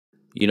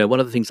You know, one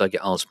of the things I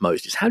get asked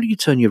most is, how do you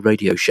turn your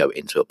radio show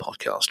into a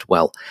podcast?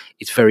 Well,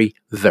 it's very,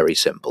 very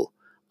simple.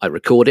 I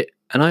record it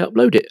and I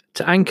upload it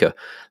to Anchor.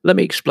 Let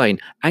me explain.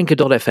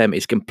 Anchor.fm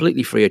is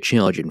completely free of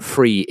charge, and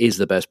free is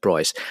the best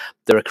price.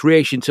 There are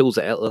creation tools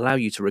that allow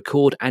you to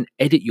record and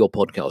edit your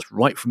podcast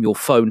right from your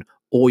phone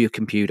or your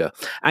computer.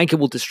 Anchor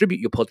will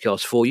distribute your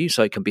podcast for you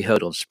so it can be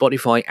heard on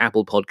Spotify,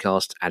 Apple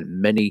Podcasts,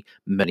 and many,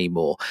 many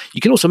more. You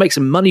can also make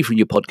some money from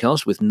your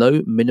podcast with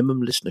no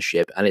minimum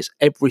listenership, and it's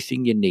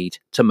everything you need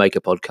to make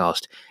a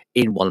podcast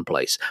in one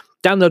place.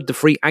 Download the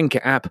free Anchor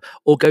app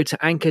or go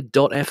to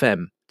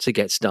anchor.fm to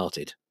get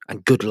started.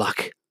 And good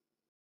luck.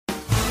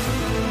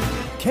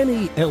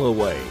 Kenny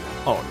Ellaway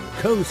on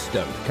Coast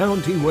and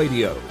County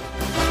Radio.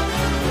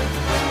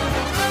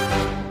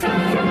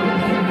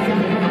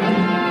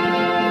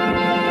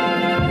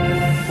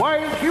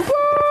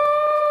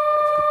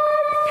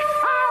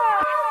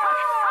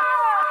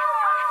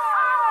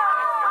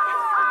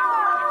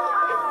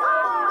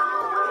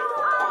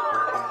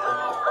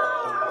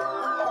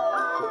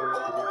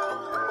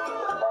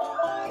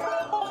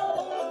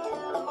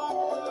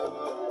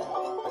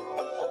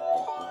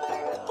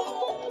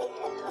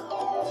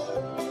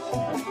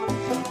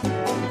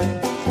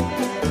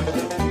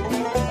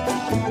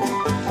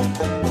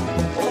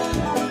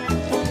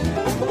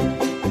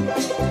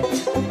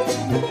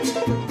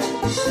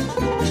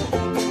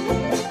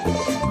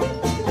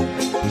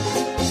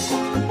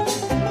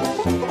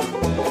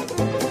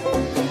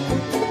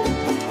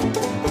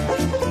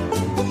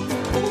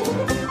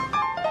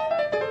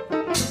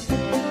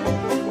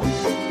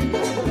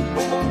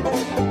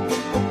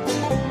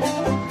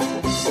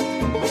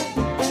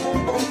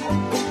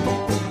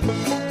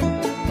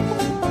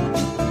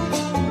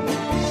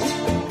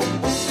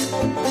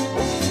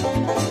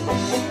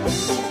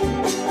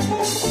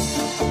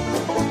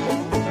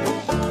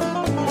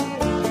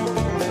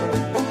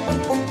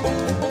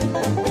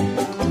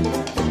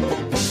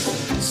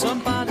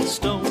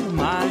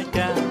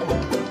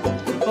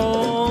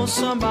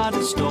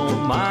 Somebody stole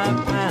my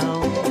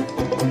pal.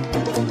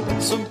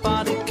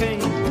 Somebody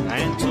came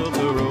and took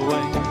her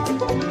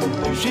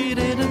away. She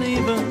didn't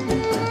even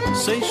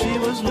say she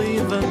was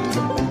leaving.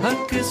 Her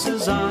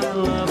kisses I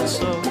love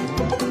so.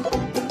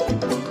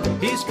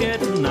 He's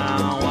getting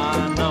now,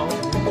 I know.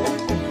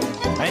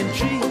 And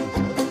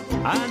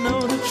I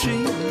know that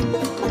she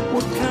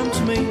would come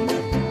to me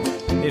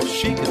if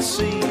she could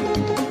see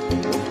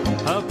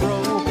her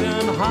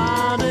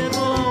broken-hearted,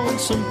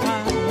 lonesome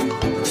pal.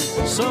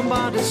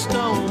 Somebody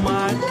stole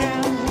my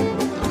gal.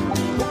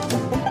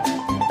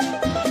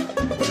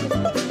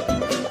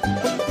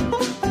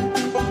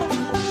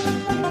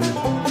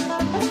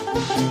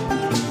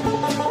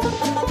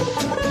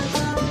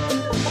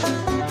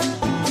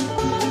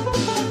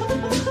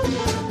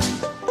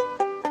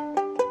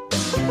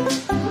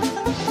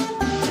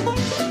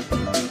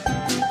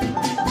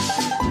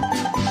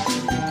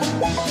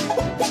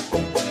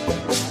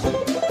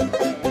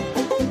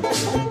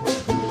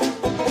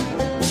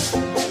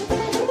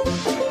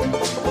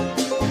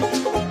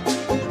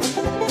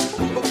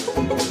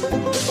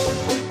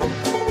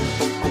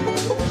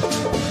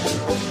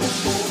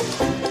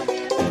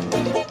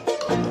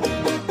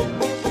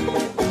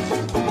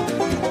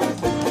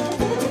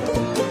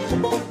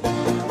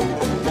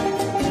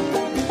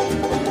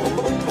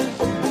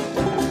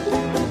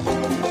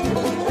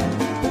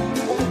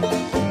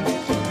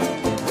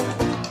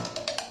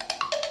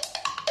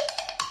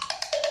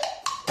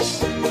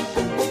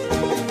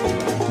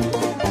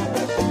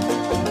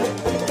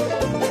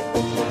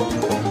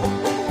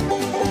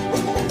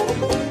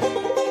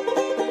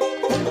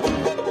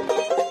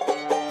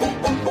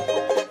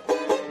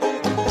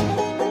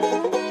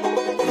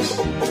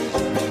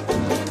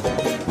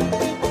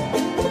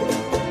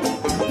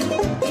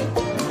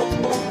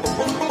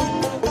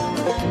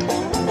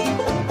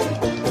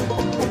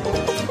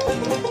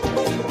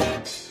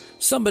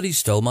 Somebody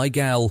stole my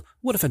gal.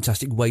 What a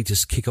fantastic way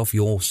to kick off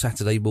your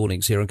Saturday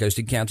mornings here on Coast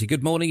and County.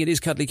 Good morning, it is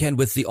Cuddly Ken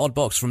with the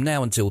Oddbox from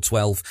now until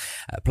 12,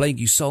 playing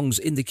you songs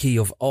in the key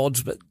of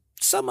odd, but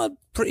some are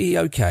pretty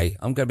okay.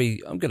 I'm going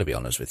to be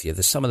honest with you.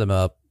 Some of them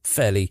are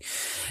fairly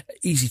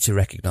easy to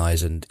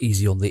recognise and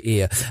easy on the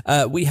ear.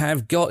 We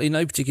have got, in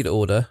no particular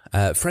order,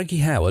 Frankie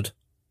Howard,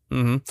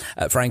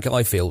 Frank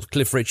Ifield,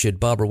 Cliff Richard,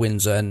 Barbara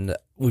Windsor, and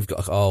we've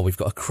got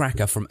a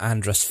cracker from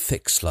Andras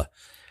Fixler.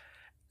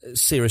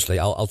 Seriously,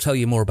 I'll tell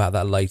you more about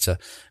that later,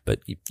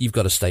 but you've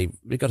got to stay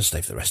for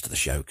the rest of the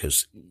show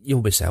because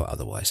you'll miss out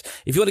otherwise.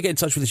 If you want to get in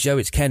touch with the show,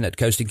 it's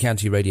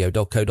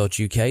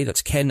ken@coastingcountyradio.co.uk.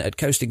 That's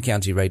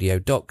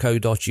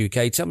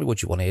ken@coastingcountyradio.co.uk. Tell me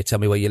what you want to hear, tell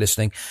me where you're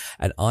listening,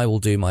 and I will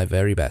do my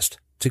very best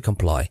to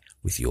comply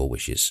with your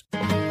wishes.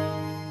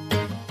 And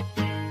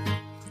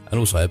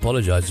also, I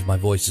apologise if my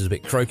voice is a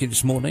bit croaky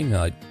this morning.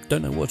 I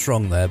don't know what's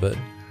wrong there, but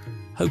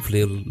hopefully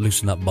it'll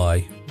loosen up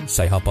by,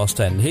 say,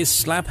 10:30. Here's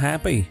Slap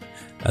Happy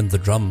and The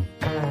Drum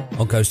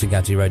on Coast and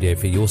County Radio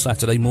for your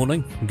Saturday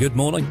morning. Good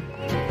morning.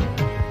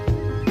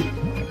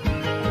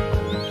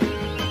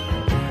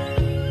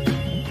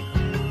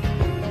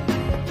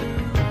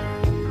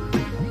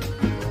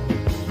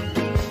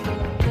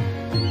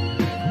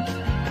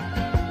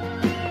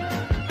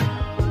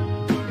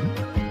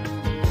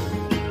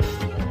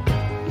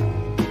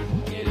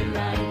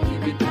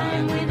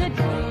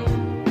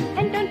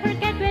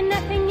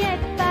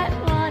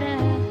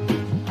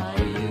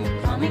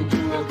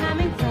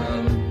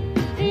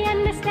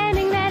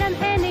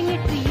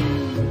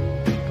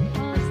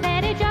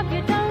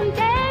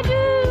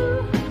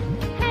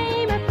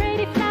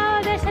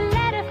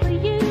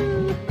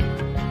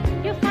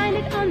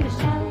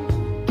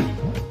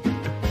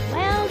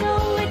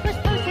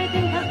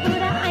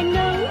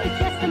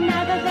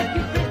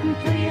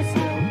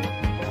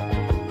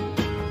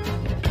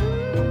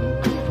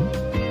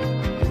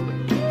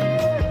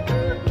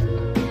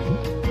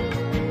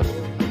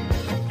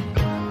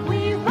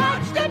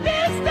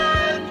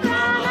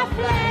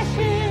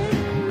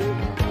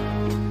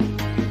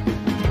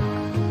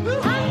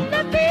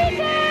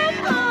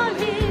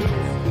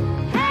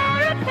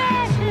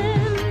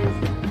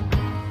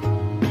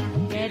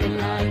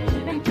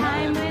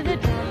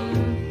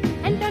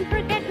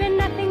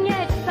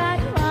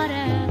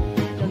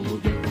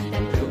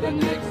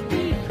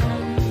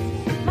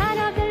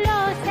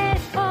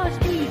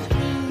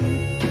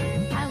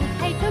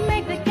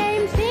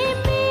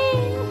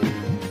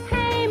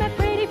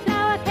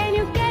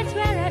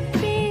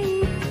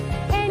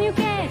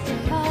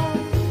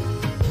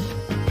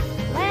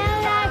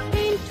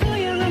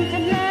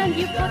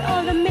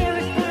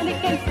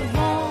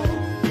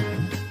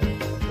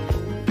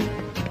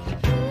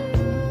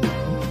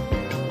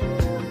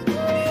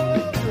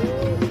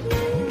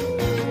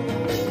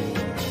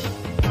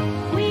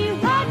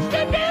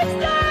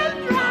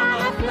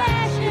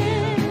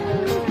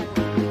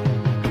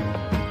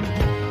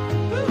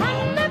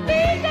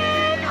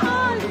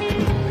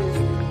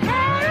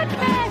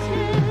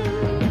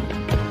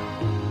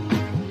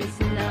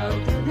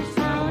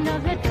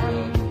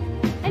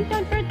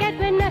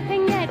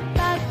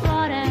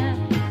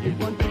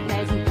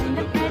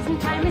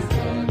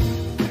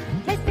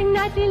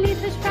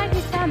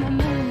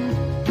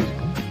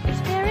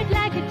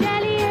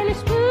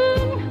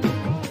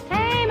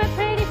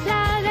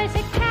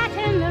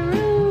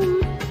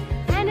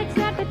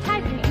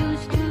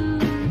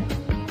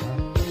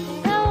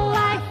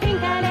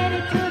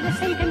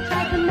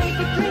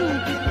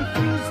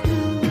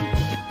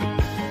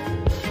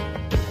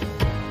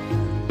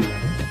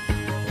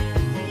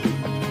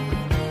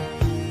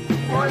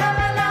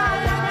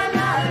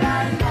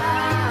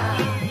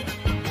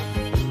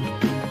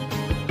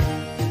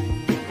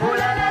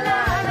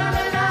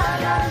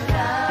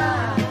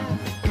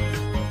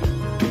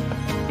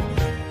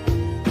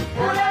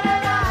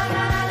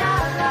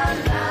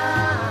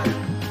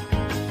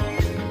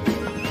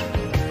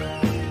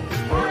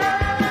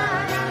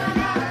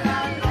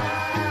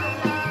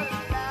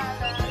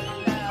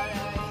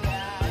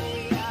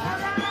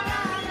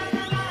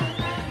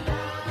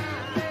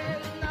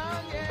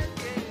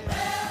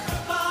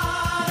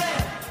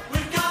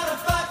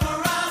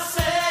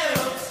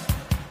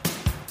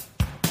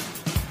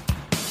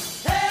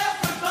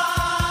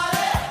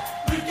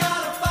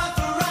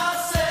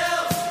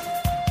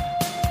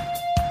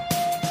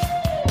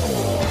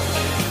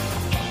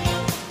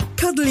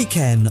 Cuddly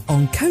Ken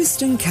on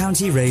Coast and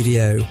County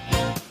Radio.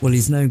 Well,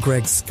 he's no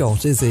Greg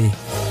Scott, is he?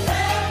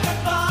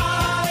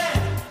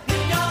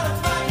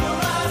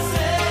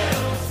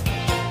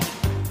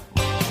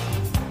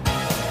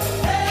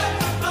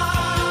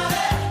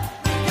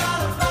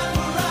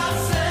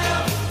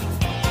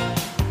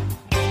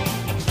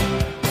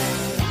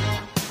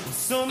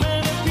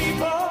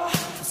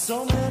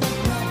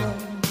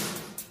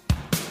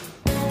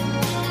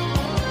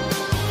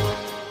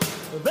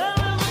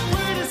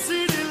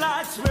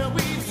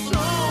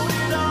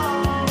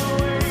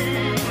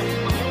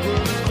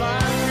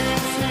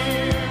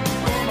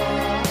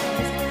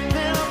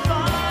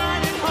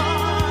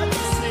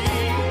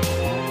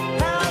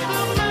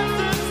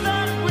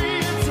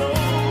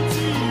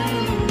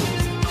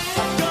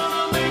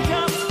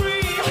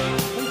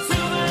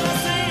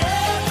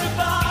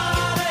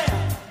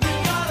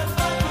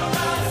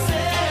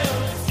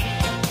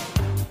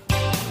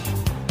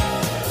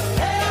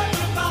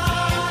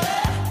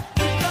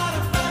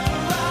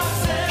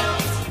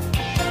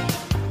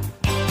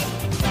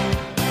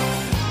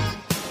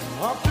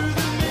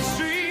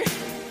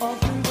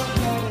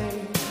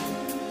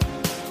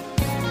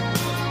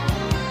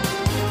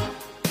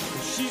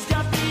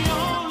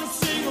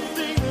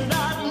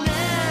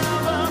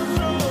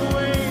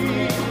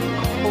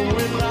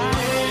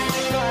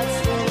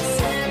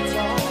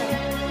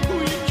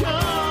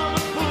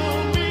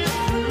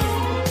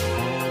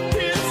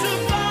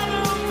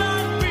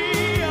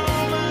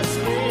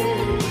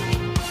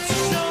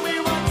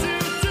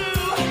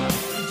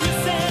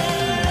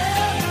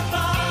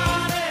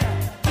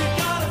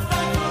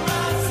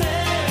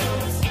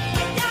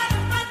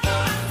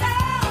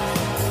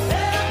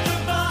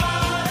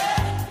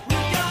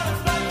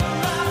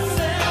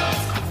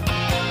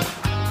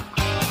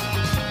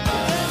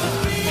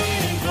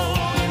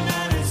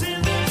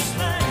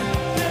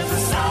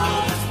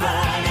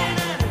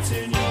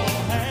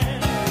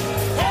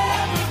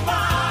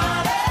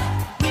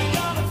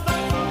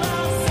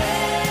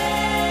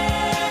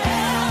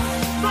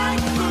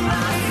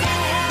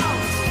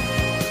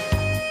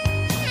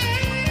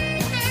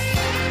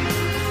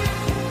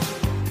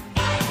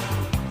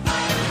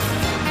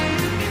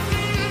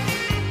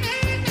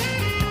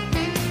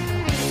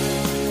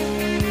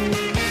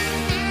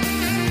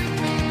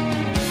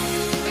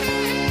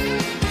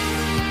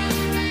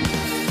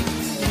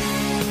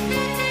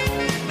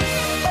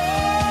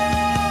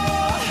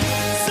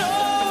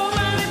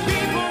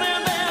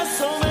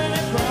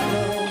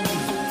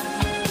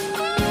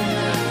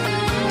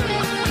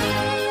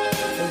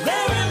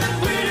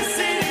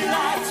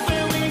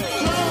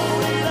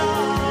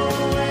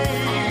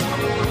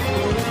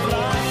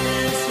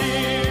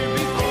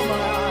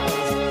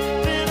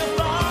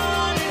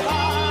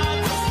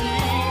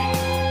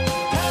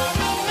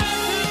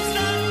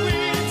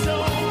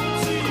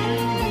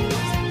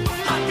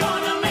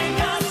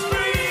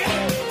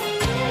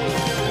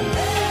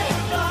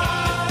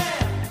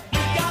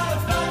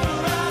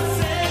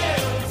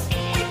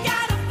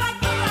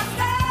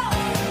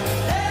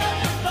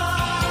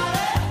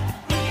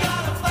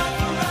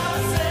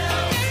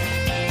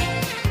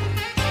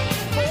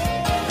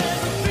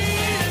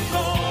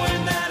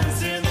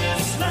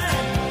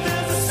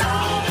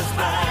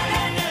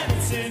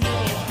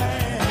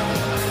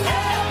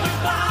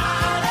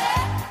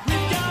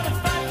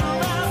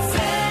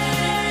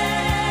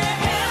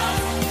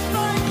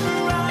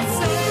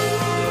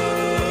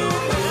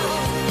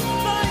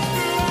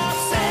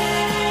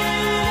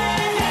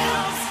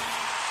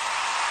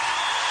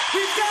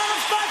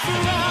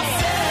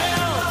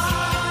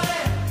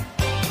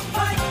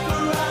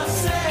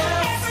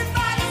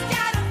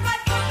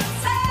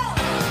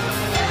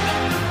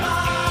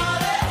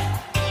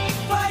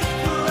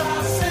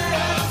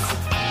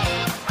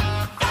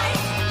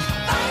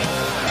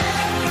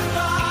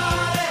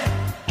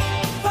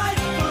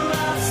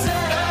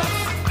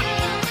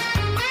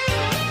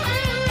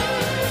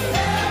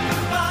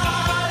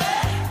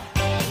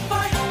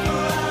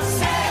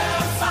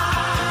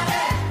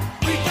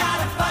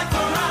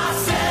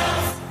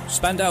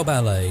 Spandau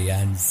Ballet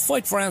and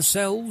Fight for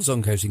Ourselves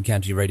on Coast and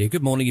County Radio.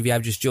 Good morning if you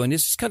have just joined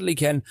us. It's Cuddly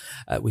Ken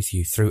with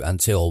you through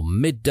until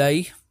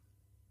midday,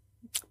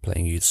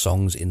 playing you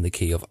songs in the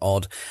key of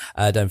odd.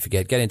 Don't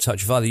forget, get in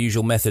touch via the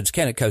usual methods,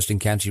 ken at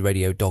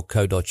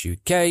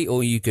coastandcountyradio.co.uk,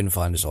 or you can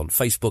find us on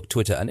Facebook,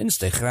 Twitter and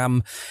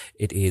Instagram.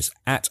 It is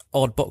at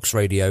Oddbox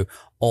Radio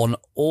on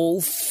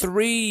all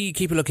three.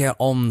 Keep a lookout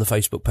on the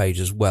Facebook page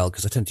as well,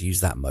 because I tend to use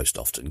that most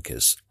often,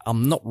 because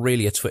I'm not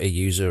really a Twitter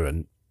user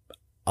and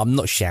I'm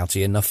not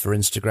shouty enough for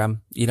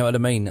Instagram. You know what I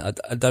mean?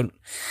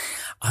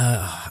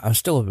 I'm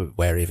still a bit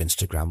wary of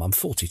Instagram. I'm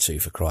 42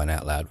 for crying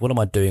out loud. What am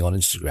I doing on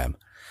Instagram?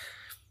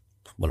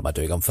 What am I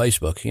doing on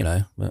Facebook? You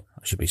know, I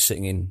should be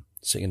sitting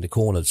in the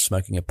corner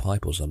smoking a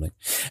pipe or something.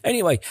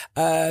 Anyway,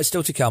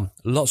 still to come.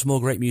 Lots more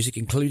great music,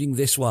 including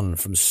this one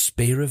from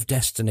Spear of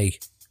Destiny.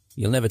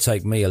 You'll never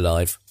take me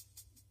alive.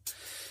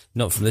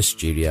 Not from this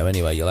studio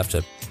anyway. You'll have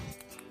to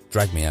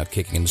drag me out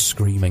kicking and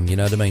screaming. You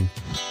know what I mean?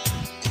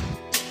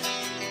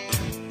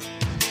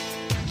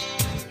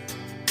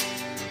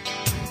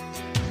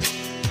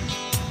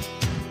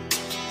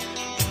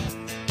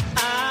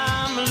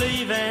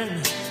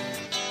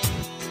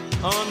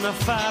 on the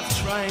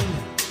 5 train.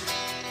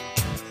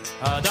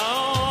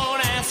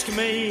 Don't ask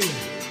me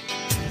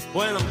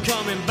when I'm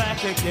coming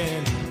back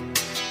again.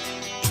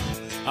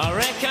 I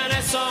reckon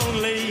it's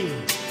only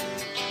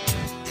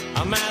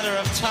a matter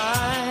of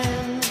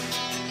time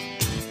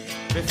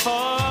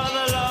before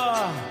the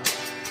law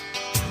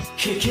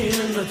kick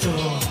in the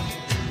door.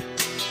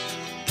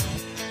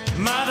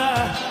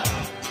 Mother,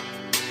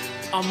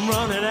 I'm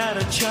running out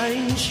of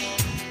change,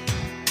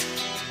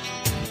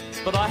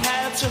 but I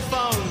had to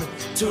phone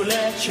to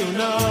let you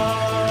know.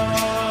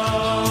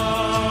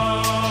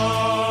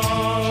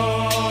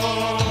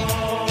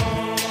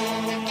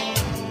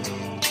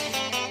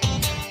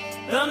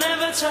 They'll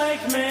never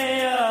take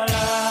me alive.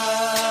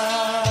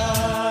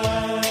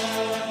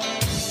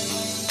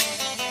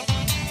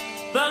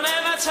 They'll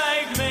never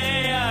take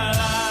me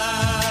alive.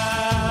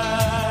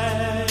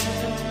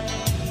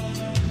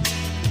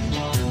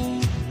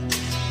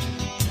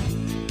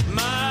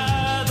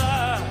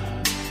 Mother,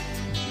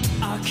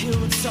 I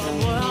killed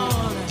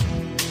someone.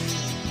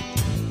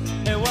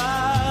 It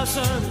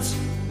wasn't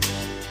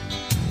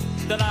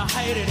that I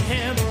hated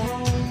him.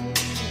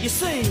 You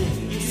see,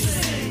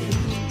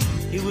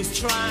 he was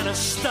trying to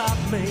stop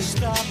me.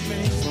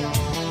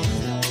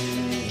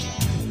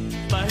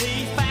 But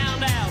he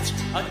found out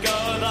I'd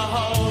go the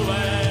whole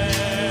way.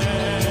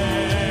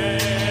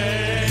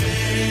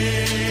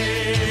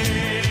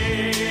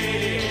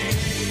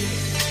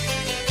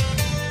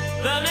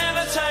 They'll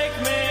never take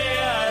me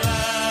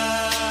alive.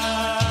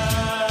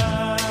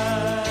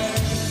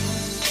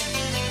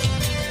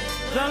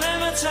 They'll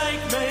never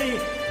take me.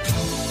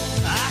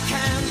 I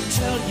can't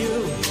tell you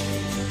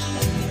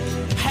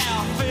how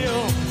I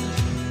feel.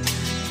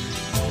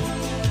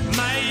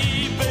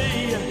 Maybe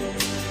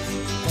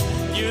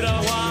you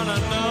don't wanna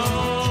know.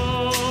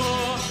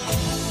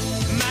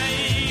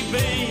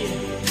 Maybe.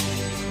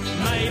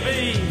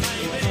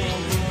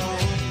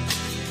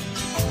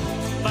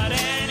 But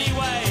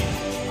anyway,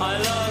 I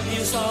love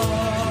you so.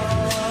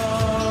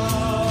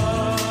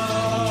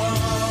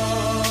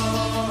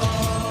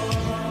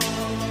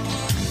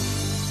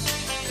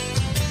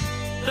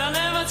 They'll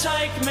never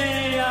take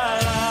me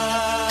alive.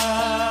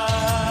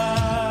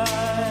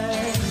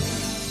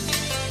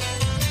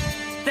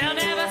 They'll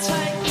never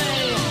take me.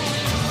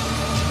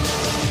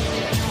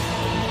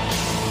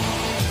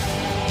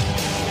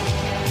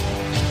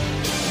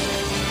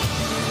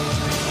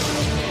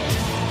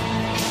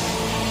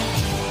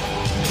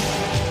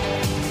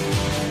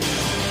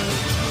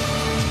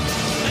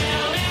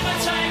 They'll never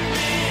take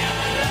me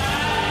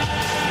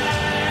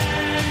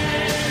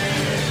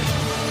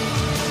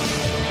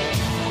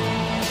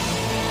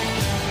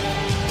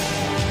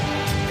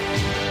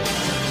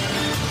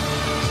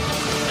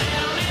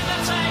They'll never take me They'll never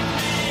take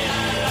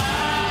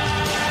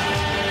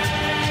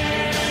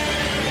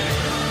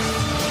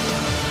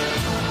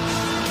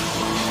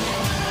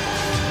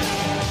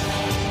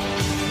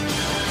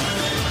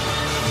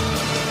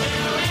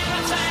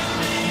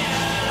me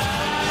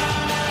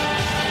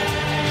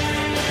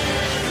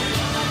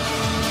They'll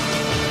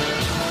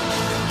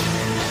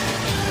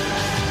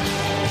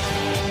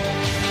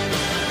never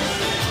take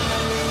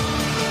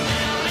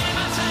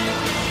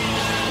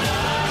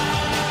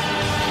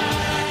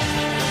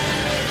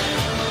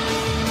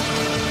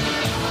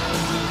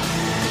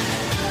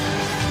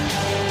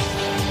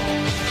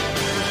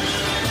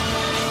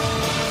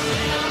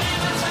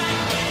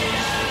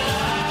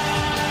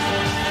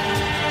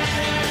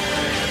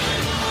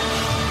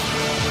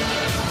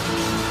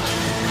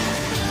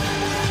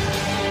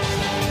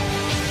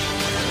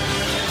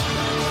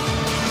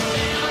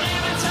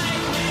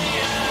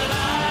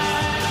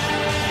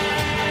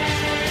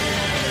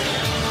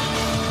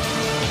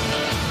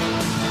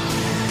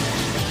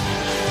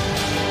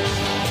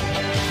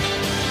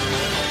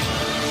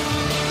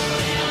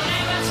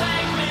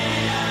me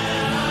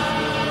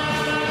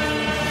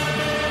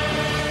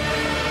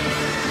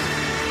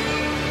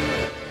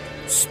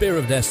Spear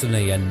of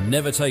Destiny and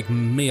Never Take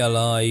Me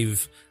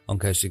Alive on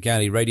Coast and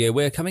County Radio.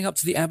 We're coming up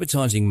to the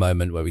advertising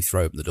moment where we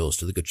throw open the doors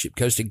to the good ship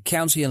Coast and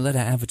County and let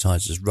our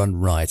advertisers run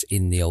riot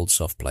in the old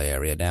soft play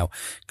area. Now,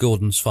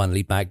 Gordon's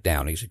finally backed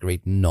down. He's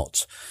agreed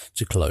not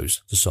to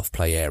close the soft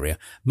play area,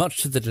 much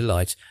to the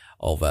delight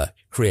of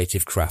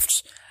Creative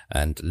Crafts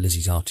and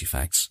Lizzie's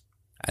Artifacts.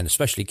 And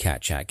especially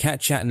Cat Chat. Cat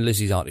Chat and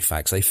Lizzie's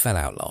Artifacts, they fell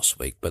out last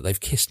week, but they've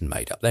kissed and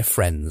made up. They're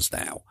friends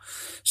now.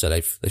 So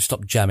they've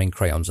stopped jamming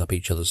crayons up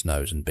each other's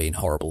nose and being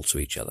horrible to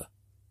each other.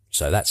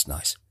 So that's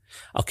nice.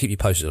 I'll keep you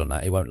posted on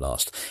that. It won't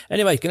last.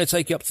 Anyway, going to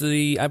take you up to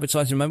the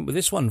advertising moment with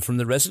this one from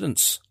the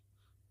Residents.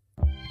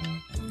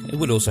 It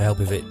would also help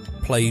if it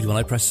played when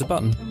I press the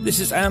button. This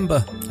is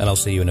Amber, and I'll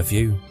see you in a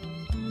few.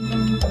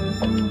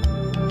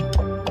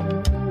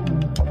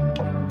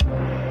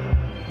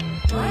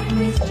 Life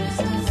is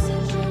just a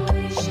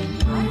situation,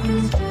 life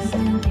is just a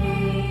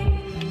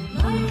game.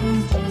 Life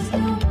is just a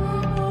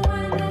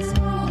whirlwind that's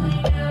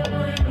falling at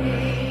my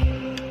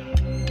name.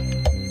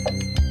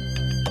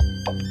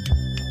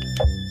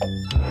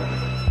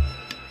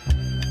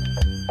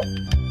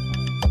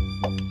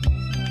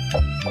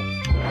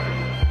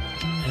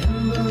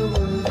 Amber,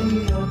 when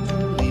the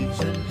autumn leaves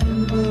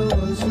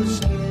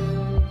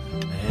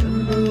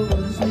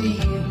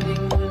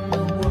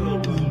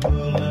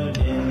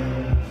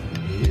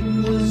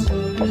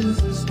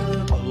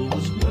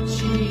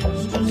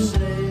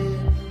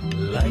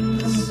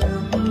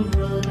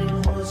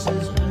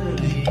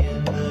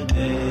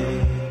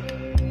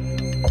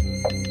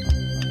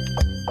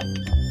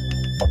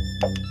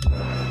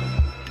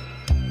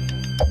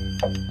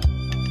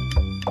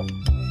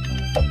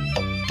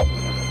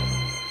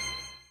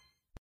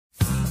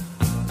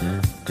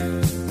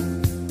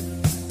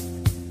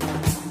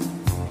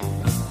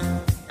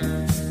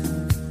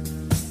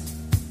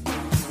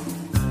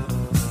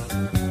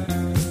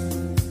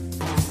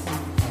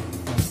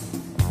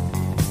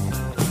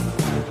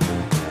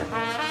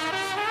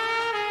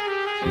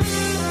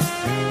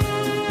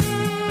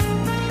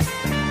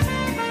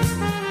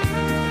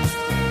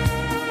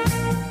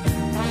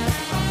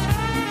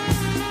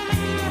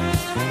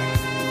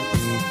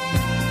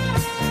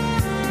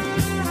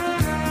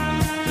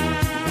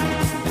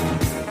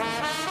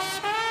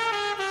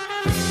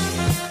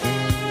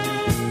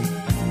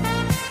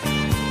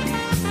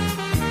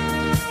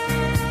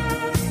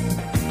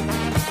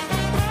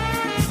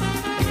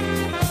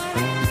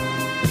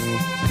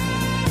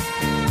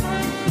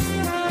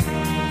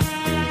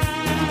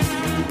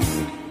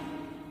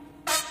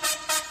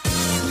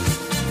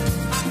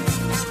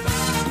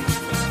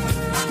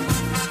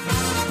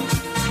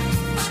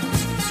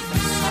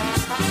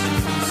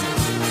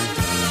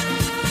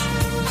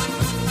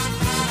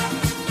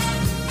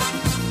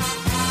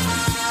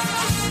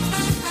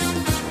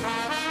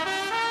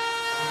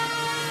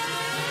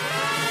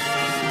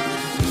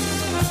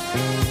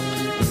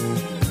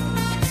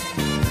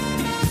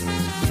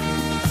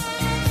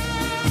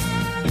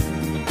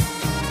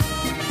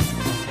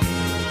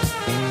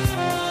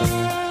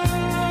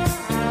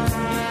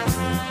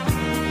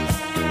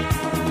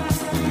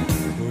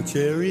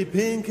cherry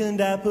pink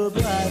and apple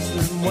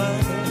blossom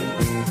wine.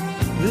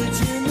 The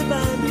tune the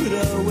band would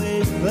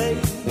always play.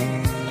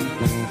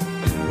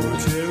 Oh,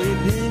 cherry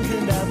pink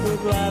and apple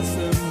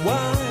blossom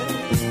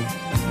wine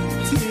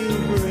to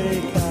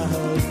break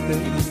our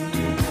faith.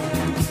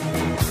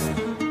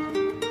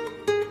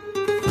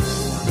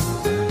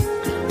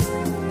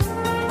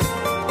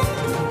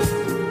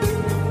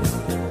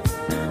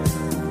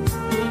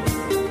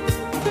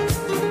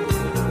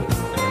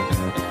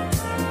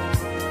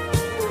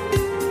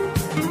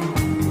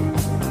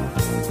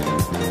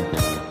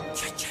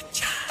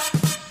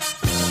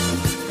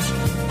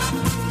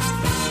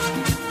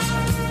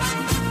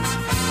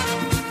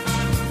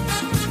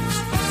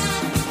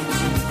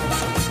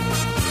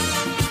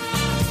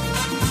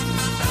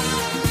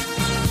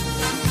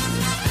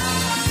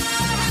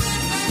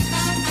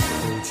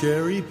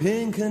 Cherry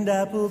pink and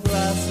apple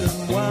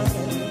blossom wine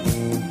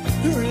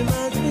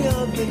reminds me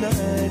of the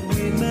night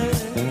we met.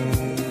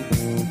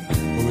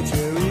 Oh,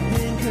 cherry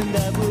pink and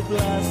apple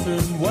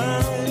blossom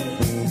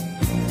wine,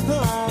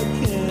 I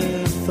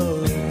can't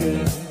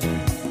forget.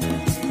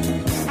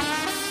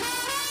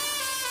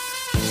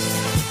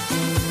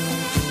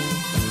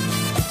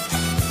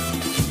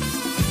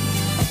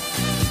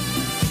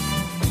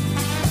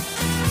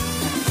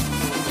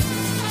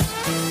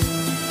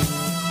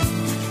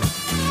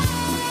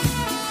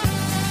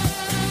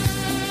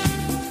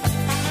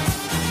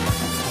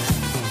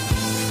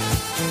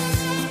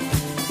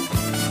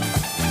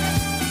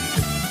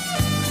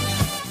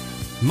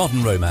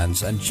 Modern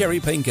Romance and Cherry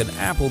Pink and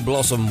Apple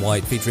Blossom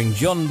White featuring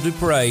John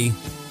Dupre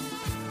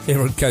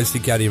here on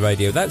Coasting County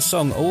Radio. That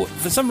song,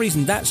 for some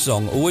reason, that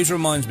song always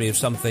reminds me of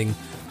something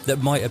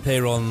that might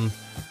appear on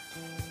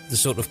the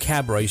sort of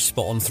cabaret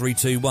spot on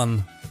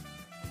 321.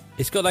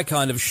 It's got that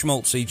kind of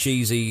schmaltzy,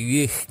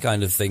 cheesy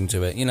kind of thing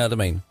to it, you know what I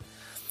mean?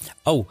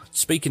 Oh,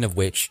 speaking of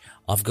which,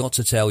 I've got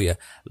to tell you,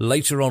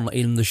 later on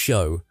in the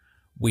show,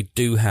 we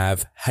do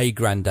have Hey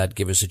Grandad,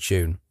 Give Us a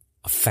Tune.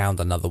 I found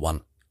another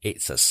one.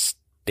 It's a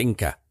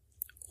stinker.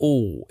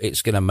 Oh,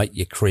 it's going to make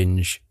you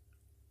cringe.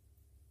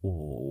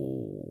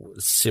 Ooh,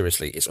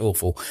 seriously, it's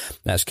awful.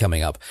 That's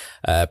coming up,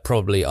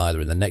 probably either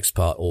in the next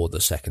part or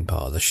the second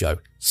part of the show.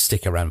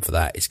 Stick around for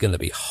that. It's going to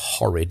be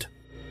horrid.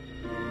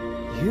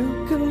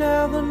 You can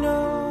never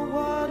know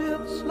what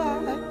it's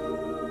like.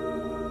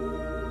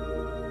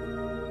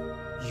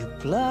 Your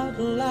blood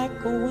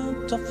like a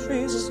winter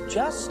freezes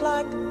just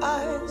like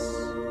ice.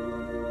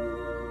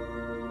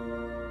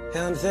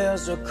 And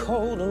there's a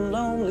cold and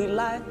lonely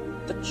light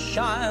that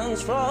shines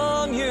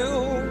from you.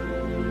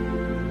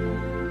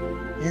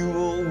 You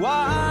will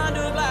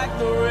wander like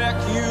the wreck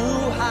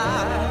you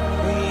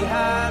hide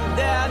behind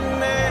that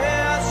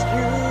mask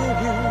you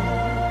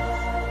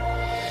use.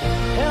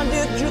 And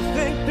did you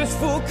think this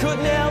fool could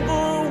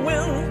never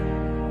win?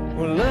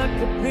 Well, look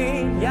at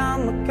me,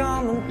 I'm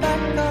coming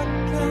back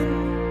again.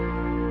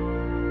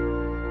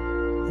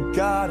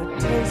 Got a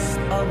taste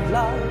of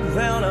love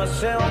and a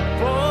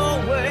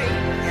self-away.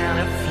 And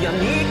if you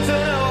need to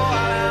know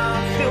while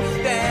I'm still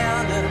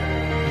standing,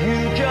 you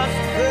just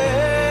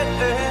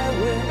fade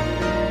away.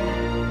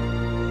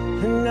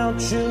 And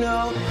don't you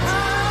know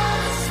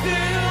I'm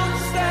still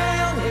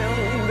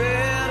standing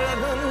better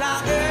than I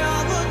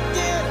ever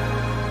did.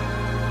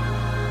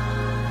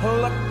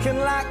 Looking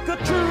like a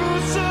true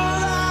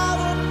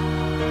survivor,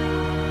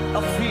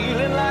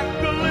 feeling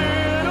like a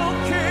little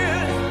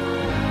kid.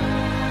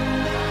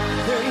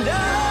 And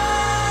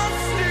I'm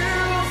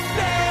still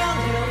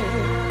standing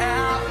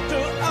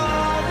after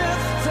all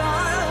this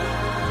time,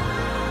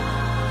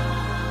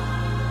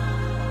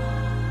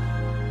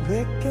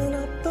 picking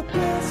up the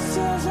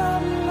pieces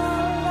of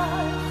my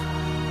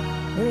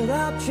life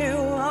without you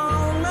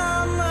on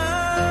my mind.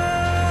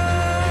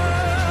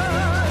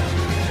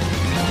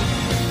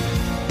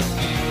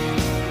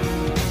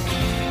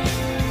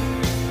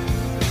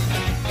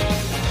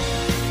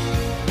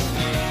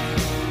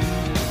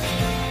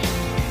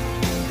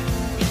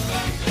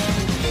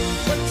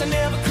 I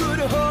never could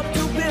have hoped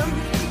to win.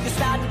 You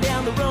started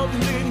down the road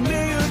and made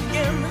me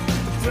again.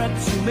 The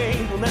threats you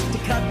made were meant to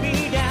cut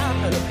me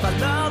down. And if I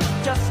love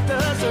just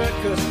a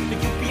circus, then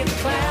you'd be a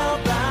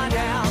clown by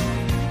now.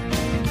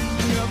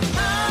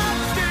 I'm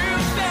still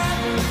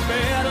standing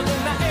better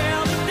than I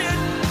ever did.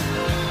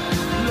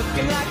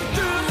 Looking like a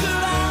true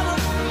survivor,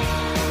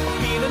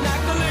 feeling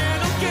like a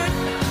little kid.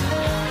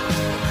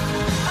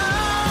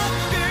 I'm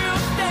still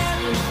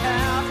standing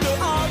after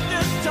all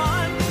this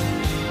time,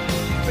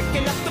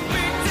 picking up the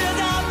pieces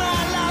of my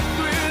life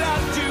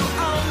without you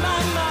on my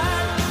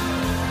mind.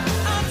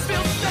 I'm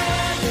still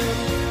standing.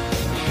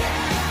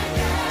 Yeah,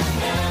 yeah,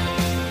 yeah.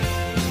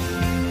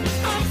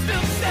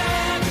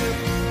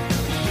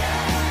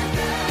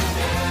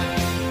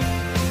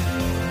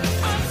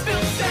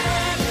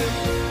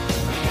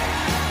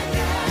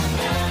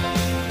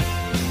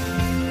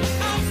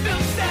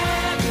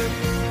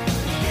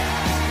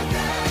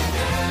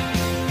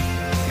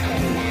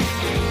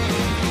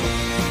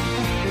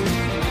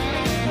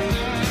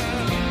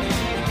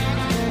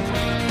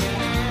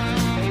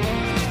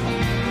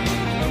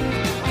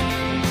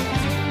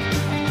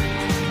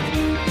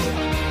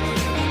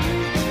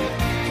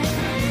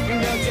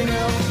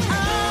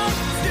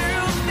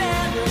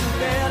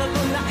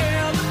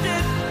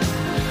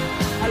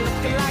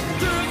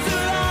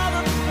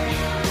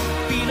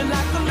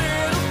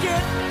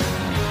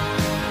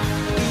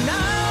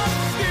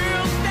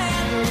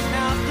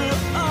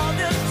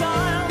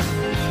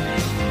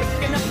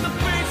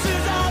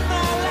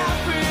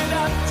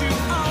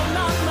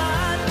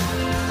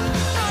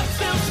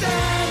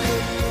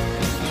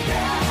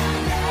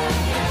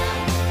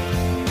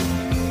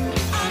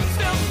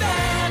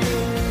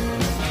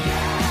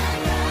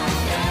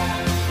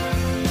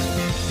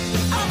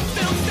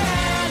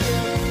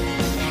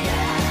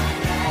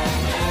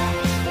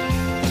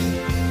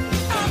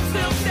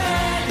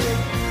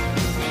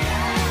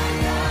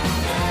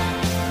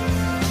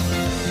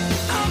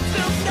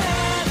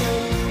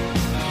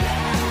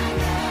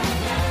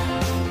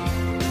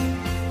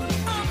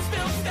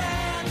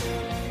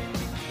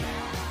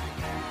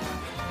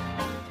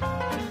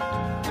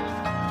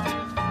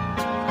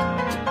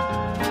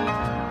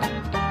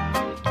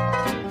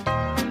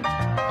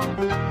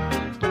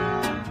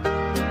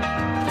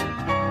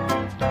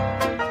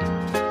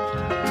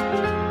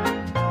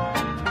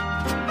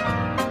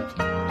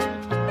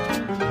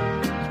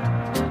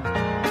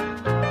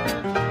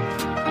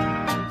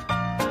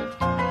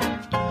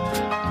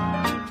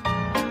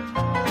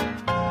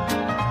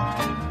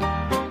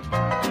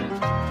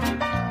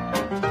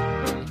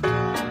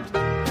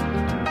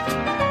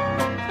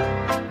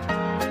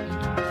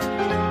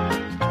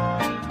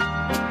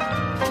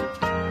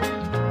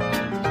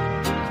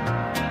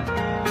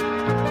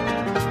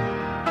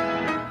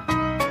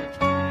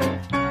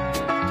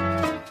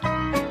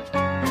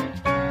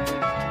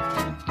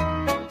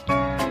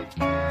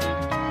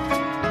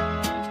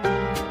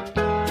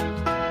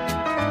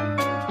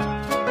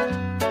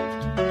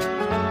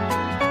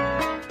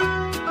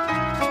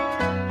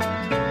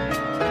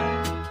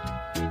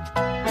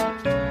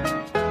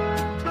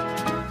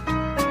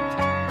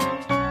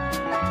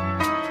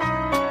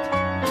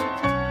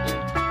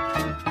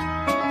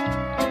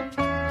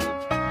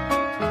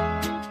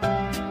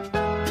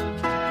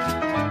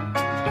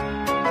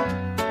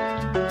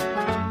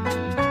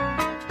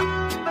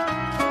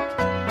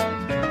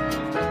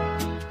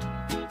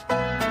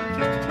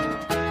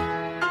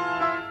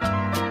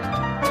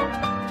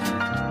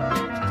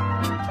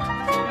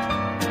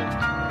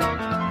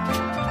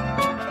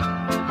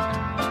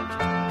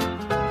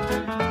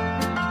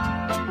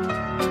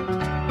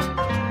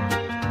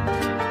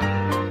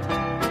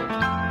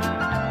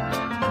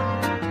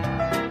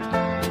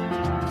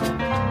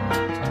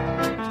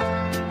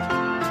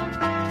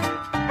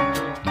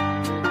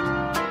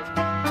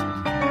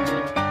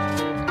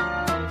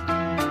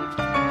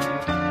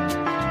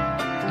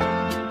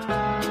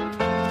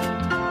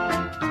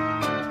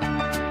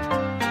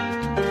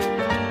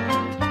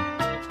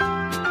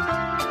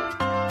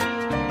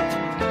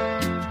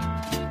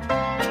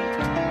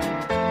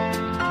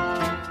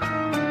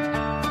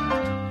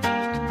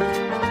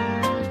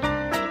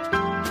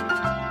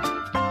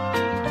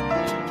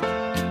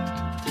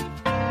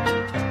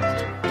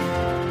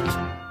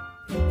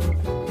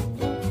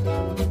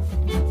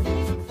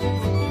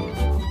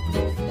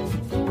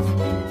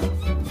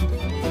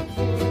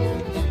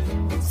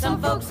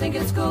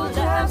 think it's cool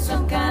to have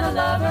some kind of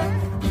lover.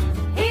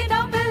 He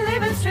don't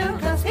believe it's true,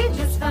 cause he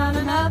just found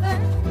another.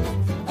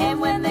 And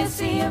when they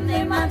see him,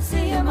 they might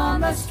see him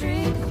on the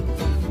street.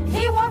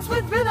 He walks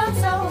with rhythm,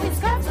 so he's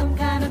got some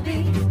kind of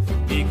beat.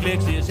 He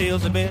clicks his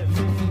heels a bit,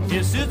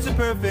 his suit's a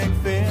perfect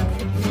fit.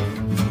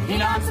 He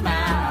knocks him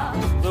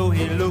out. Though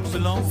he looks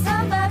alone,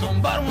 somebody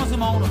wants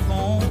him on the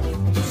phone.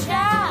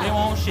 Shout. They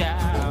won't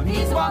shout.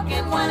 He's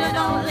walking one and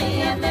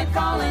only, and they're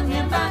calling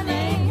him by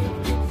name.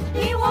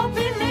 He won't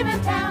be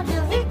leaving town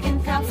till he can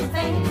cop some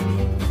fame.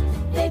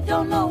 They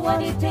don't know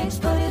what he takes,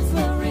 but it's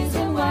the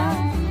reason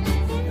why.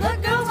 The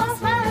girls all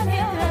smile at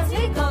him as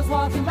he goes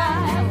walking by.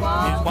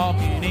 His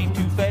walking ain't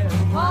too fast.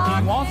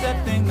 He wants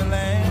that thing to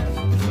last.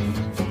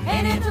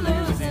 Ain't it to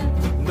lose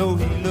him? Though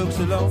he looks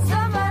alone,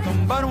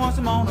 somebody wants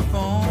him on the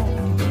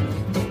phone.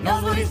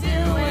 Knows what he's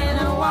doing,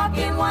 and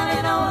walking one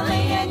and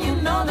only, and you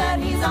know that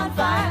he's on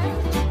fire.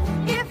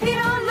 If he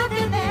don't look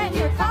at then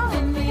you're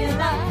calling me a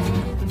lie.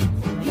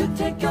 You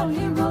take your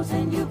heroes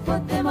and you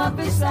put them up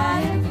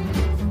beside him.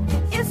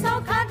 It's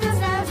no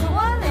contest as the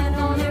one and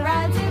only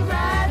rides him,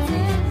 rides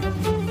him,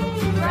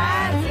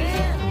 rides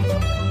him.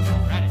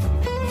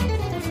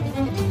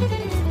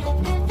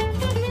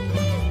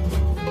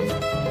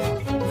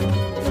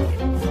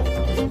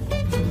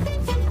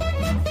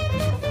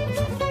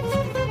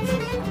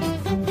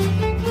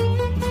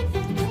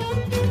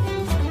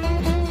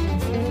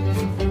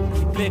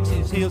 Flicks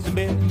his heels a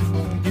bit,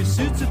 his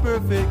suit's a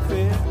perfect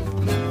fit.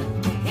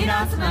 He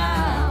knocks him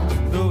out.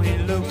 Though he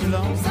looks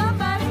alone,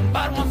 Somebody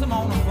wants him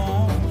on the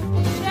phone.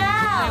 They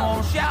shout.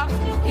 won't shout.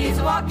 He's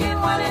walking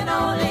one and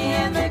only,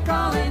 and they're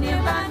calling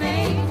him by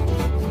name.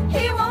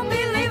 He won't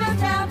be leaving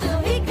town till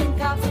he can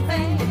cop some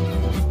fame.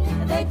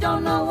 They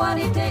don't know what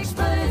he takes,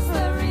 but it's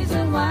the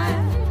reason why.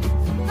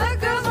 The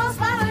girls all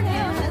smile at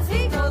him as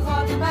he goes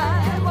walking by.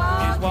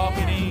 His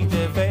walking ain't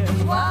that fast.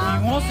 He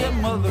Walking. wants that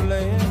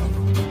motherland.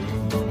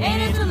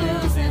 Ain't it to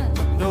lose him?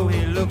 Though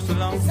he looks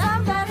alone,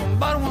 Somebody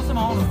wants him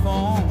on the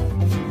phone.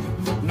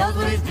 knows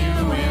what he's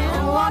doing,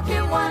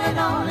 walking one and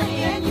only,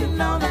 and you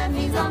know that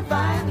he's on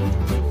fire.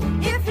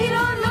 If he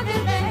don't look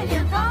at then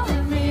you're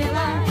calling me a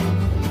lie.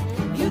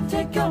 You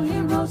take your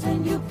heroes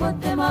and you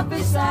put them up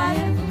beside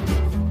him.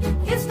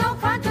 It's no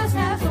contest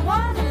as the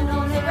one and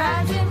only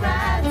rising,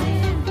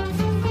 rising,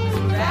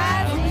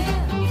 rising.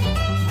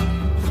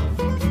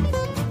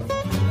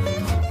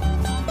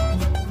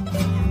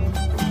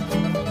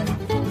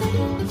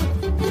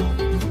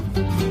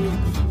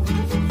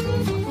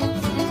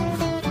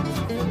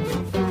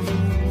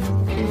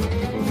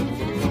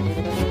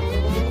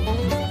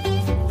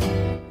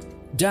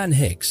 Dan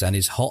Hicks and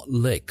his hot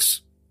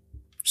licks.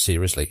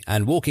 Seriously.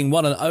 And walking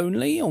one and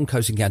only on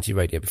Coast and County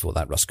Radio before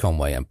that, Russ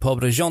Conway and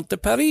Pauvre Gens de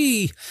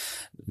Paris.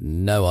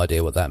 No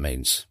idea what that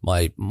means.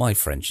 My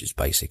French is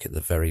basic at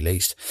the very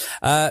least.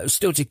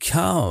 Still to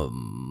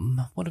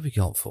come. What have we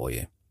got for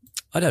you?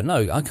 I don't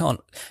know. I can't.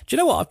 Do you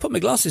know what? I've put my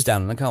glasses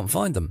down and I can't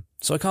find them.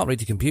 So I can't read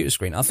the computer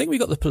screen. I think we've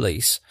got the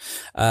Police.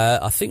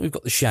 I think we've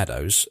got the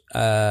Shadows.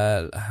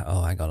 Oh,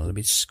 hang on. Let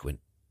me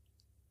squint.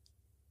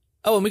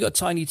 Oh, and we got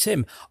Tiny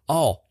Tim.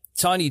 Oh,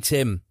 Tiny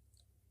Tim.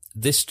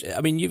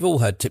 You've all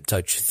heard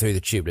Tiptoe Through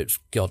the Tulips,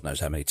 God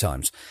knows how many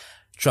times.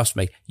 Trust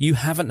me, you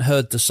haven't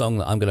heard the song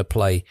that I'm going to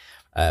play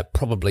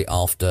probably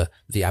after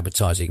the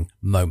advertising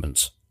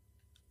moments.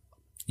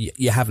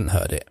 You haven't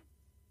heard it,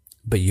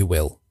 but you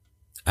will,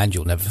 and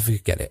you'll never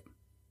forget it,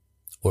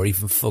 or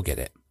even forget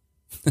it.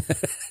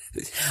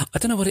 I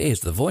don't know what it is.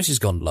 The voice has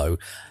gone low,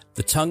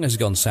 the tongue has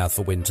gone south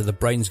for winter, the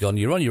brain's gone,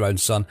 you're on your own,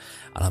 son,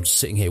 and I'm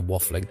sitting here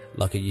waffling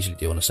like I usually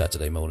do on a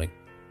Saturday morning.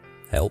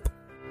 Help.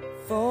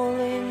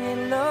 Falling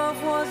in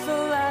love was the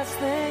last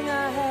thing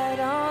I had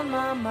on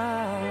my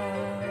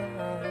mind.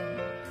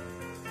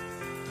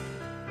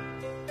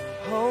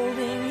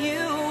 Holding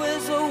you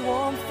is a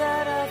warmth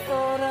that I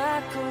thought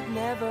I could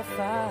never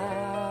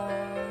find.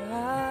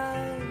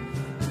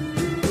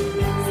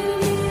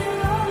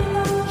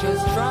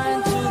 Just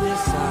trying to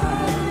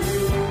decide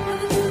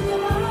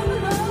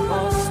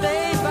or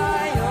stay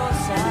by your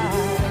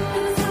side.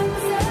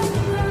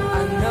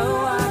 I know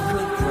I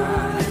could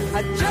cry,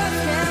 I just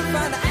can't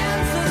find the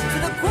answers to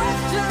the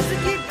questions that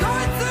keep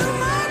going through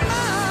my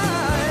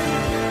mind.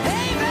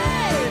 Hey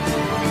babe,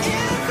 is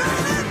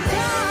it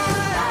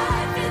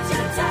time? It's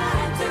your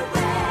time to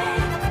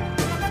wait.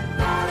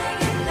 Falling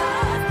in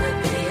love could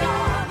be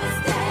your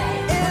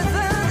mistake.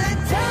 Isn't it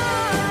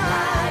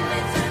time?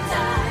 It's your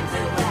time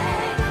to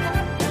wait.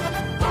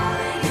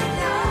 Falling in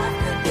love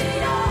could be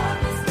your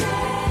mistake.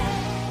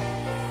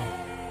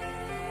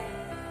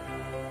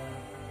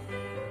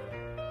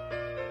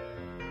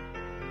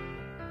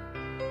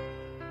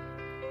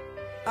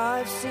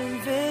 I've seen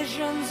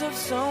visions of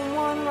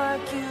someone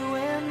like you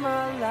in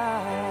my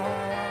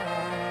life.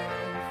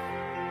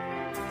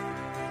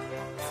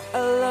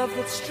 A love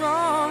that's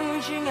strong,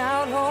 reaching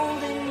out,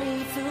 holding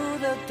me through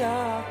the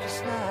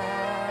darkest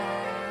night.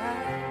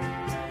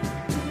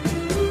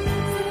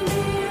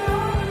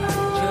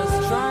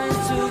 Just trying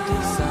to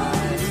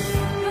decide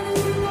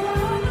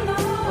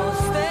or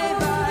stay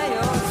by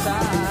your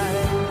side.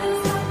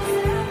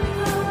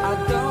 I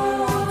don't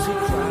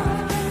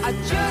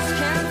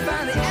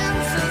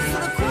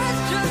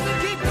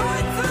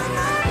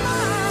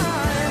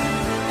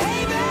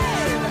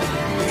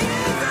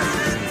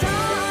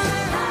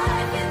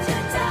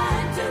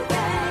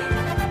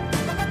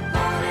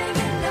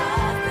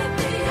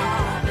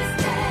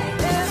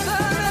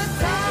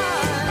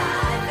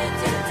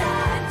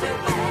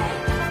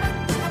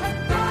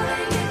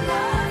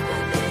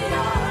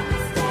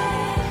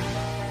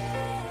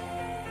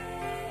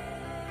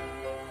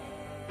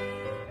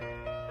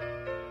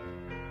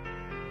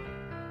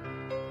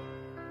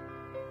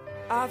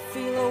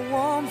feel a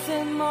warmth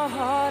in my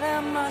heart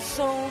and my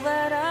soul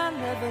that I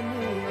never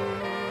knew.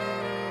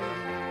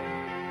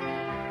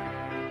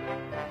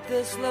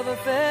 This love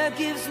affair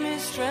gives me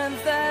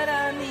strength that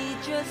I need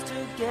just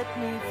to get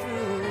me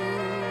through.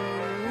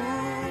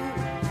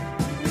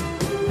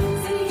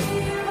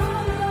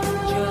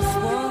 Just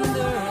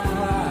wondering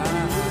why.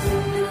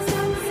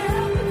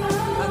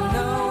 I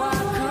know I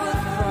could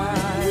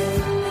cry,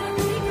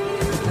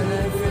 and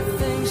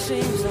everything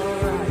seems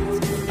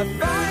alright. I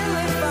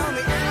finally found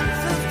the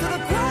answers to the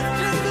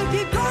questions that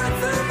keep going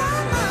through my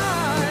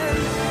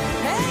mind.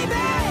 Hey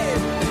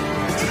babe,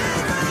 is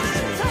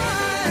it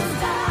time?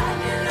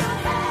 You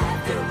don't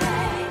have to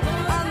wait.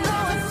 I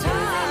know it's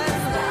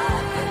time.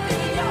 Could be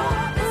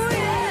yours. Ooh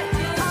yeah,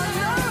 I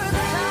know it's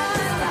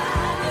time.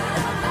 You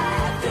don't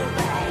have to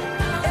wait.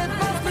 It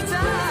must be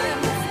time.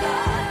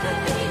 Could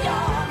be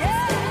yours.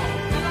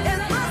 Yeah,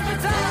 it must be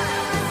time.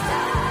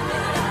 You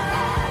don't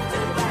have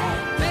to wait.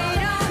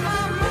 Made up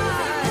my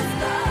mind.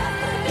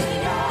 Could be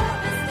your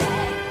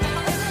mistake.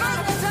 It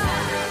must be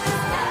time.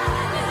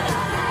 You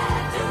don't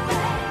have to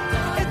wait.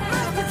 It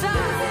must be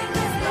time.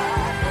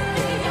 Could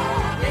be your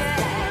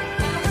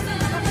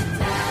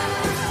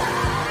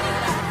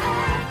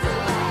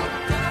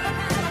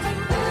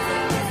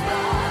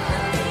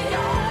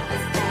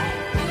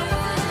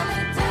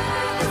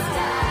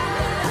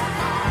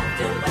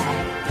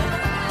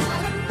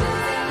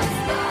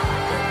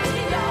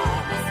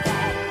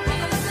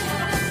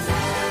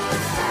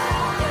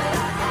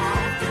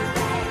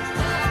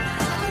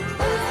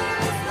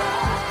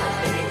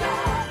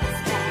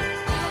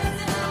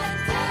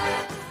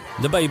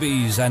The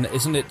Babies, and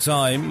isn't it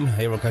time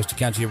here on Coast to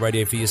County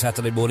Radio for your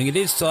Saturday morning? It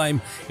is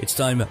time. It's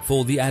time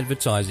for the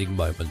advertising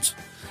moment.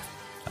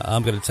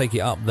 I'm going to take it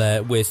up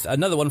there with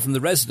another one from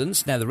The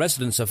Residents. Now, The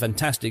Residents are a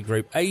fantastic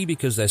group, A,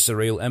 because they're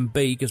surreal, and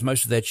B, because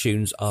most of their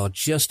tunes are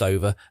just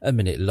over a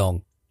minute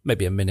long,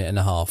 maybe a minute and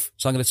a half.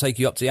 So I'm going to take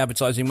you up to the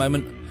advertising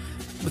moment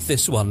with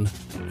this one.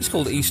 It's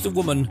called Easter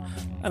Woman,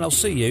 and I'll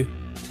see you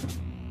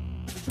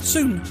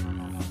soon.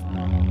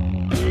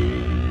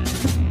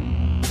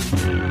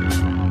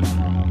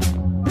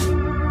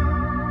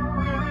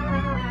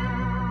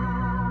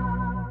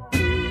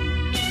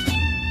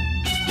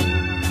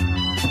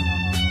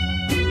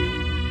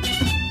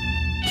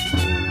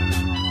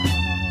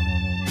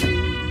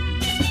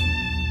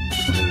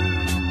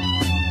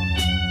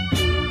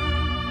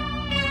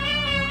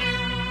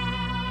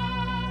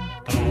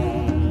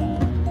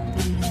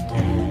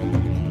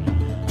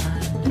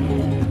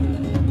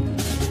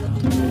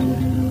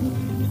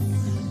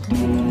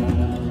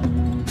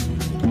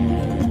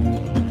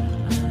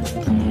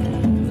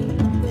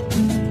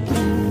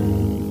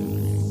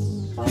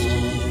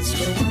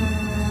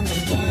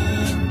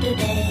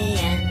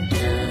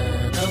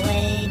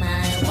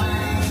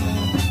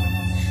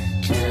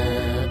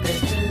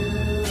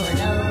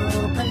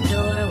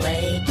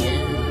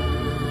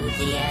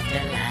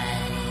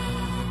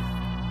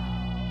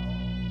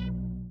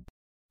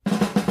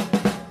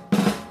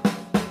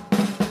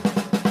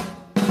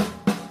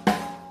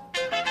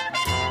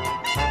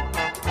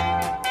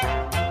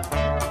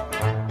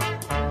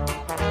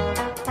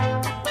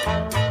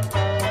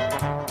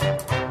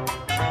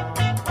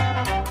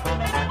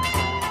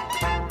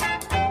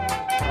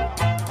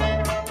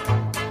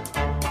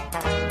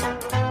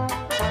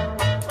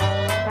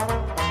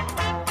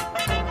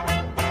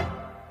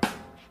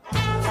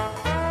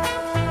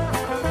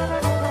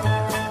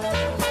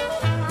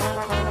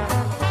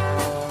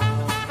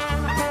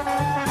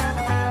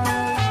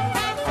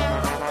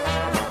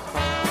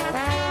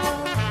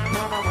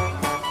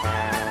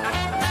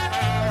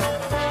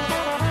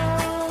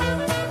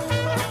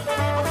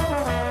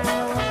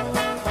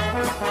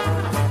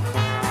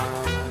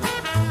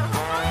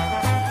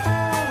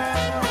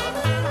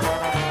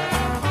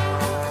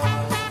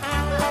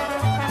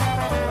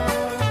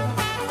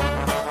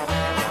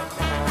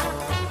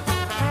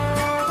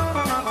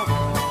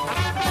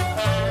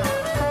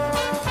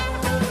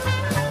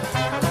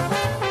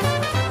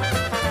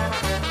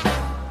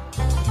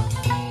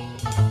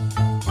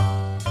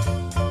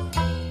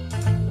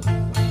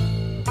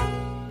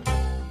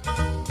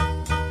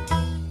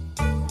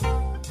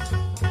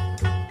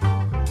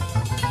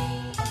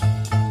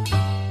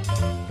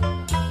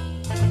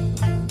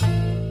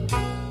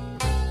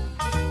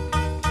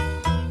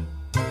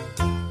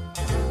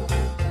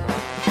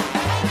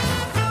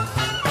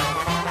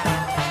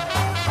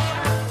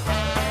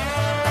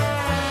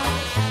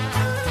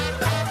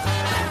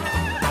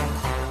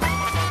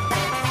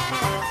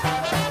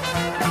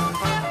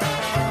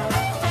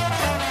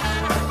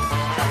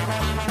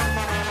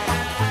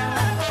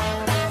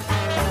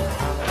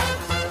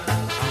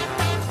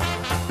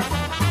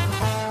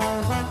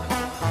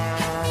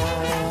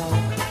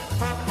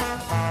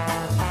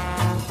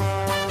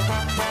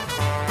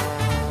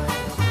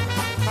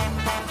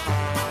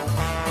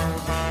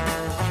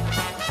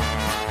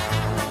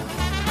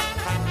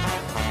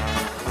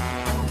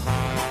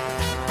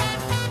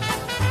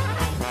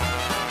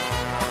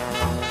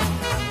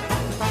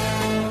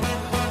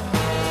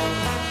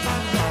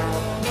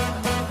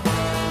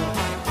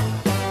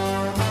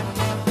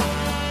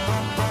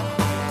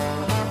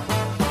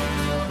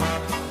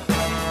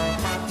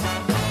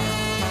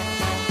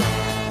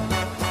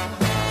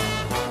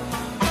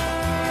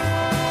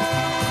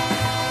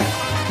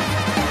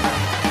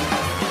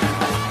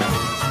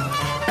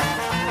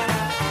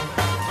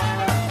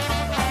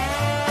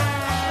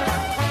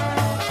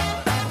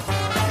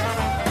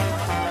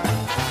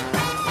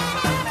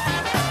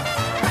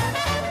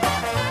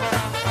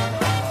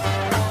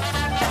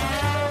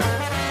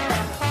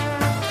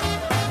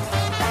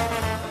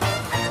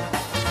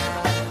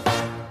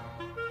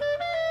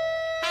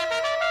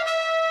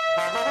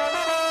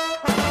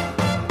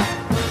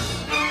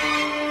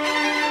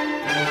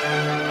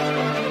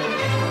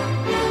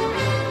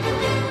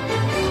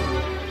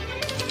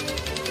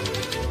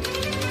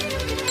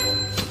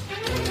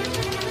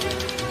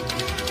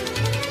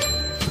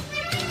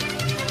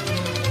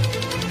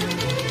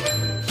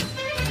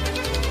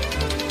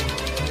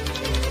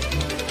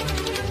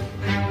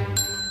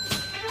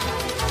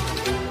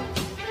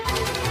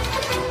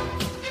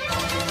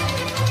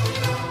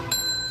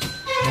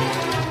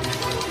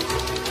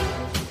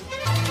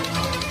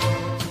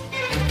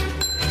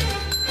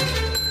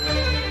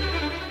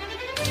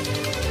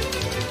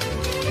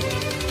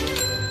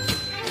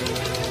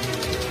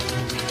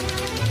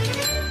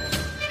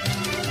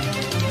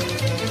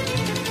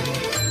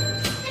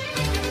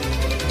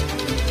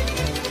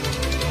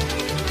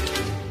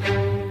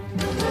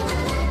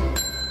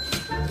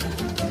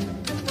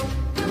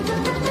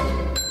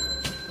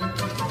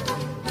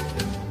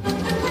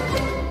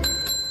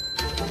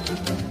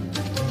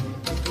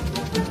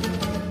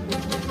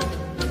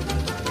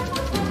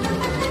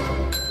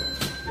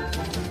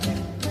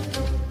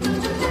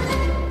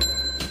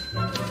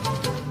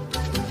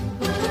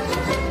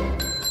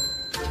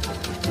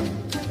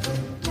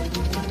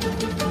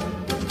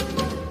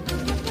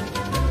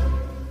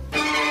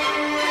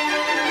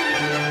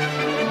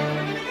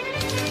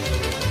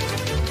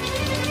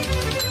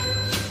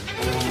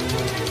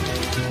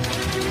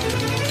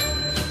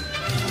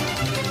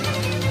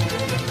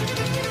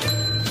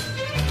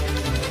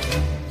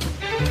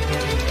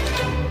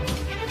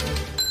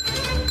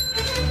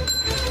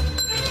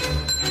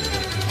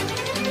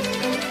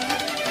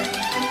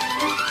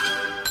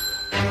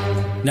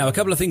 Now, a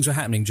couple of things were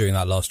happening during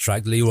that last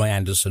track, Leroy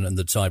Anderson and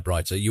the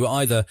typewriter. You were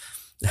either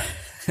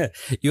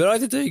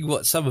doing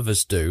what some of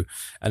us do,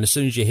 and as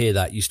soon as you hear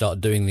that, you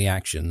start doing the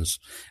actions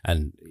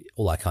and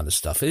all that kind of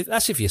stuff.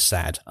 That's if you're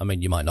sad. I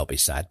mean, you might not be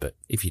sad, but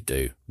if you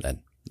do,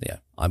 then yeah,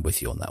 I'm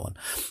with you on that one.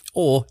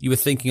 Or you were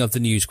thinking of the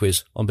news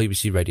quiz on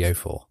BBC Radio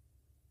 4.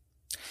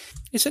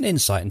 It's an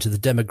insight into the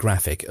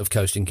demographic of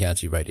Coast and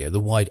County Radio, the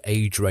wide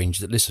age range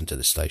that listen to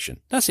this station.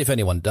 That's if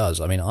anyone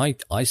does. I mean,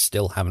 I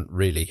still haven't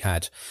really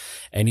had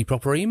any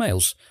proper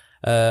emails.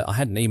 I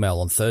had an email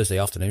on Thursday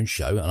afternoon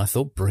show and I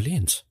thought,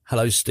 brilliant.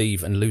 Hello,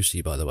 Steve and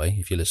Lucy, by the way,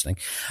 if you're listening.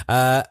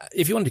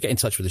 If you wanted to get in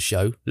touch with the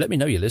show, let me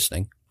know you're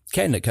listening.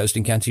 Ken at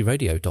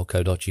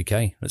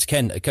coastandcountyradio.co.uk. That's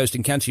Ken at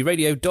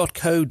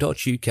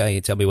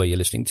coastandcountyradio.co.uk. Tell me where you're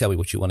listening. Tell me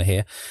what you want to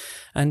hear.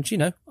 And, you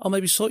know, I'll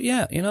maybe sort you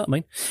out. You know what I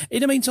mean?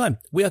 In the meantime,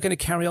 we are going to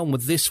carry on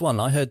with this one.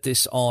 I heard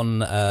this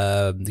on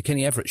the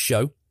Kenny Everett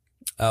show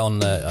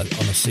on a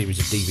series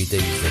of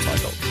DVDs that I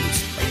got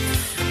recently.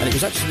 And it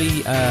was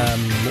actually,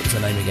 what was her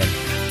name again?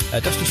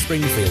 Dusty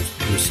Springfield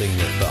who was singing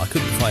it, but I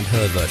couldn't find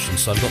her version,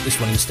 so I've got this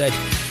one instead.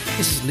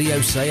 This is Leo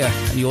Sayer,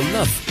 and Your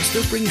Love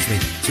Still Brings Me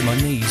to My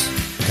Knees.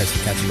 Coast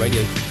and County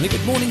Radio, and a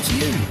good morning to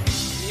you.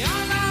 Your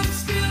love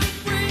still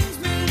brings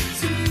me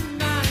to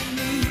my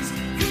knees.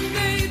 From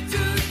day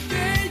to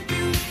day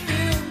you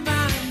fill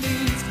my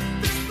needs.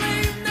 This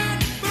flame that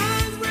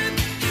burns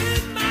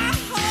within my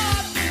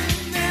heart will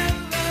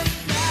never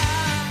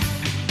die.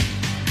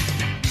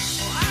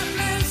 Oh, I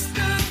bless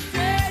the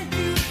day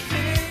you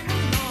came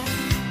along.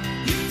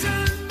 You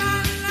turned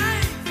my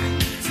life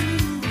into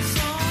a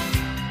song.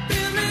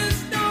 There is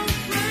no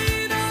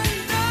greater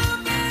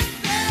love and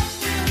there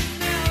will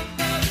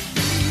never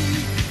be.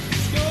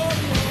 You're the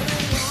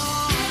only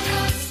one. Your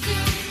love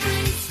still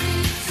brings me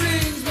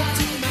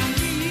to my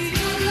knees.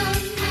 Your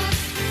love has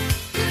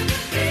given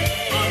me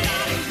all I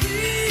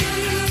need. Your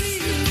love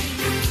still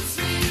brings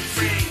me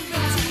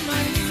to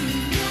my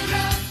knees. Your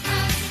love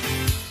has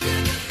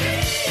given me.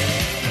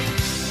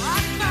 I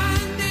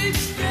find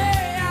each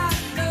day I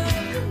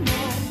love you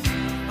more.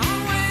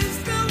 Always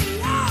the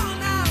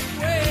one I'm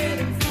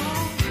waiting for.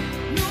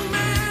 No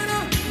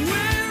matter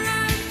where I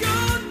go,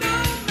 no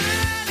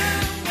matter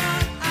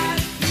what I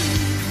do,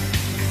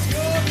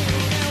 you're the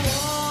only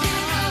one.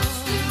 Your love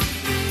still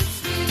brings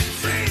me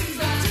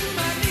to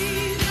my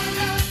knees. Your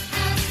love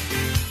has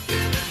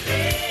given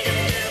me.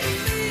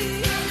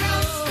 Your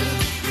love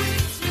still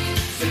brings me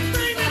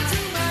to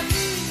my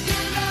knees.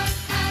 Your love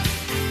has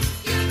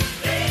given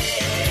me.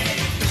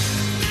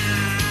 I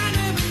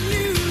never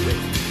knew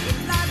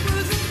life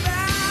was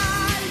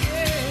about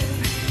you.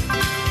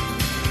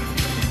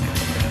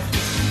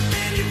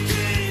 Then you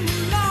came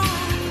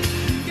along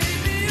and gave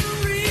me a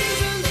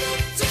reason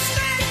to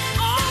stay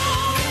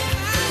on.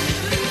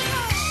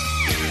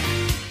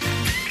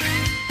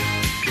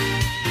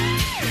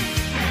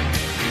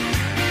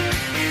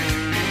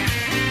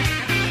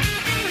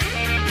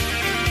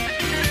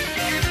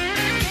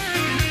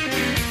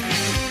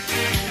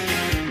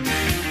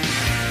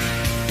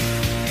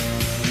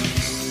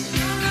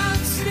 Your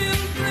love still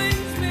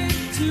brings me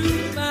to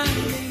my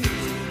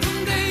knees. From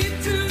day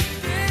to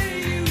day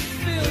you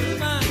fill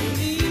my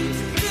needs.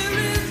 There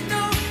is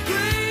no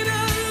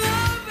greater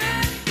love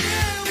and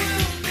there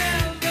will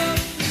never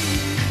be.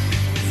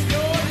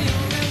 You're the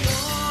only one.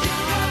 Your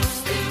love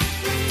still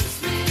brings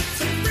me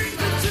to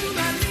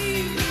my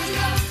knees. Your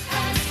love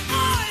has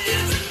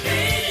always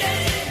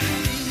needed me.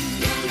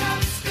 Your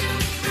love still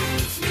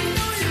brings me. You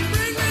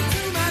bring me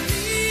to my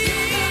knees. Your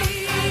love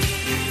has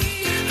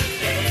given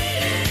me.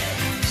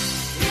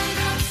 Your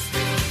love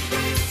still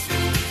brings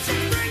me to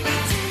bring me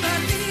to my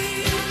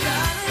knees. Your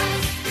love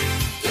has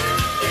given me.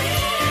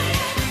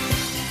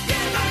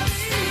 Your love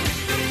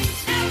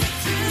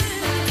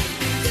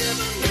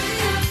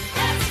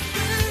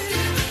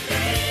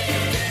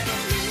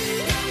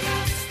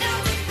still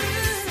brings me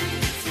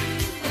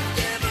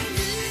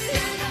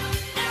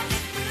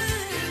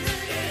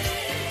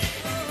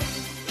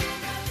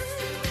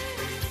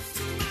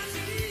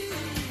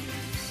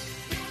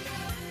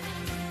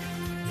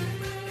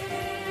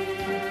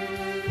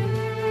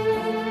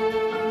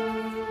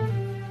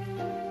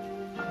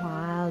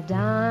While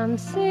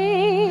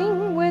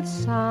dancing with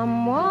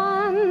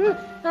someone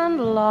and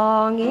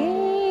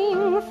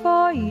longing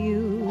for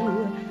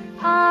you,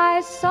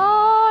 I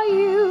saw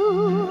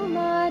you,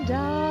 my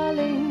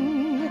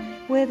darling,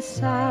 with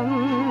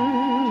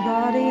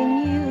somebody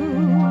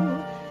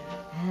new.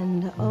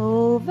 And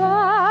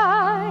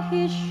over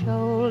his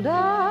shoulder,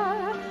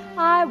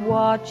 I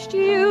watched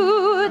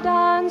you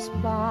dance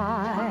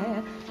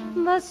by.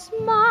 The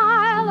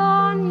smile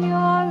on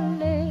your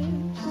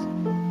lips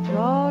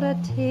brought a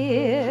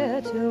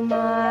tear to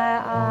my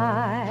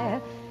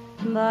eye.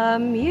 The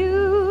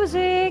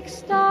music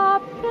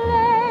stopped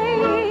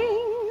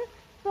playing,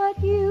 but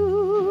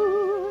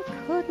you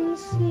couldn't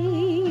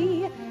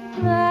see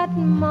that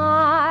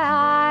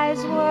my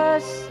eyes were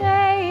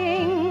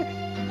saying,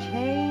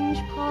 change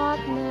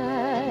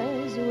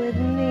partners with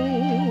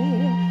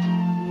me.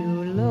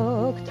 You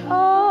looked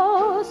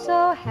oh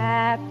so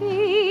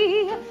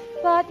happy,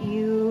 but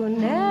you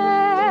never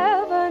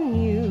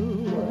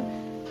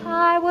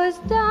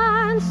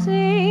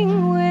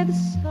dancing with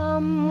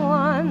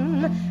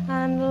someone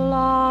and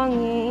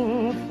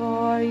longing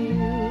for you.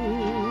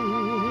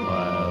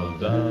 While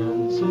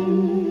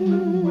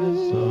dancing with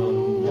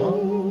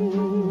someone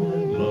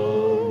and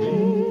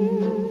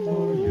longing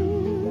for you.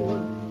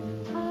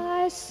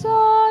 I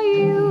saw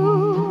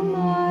you,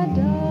 my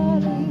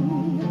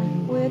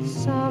darling, with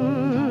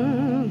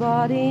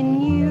somebody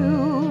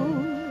new.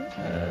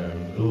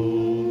 And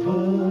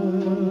over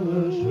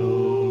her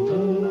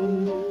shoulder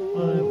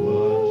I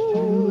watched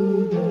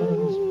you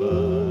dance by.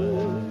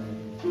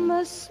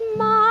 The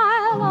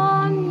smile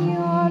on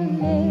your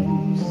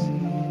lips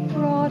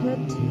brought a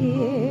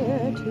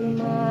tear to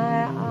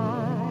my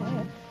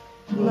eye.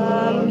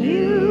 The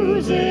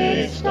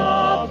music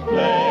stopped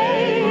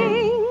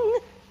playing,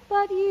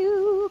 but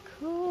you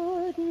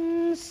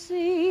couldn't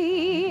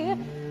see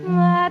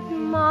that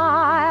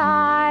my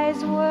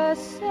eyes were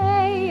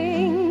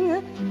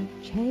saying,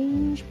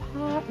 change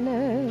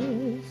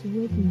partners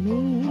with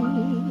me.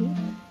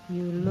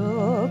 You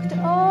looked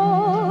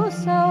oh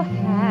so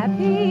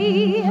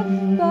happy,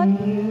 but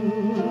you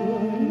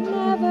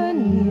never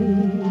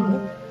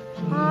knew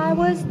I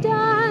was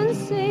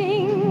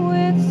dancing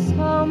with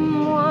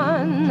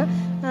someone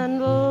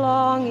and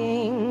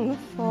longing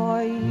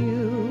for you.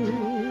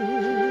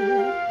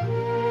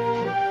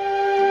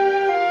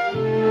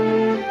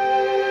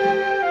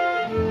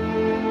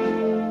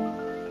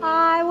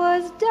 I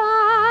was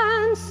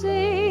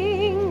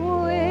dancing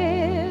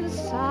with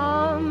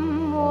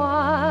someone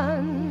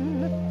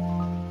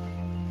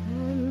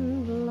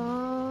and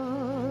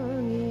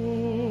longing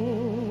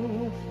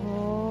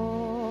for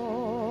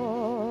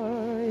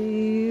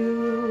you.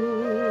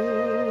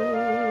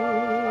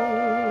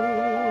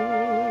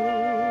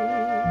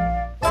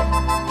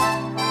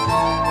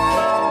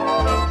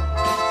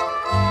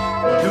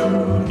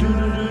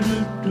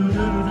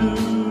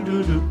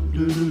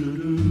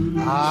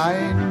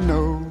 I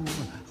know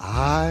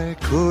I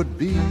could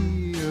be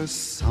a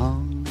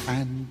song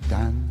and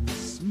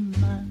dance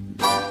man,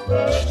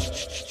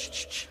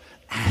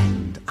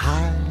 and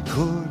I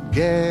could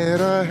get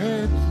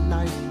ahead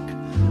like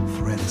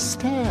Fred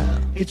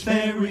Astaire. It's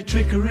very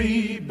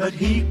trickery, but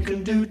he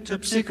can do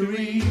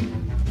terpsichore.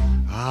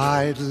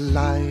 I'd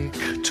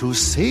like to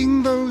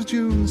sing those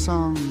June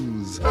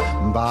songs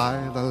by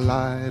the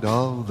light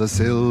of the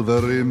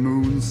silvery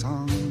moon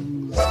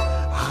songs.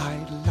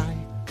 I'd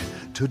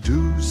like to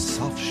do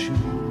soft shoe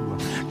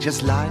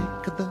just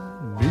like the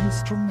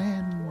minstrel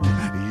men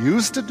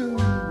used to do.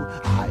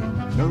 I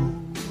know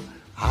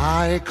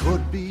I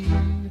could be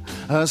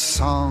a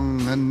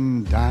song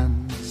and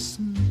dance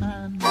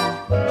man.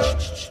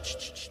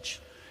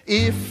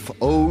 If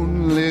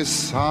only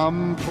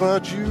some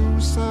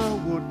producer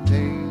would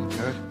take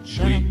a chance.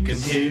 We can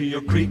hear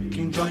your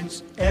creaking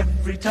joints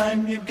every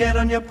time you get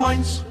on your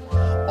points.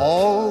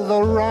 All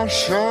the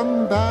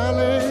Russian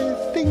ballet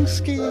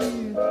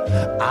thingsky,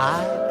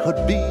 I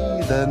could be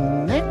the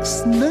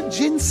next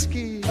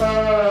Nijinsky.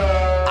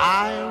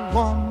 I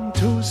want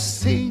to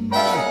sing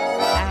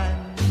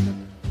and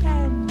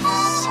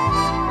dance.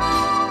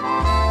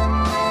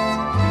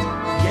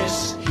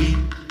 Yes, he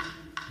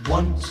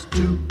wants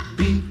to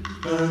be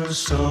a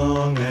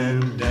song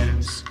and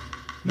dance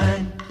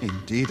man.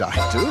 Indeed I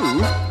do.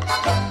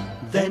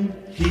 Then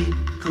he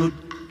could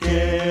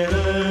get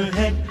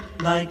ahead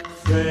like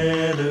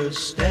Fred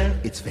Astaire.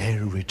 It's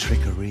very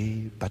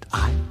trickery, but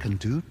I can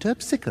do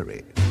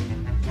terpsichore.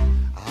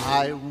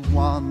 I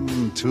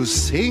want to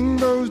sing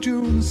those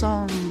June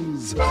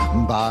songs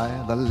by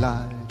the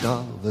light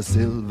of the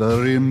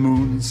silvery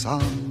moon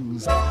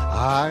songs.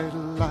 I'd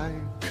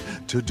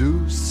like to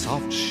do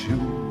soft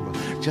shoe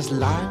just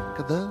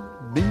like the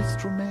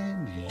minstrel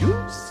men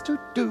used to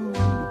do.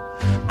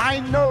 I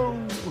know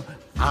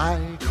I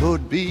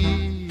could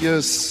be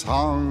a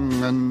song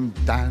and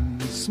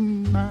dance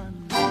man.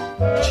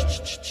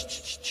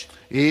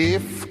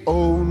 If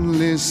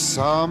only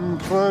some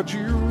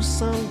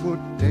producer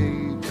would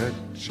take a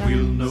chance.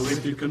 We'll know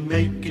if you can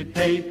make it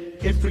pay,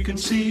 if we can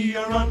see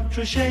your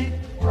entree.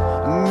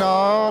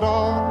 Not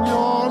on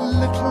your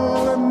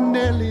little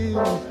Nelly.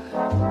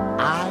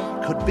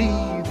 I could be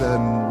the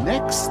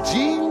next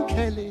Gene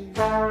Kelly.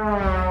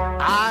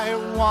 I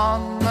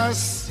wanna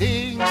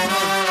sing, I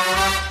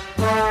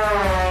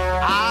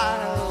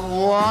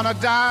wanna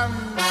dance,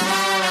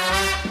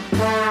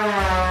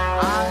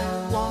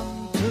 I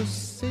want to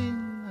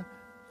sing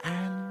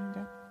and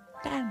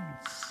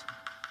dance.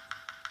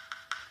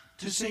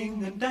 To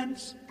sing and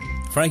dance.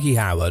 Frankie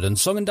Howard and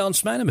Song and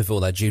Dance Man, and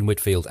before that, June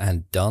Whitfield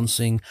and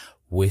Dancing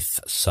with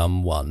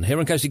Someone. Here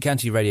on Coastal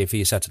County Radio for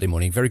your Saturday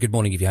morning. Very good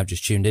morning if you have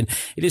just tuned in.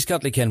 It is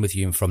Cuddly Ken with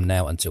you from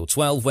now until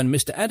 12, when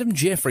Mr. Adam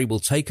Jeffrey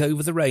will take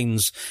over the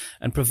reins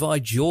and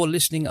provide your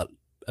listening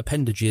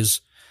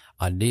appendages.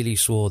 I nearly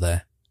swore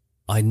there.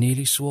 I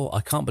nearly swore. I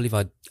can't believe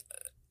I've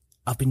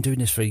been doing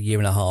this for a year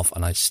and a half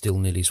and I still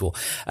nearly swore.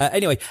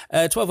 Anyway,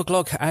 12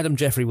 o'clock, Adam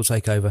Jeffrey will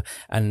take over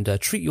and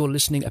treat your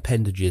listening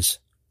appendages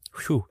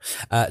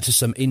to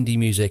some indie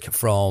music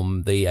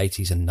from the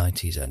 80s and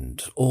 90s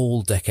and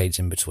all decades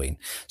in between.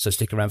 So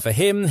stick around for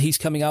him. He's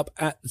coming up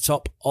at the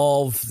top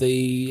of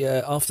the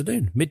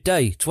afternoon,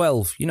 midday,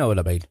 12. You know what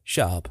I mean.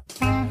 Sharp.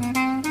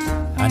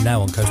 And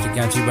now on Coastal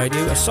County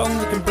Radio, a song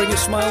that can bring a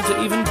smile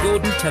to even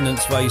Gordon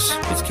Tennant's face.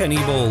 It's Kenny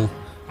Ball.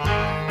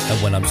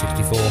 And When I'm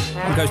 64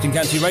 on Coastal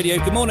County Radio.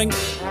 Good morning.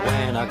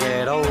 When I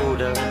get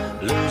older,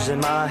 losing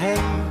my head,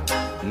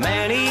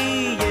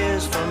 many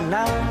years from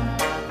now,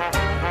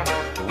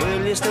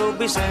 will you still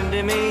be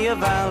sending me a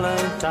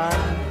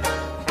Valentine?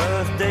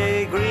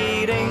 Birthday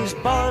greetings,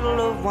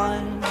 bottle of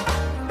wine.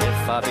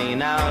 If I've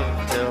been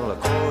out till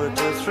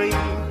 2:45,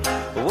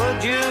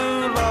 would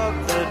you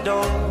lock the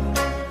door?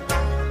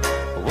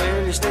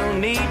 Will you still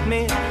need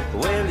me?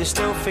 Will you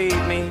still feed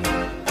me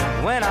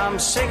when I'm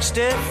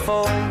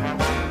 64?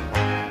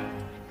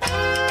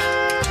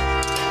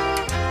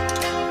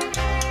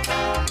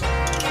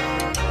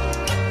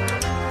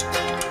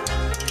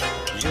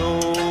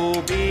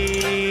 You'll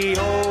be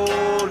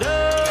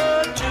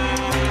older too,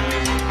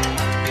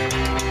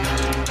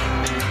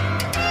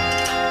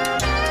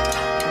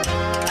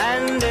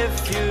 and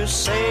if you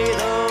say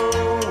the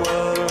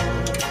word,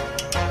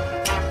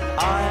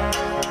 I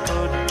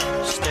could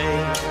stay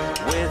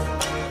with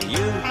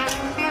you.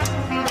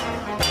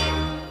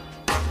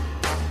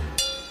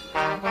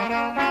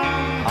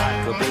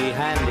 I could be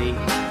handy,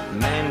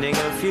 mending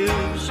a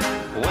fuse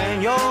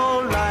when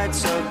your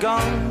lights are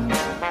gone.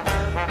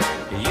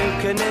 You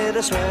can knit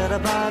a sweater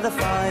by the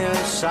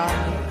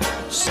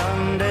fireside.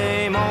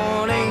 Sunday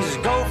mornings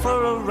go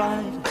for a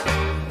ride.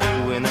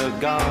 You in the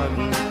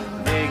garden,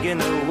 digging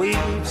the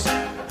weeds.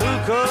 Who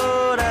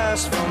could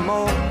ask for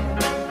more?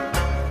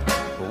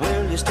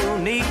 Will you still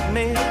need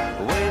me?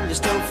 Will you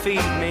still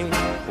feed me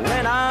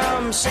when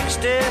I'm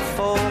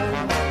 64?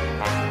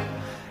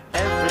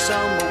 Every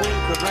summer we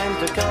could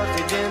rent a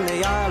cottage in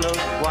the Isle of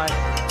Wight,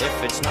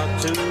 if it's not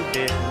too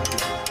dear.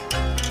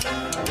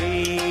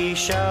 We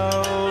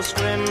shall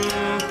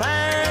scrimp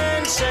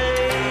and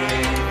save.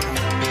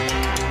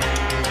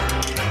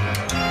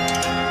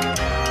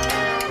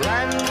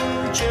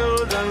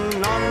 Grandchildren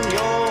on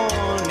your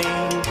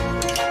knee.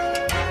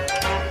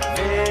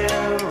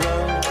 Vera,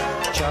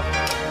 Chuck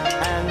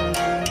and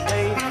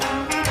Dave.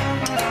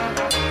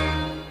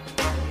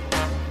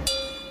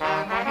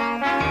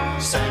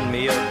 Send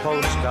me a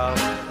postcard,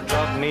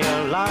 drop me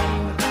a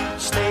line,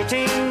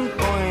 stating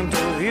point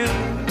of view.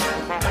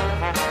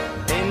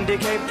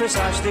 Indicate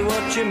precisely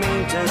what you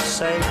mean to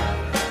say.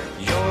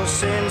 You're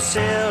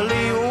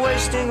sincerely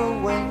wasting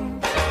away.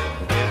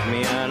 Give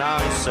me an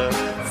answer,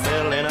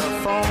 fill in a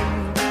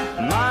form,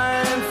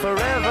 mine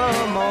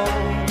forevermore.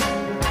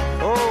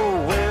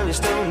 Oh, will you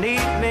still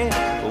need me?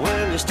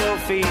 Will you still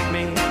feed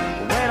me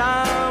when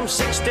I'm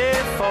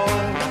 64?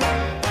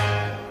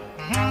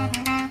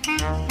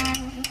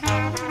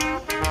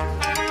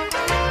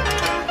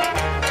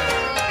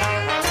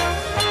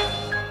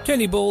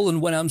 Kenny Ball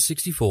and When I'm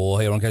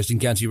 64 here on Coastal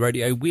County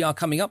Radio. We are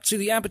coming up to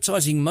the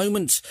advertising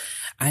moment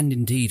and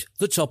indeed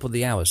the top of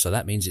the hour. So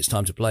that means it's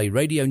time to play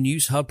Radio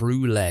News Hub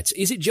Roulette.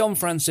 Is it John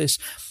Francis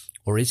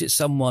or is it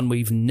someone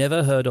we've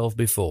never heard of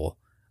before?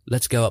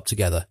 Let's go up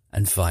together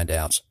and find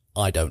out.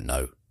 I don't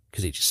know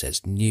because it just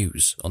says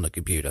news on the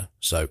computer.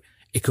 So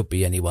it could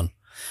be anyone.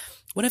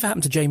 Whatever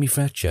happened to Jamie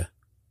Fletcher?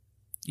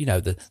 You know,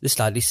 the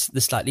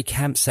slightly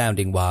camp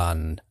sounding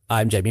one.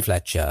 I'm Jamie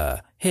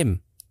Fletcher.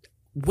 Him.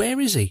 Where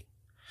is he?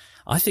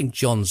 I think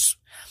John's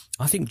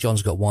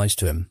got wise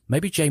to him.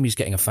 Maybe Jamie's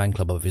getting a fan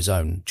club of his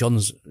own.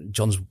 John's,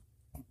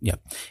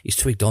 he's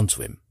twigged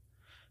onto him.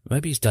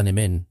 Maybe he's done him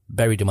in,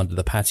 buried him under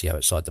the patio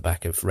outside the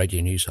back of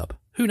Radio News Hub.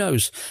 Who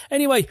knows?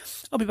 Anyway,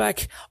 I'll be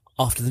back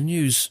after the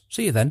news.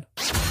 See you then.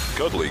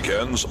 Cuddly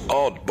Ken's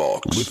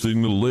Oddbox.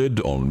 Lifting the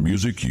lid on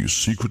music you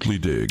secretly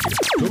dig.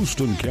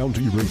 Coast and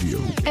County Radio.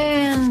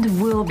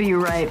 And we'll be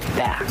right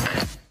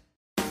back.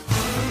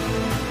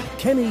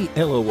 Kenny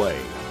Ellaway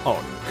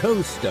on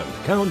Coast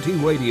and County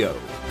Radio.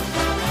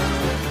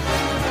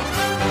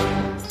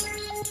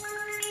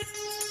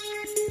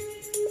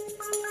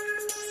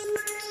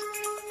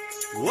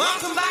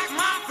 Welcome back,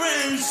 my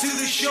friends, to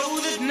the show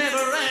that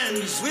never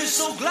ends. We're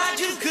so glad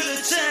you could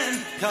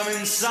attend. Come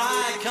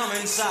inside, come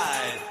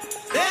inside.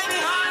 There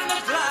behind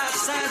the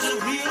glass stands a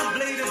real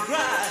blade of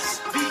grass.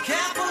 Be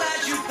careful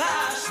as you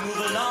pass. Move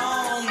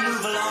along,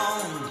 move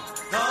along.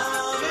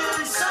 Come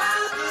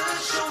inside, the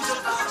show's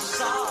about to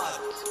start.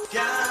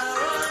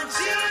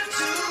 Guaranteed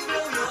to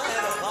blow your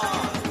head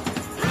apart.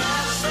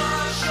 Rest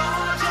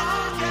assured,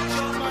 you'll get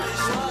your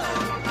money's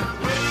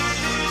worth.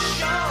 Ladies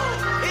show,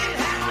 it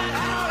happened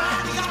out,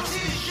 and you gotta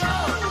see the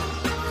show.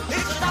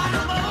 It's a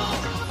dynamo,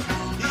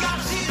 you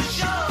gotta see the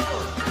show.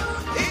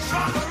 It's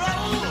rock and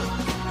roll,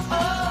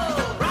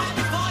 oh, right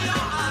before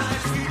your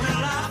eyes. People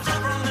laughter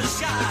from the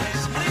sky.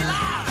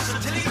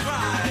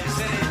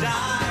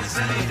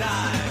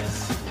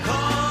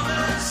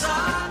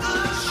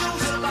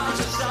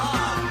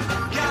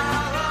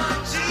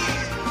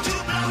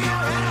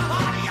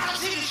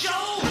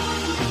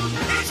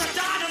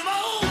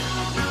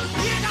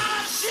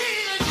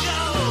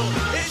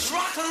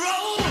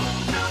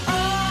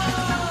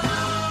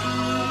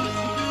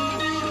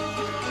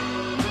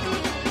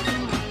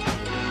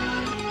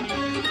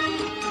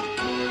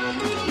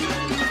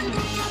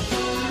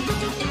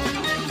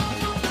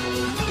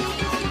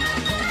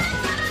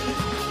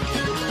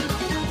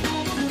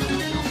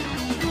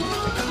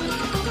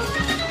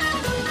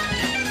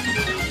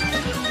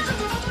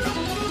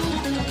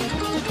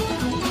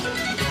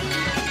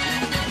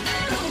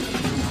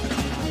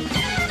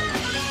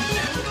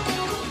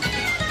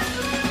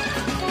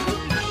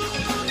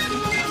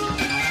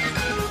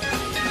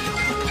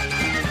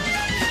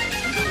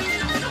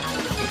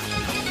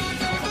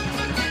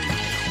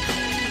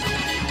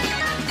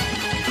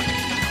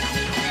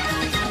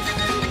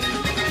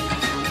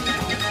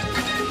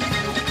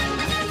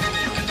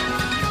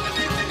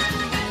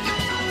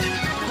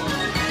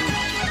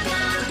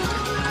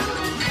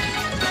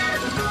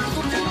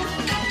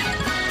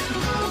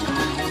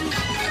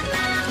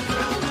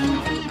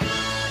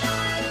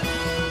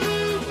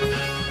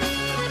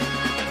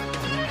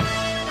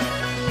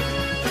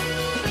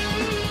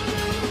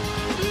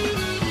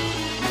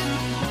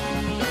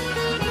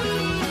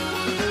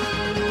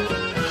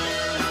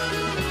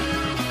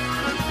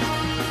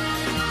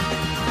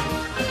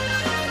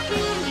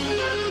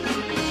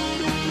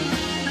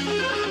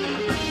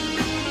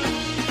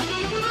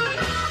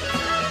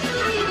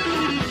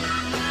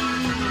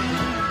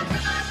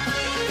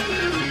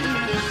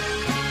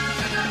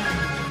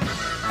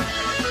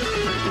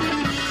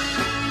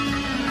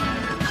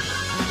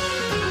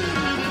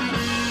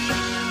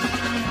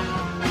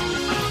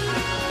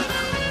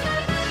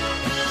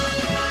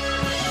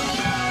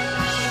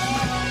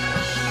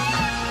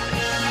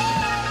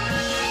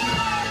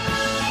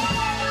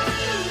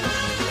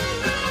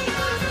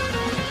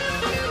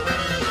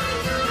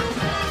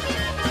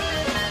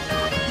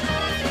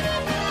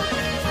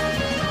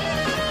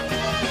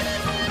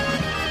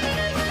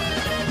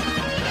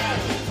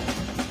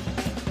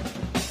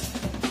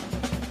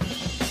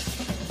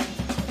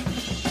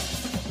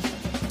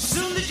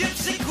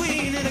 sexy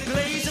queen in a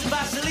glaze of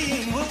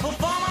Vaseline will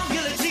perform on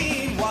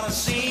guillotine. What a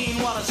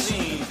scene, what a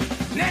scene.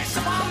 Next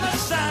upon the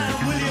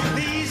stand, will you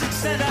please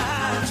extend a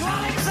hand to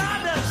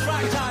Alexander's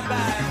ragtime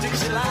band?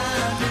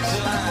 Dixieland,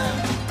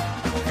 Dixieland.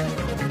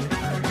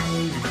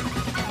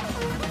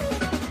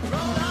 Roll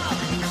on,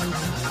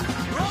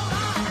 roll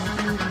on,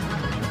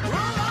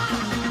 roll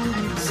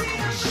on. See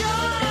the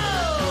show.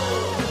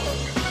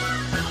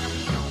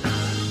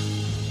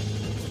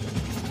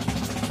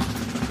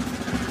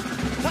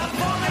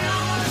 Performing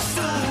on the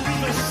stool, we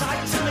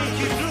recite to make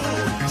you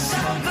drool.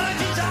 7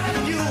 virgins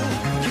and you.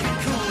 Keep it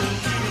cool,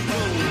 keep it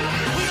cool.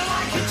 We don't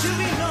like it to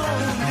be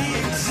known. The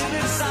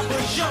exhibits that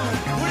were shown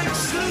were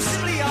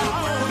exclusively our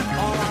own.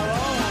 All our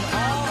own,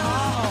 all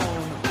our own.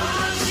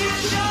 Come and see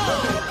the show.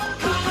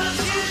 Come and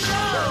see the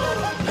show.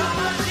 Come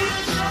and see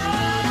the show.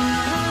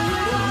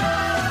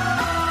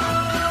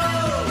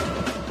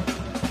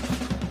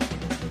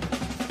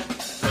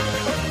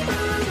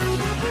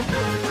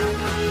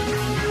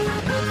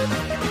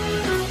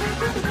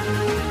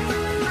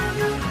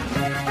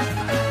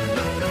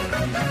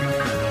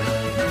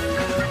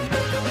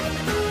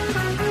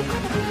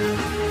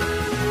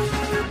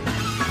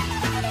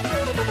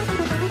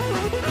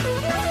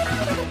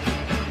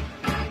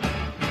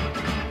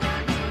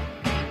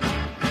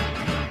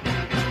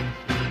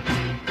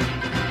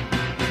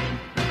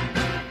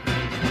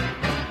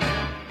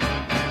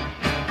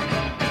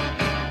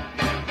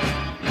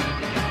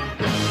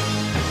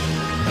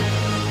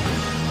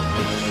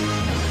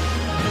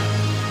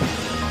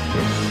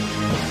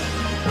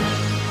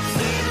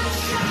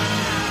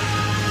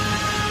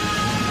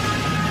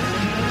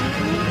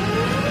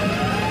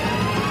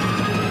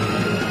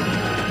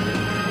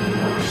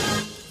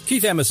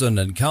 Keith Emerson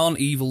and Can't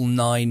Evil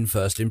 9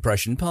 First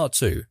Impression Part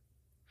 2.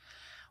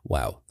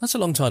 Wow, that's a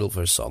long title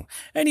for a song.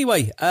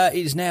 Anyway, it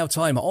is now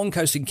time on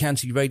Coast and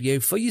County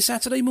Radio for your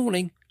Saturday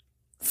morning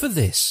for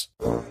this.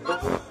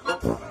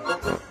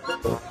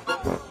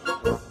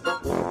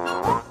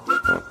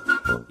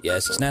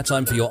 Yes, it's now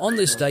time for your On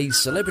This Day's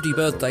celebrity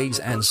birthdays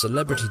and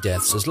celebrity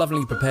deaths, as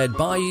lovingly prepared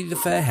by the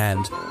fair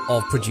hand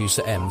of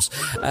producer Ems.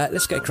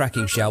 Let's get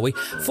cracking, shall we?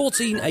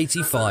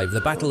 1485,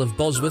 the Battle of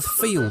Bosworth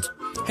Field.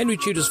 Henry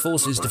Tudor's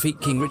forces defeat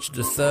King Richard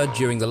III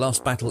during the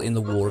last battle in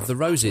the War of the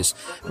Roses.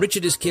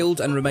 Richard is killed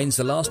and remains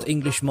the last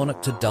English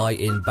monarch to die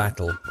in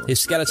battle. His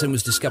skeleton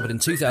was discovered in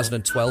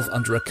 2012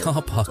 under a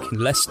car park in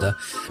Leicester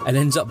and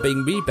ends up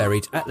being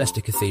reburied at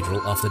Leicester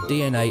Cathedral after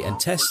DNA and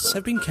tests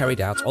have been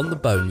carried out on the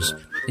bones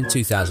in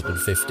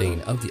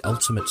 2015. Oh, the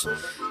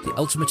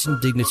ultimate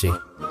indignity.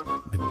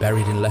 Been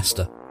buried in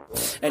Leicester.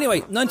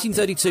 Anyway,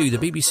 1932, the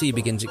BBC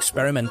begins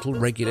experimental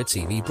regular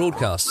TV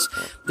broadcasts.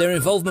 Their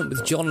involvement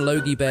with John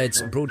Logie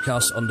Baird's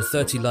broadcasts on the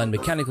 30-line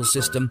mechanical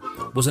system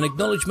was an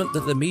acknowledgement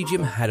that the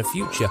medium had a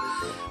future.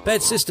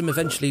 Baird's system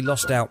eventually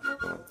lost out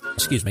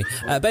to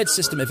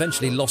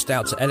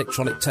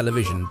electronic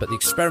television, but the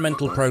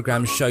experimental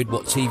programmes showed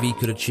what TV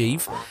could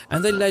achieve,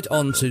 and they led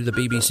on to the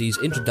BBC's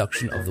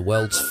introduction of the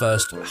world's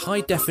first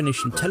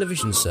high-definition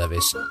television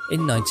service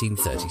in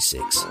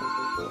 1936.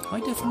 High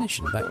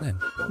definition back then.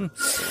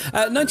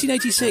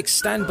 1986,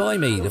 Stand By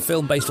Me, the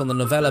film based on the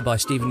novella by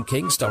Stephen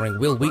King, starring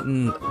Will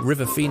Wheaton,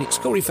 River Phoenix,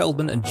 Corey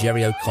Feldman and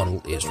Jerry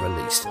O'Connell, is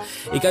released.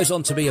 It goes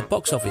on to be a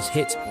box office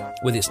hit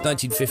with its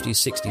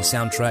 1950s-60s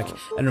soundtrack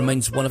and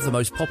remains one of the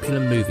most popular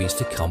movies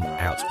to come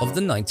out of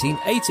the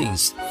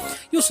 1980s.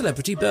 Your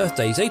celebrity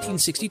birthdays: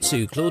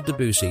 1862, Claude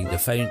Debussy,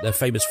 the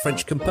famous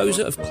French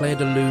composer of Clair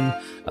de Lune,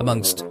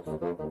 amongst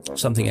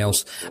something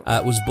else,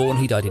 was born.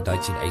 He died in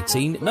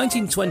 1918.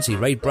 1920,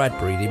 Ray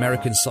Bradbury, the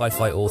American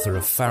sci-fi author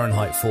of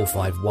Fahrenheit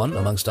 451,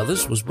 amongst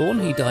others, was born.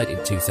 He died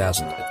in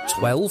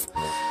 2012.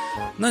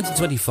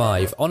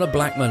 1925, Honor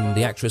Blackman,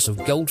 the actress of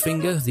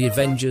Goldfinger, The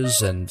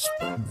Avengers, and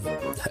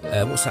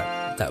what's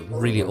that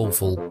really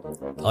awful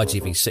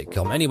ITV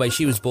sitcom. Anyway,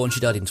 she was born. She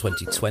died in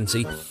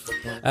 2020.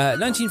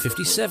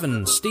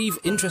 1957, Steve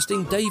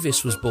Interesting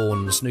Davis was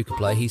born, the snooker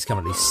player. He's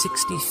currently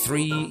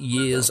 63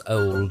 years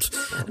old.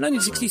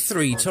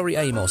 1963, Tori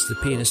Amos, the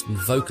pianist and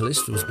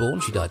vocalist, was born.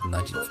 She died in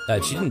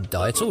she didn't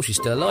die at all. She's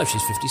still alive.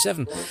 She's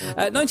 57.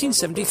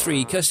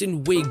 1973,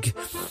 Kirsten Wiig,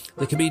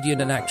 the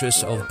comedian and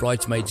actress of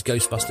Bridesmaids,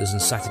 Ghostbusters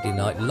and Saturday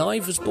Night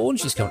Live, was born.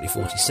 She's currently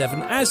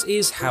 47, as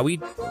is Howie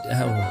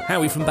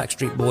from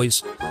Backstreet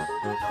Boys.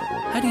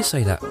 How do you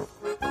say that?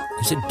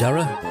 Is it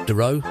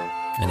Duro?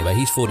 Anyway,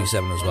 he's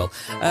 47 as well.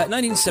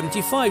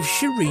 1975,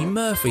 Cherie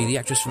Murphy, the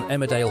actress from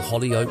Emmerdale,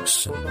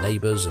 Hollyoaks and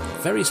Neighbours and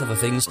various other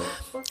things,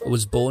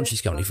 was born.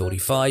 She's currently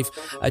 45.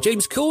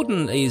 James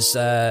Corden is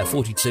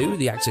 42,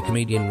 the actor,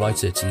 comedian,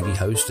 writer, TV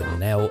host and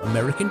now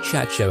American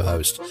chat show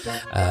host.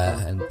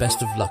 And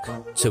best of luck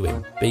to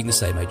him, being the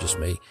same age as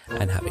me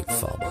and having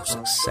far more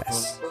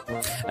success.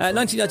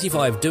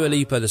 1995, Dua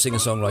Lipa, the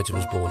singer-songwriter,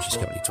 was born. She's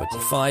currently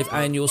 25.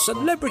 And your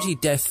celebrity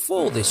death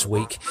for this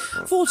week: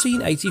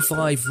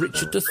 1485,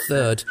 Richard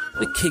III,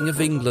 the King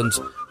of England.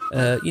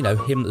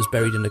 Him that's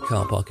buried in a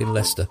car park in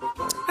Leicester.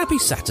 Happy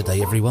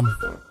Saturday, everyone.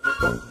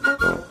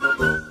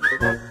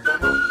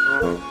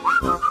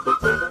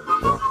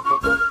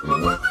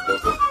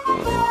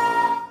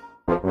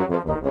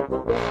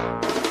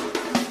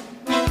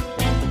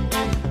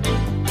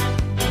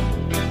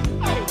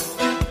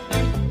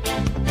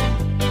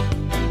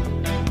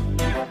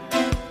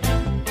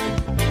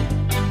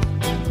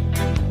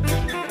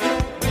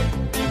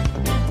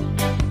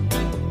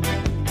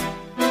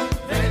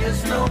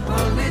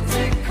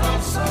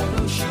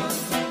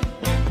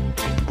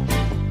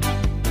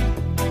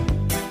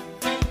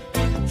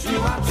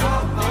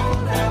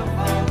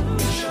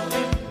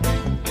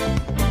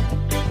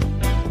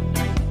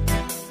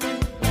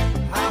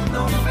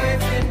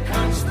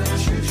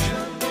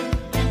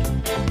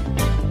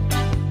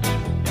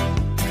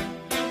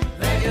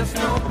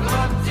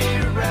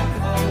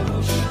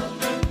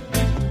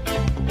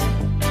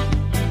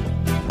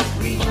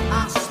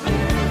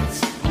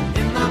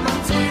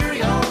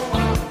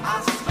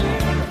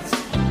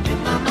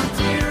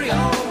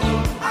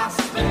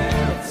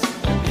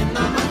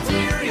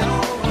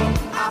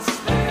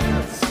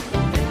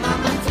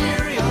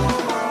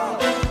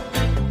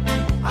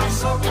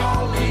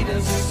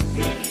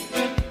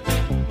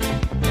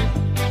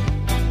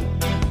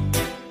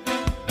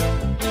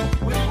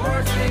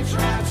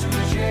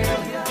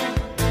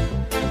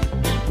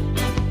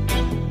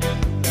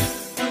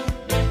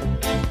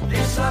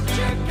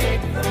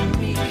 subjugate the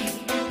meek.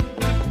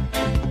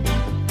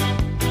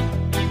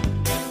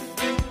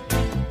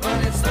 But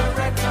it's the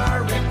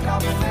rhetoric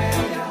of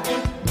failure.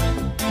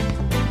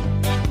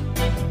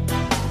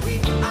 We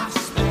are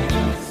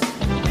spirits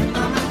in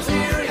the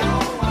material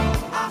world.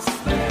 Our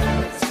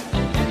spirits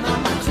in the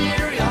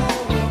material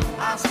world.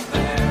 Our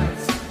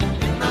spirits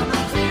in the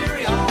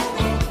material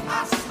world.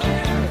 Our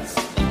spirits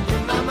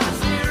in the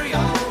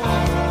material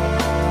world.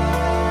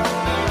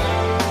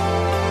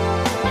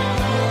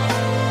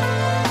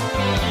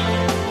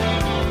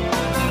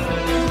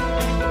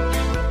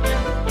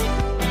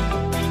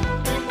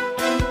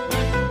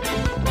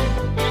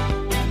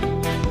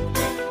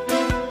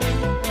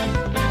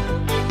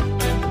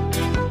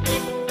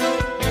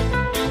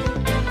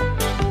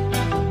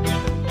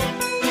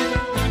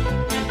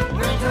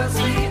 Where does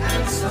the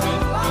answer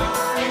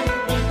lie?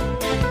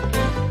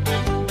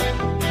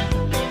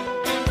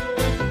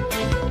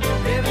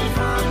 Living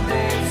from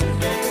day to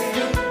day.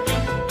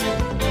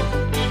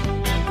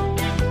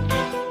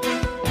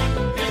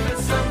 If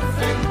it's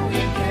something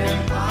we can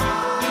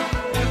buy,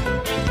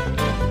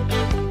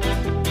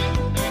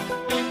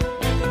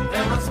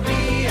 there must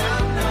be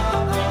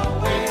another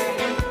way.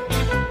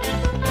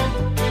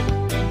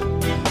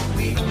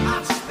 We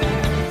are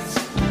spirits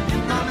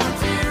in the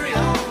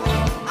material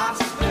world. Our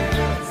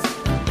spirits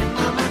in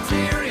the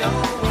material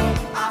world.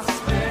 Our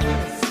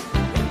spirits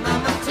in the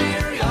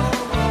material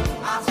world.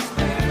 Our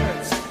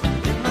spirits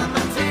in the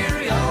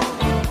material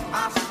world.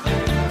 Our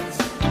spirits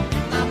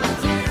in the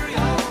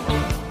material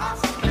world. Our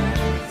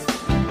spirits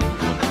in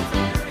the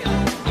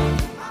material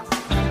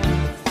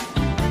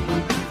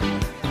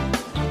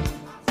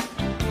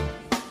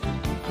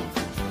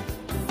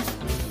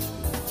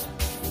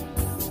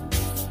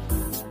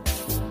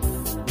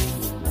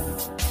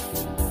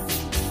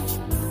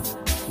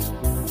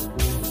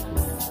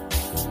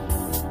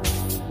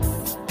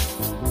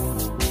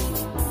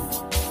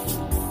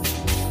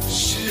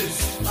Shit,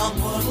 I'm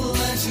bottle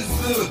and she's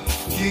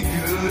looking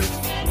good.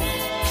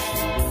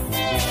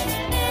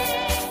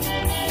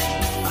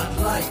 I'd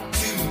like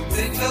to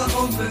think I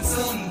hope it's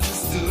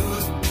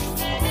understood.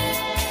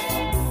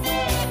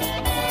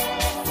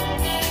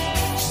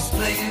 She's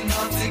playing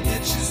hard to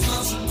get, she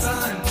smiles from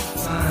time to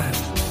time.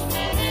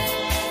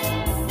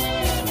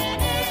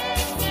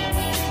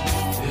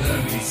 It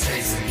only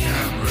takes the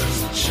cameras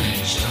to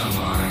change her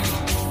mind.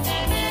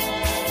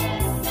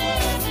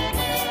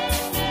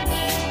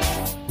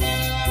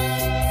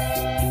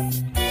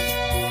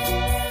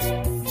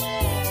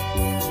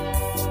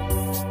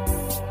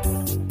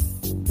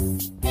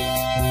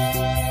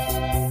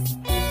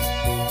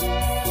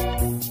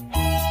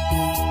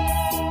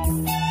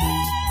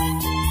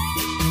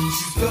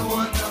 She's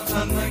going out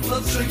on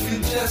nightclubs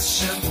drinking just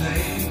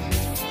champagne.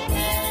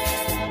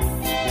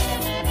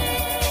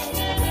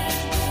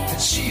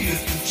 And she is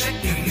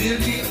rejecting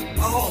nearly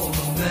all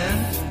the men.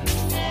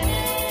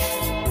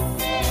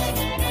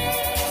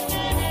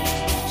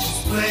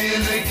 She's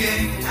playing a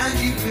game and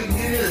you can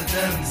hear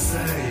them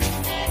say,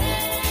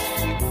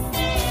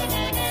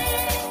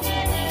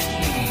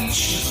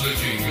 she's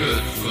looking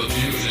good for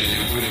beauty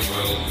we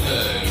will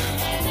pay.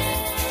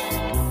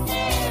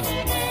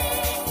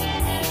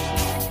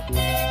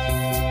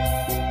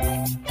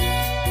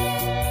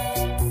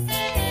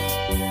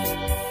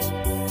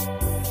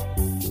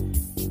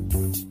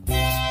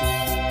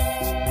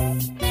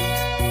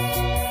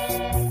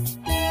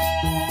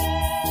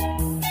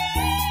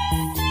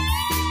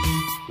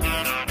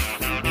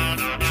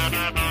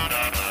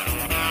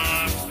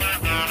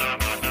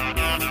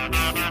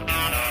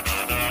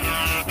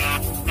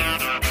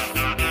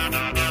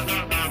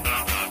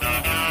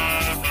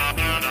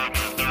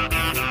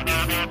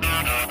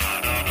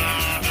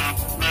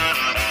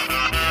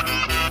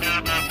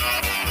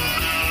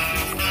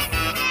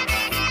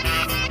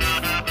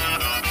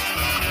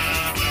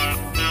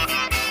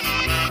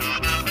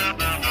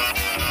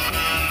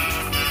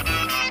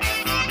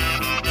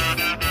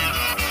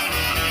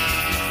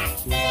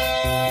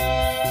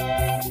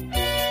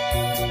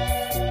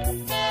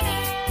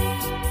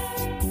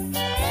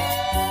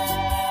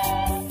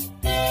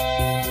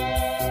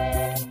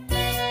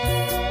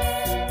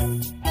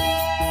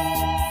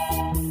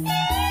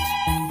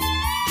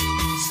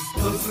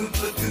 Posing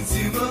for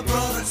consumer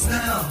products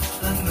now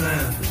and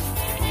then.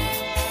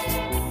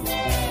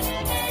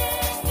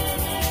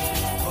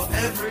 For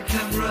every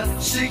camera,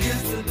 she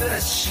gives the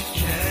best she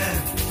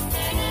can.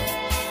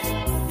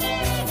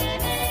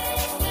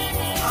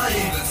 I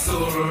even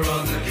saw her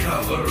on the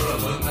cover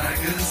of a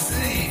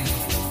magazine.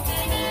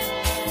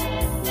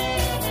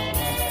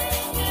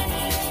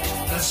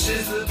 Now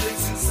she's a big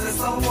success,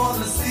 I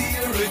wanna see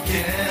her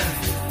again.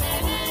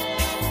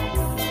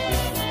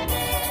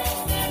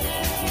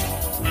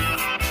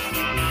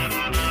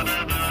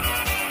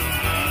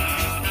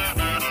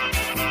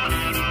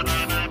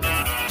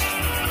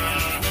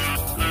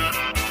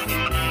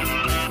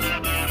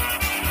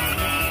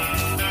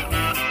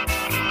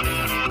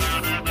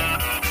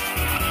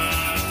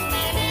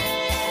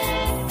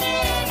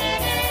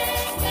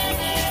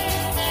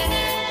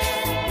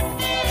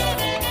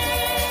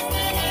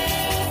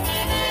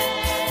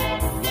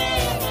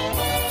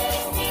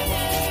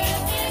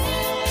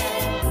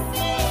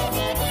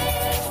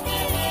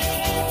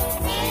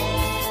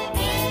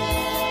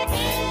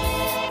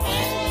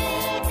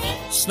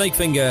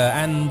 Snakefinger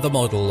and the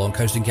Model on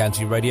Coast and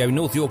County Radio,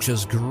 North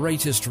Yorkshire's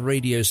greatest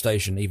radio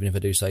station, even if I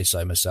do say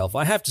so myself.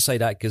 I have to say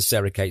that because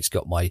Sarah Kate's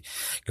got my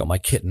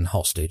kitten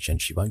hostage and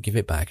she won't give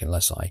it back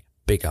unless I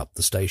big up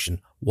the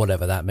station,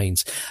 whatever that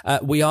means.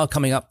 We are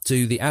coming up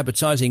to the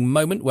advertising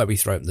moment where we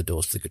throw open the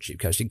doors to the good ship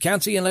Coast and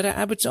County and let our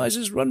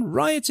advertisers run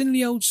riot in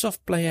the old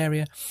soft play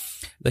area.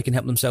 They can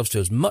help themselves to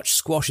as much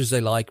squash as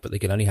they like, but they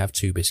can only have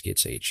 2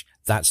 biscuits each.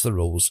 That's the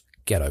rules.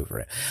 Get over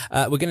it.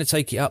 We're going to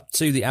take you up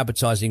to the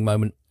advertising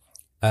moment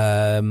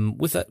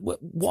with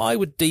what I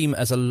would deem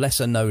as a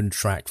lesser known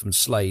track from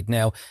Slade.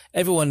 Now,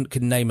 everyone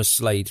can name a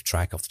Slade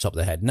track off the top of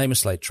their head. Name a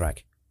Slade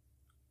track.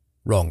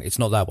 Wrong, it's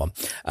not that one.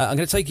 I'm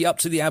going to take you up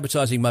to the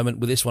advertising moment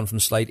with this one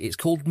from Slade. It's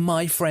called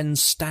My Friend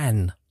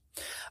Stan.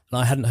 And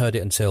I hadn't heard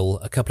it until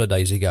a couple of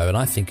days ago, and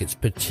I think it's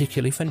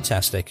particularly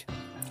fantastic.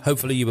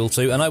 Hopefully you will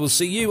too, and I will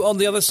see you on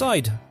the other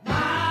side.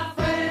 My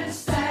friend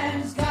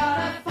Stan's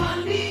got a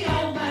funny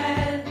old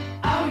man.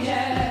 Oh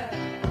yeah.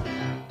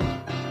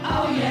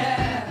 Oh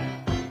yeah.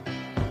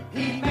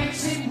 He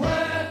makes him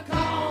work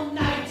all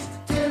night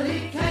till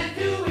he can't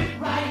do it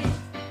right.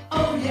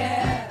 Oh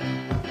yeah.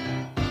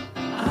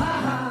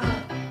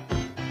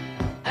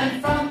 And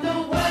from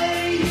the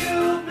way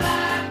you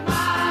blind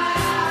my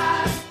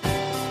eyes,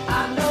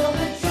 I know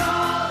that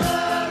you're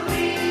the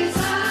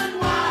reason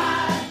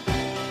why.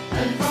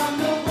 And from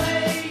the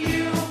way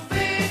you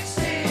fix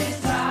his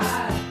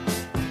tie,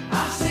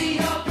 I see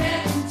you're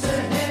getting to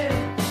him,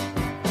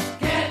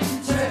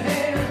 getting to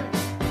him.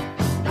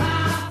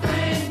 My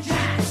friend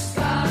Jack's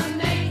got a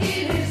neck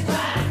in his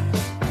back.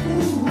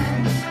 Ooh.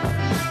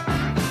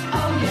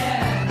 Oh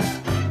yeah.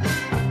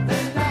 The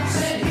doc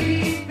said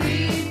he'd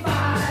be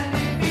fine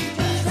if he'd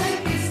just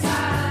take his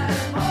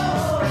time. Oh.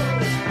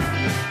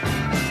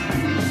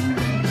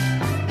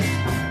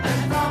 And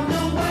from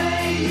the way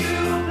you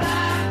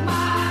blind my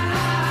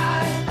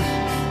eyes,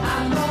 I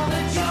know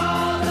that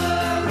you're the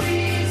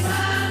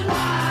reason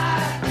why.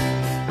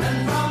 And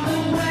from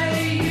the way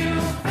you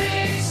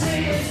fix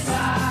his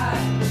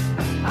tie,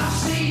 I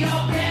see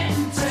you're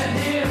getting to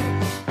him.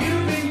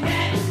 You've been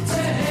getting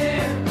to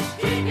him.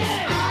 Keep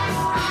getting.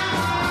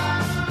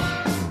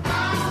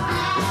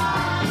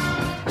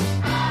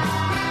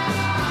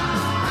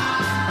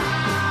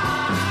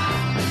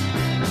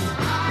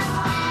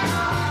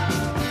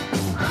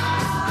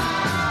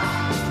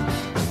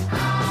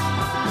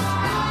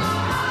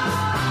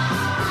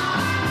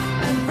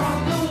 And from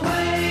the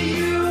way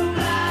you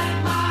blind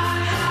my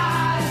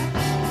eyes,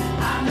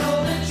 I know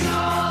that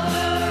you're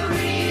the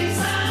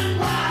reason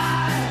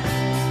why.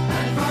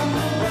 And from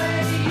the way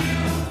you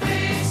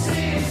fix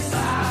his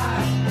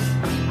eye,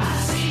 I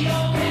see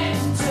you're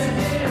getting to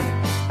him.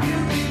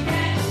 You've been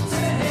getting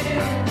to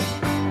him.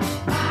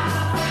 My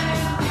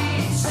friend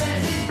Pete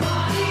says his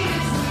body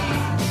is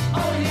weak.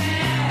 Oh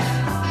yeah.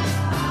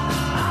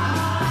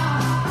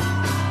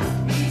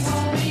 He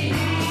told me he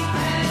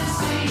can't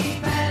sleep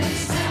and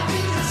he's telling me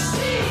to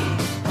sleep.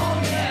 Oh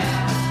yeah.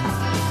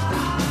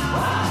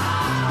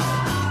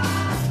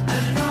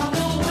 And from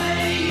the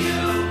way you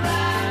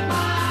blind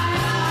my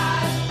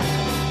eyes,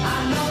 I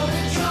know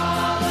that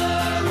you're the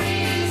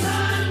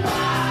reason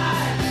why.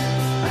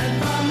 And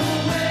from the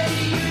way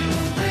you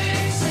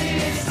fix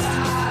his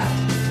tie,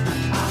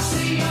 I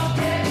see you're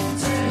getting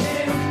to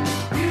him.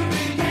 You've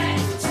been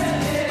getting to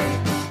him.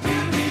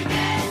 You've been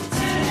getting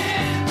to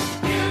him.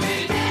 You've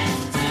been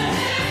getting to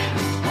him.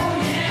 Oh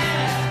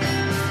yeah.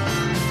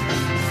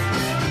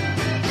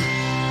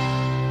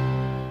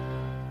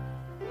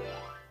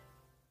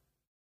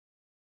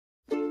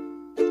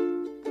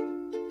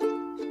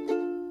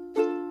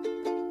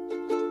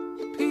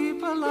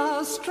 People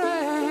are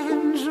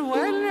strange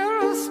when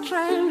you're a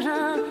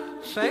stranger.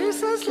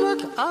 Faces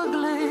look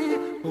ugly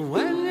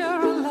when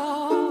you're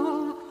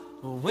alone.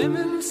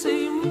 Women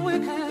seem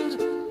wicked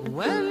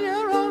when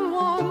you're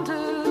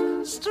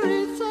unwanted.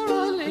 Streets are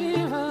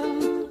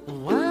uneven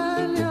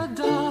when you're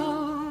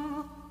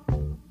down.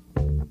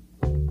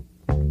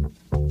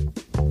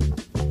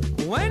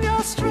 When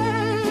you're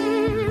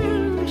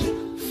strange,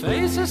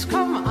 faces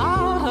come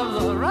out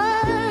of the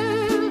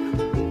rain.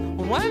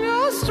 When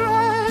you're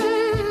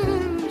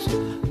strange,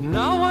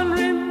 no one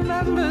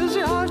remembers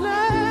your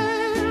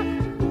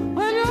name.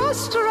 When you're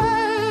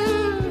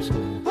strange,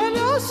 when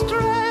you're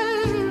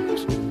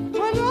strange,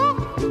 when you're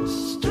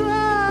strange.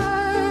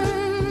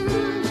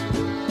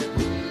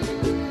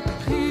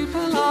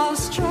 People are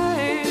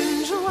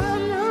strange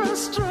when you're a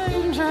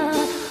stranger.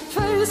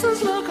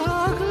 Faces look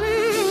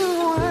ugly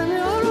when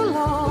you're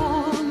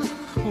alone.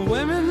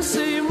 Women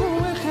seem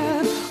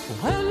wicked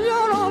when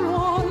you're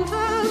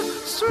unwanted.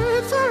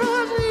 Streets are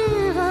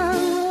uneven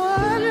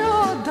when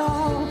you're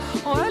dull.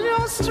 When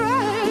you're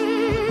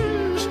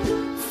strange,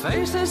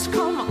 faces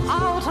come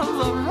out of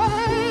the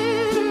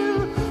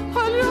rain.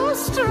 When you're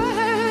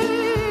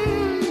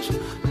strange,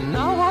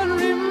 no one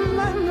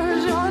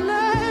remembers your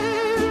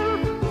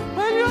name.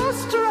 When you're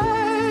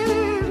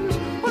strange,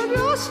 when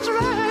you're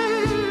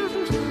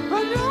strange,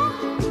 when you're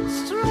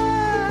strange.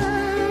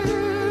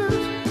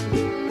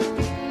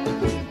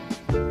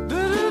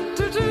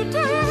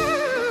 Do-do-do-do-do,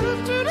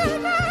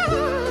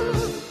 do-do-do.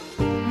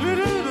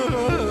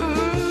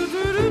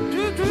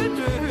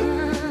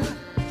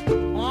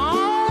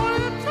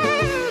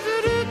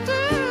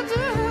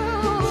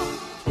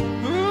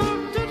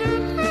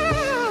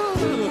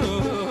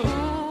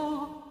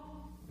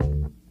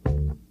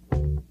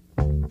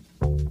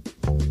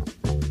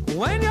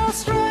 you're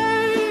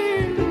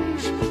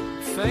strange,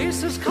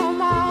 faces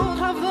come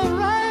out of the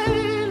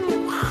rain.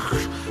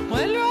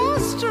 When you're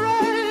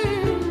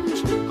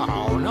strange,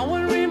 oh, no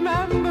one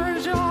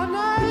remembers your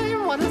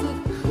name. What is it?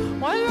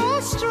 When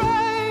you're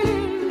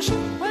strange,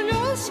 when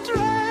you're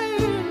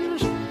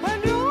strange,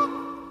 when you're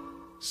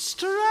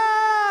strange.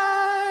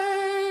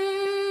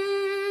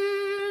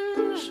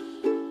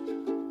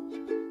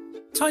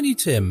 Tiny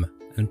Tim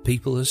and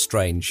people are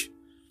strange.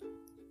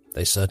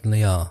 They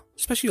certainly are,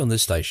 especially on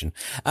this station.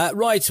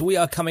 Right, we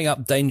are coming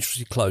up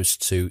dangerously close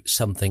to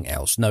something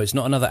else. No, it's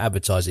not another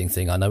advertising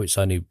thing. I know it's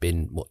only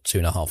been,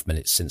 2.5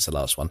 minutes since the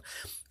last one.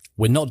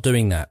 We're not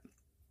doing that.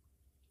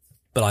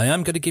 But I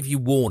am going to give you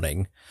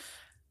warning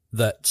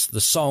that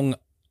the song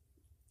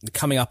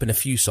coming up in a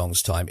few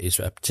songs' time is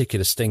a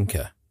particular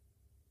stinker.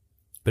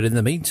 But in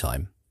the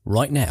meantime,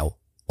 right now,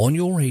 on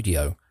your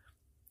radio,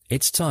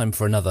 it's time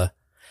for another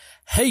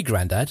Hey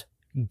Grandad,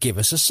 Give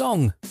Us a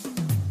Song.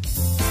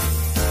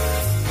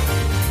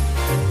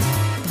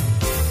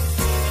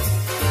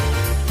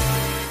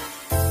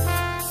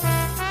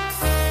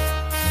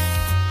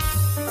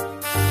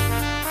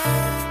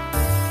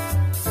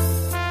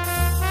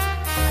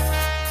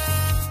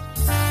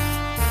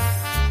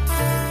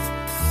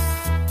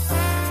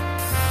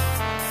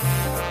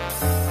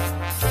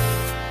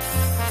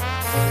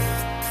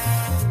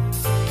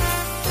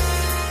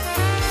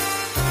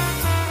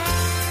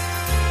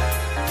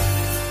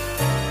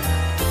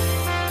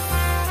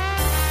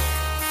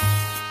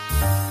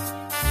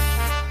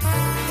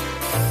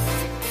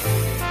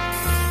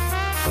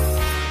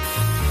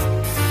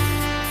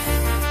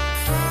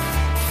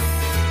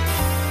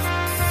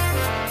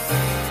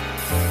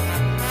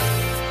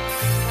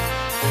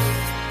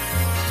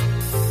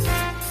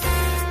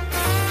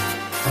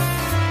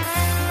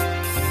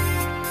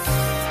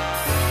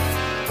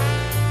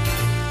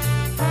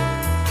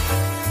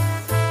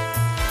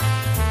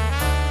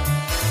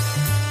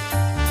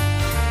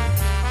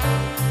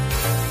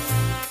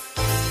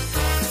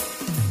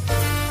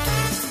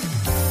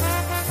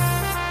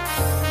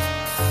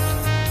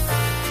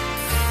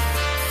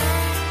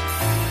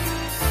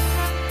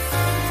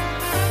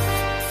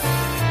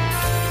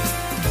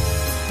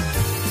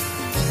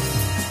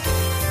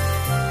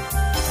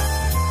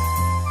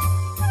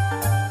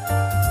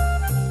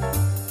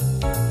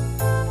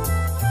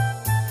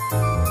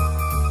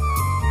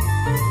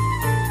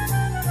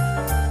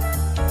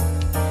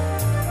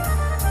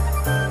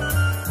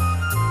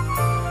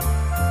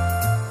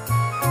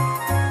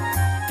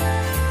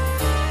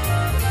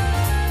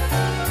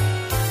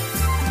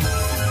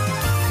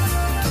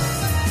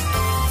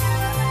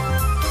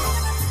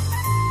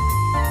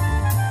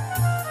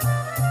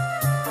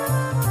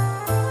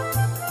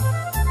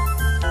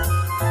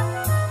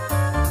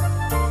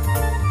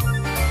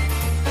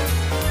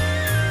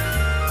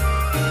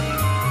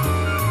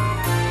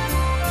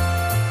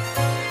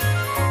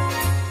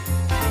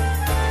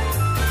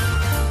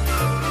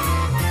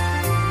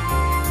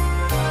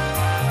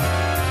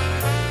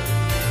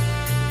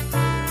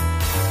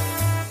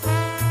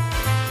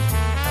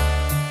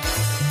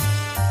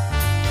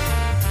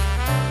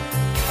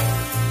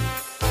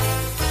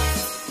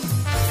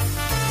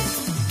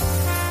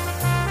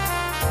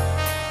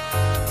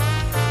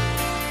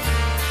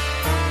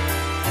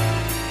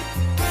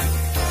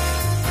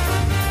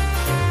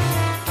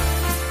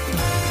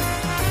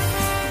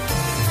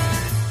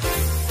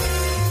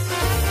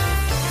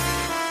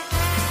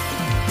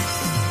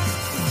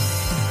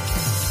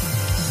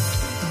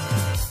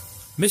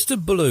 Mr.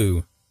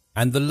 Blue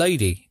and the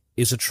lady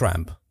is a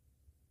tramp.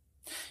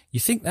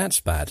 You think that's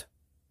bad?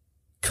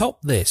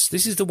 Cop this.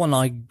 This is the one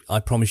I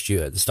promised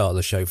you at the start of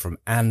the show from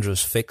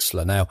Andrus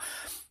Fixler. Now,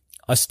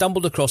 I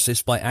stumbled across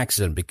this by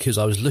accident because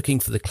I was looking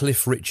for the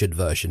Cliff Richard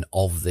version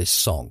of this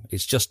song.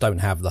 It's Just Don't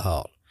Have the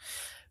Heart.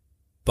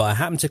 But I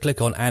happened to click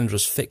on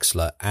Andrus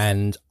Fixler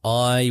and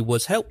I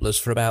was helpless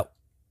for about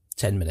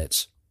 10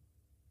 minutes.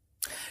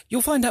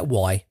 You'll find out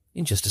why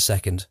in just a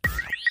second.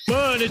 Come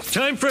on, it's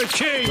time for a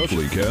change.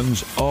 Cuddly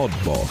Ken's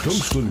Oddbox,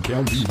 Coast and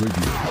County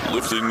Radio.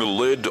 Lifting the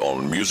lid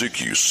on music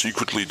you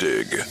secretly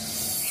dig.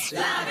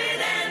 Love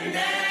it and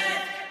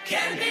that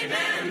can be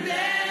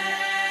mended.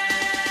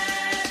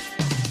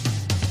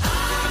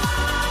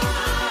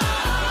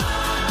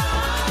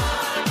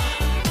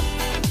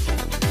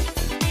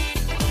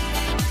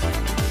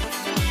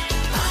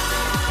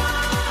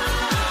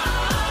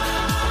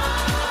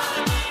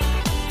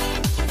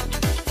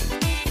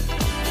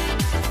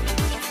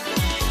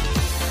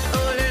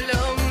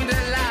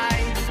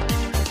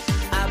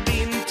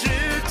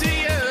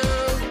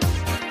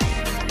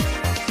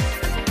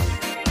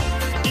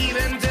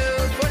 Even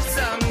though for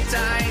some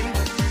time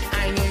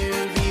I knew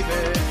we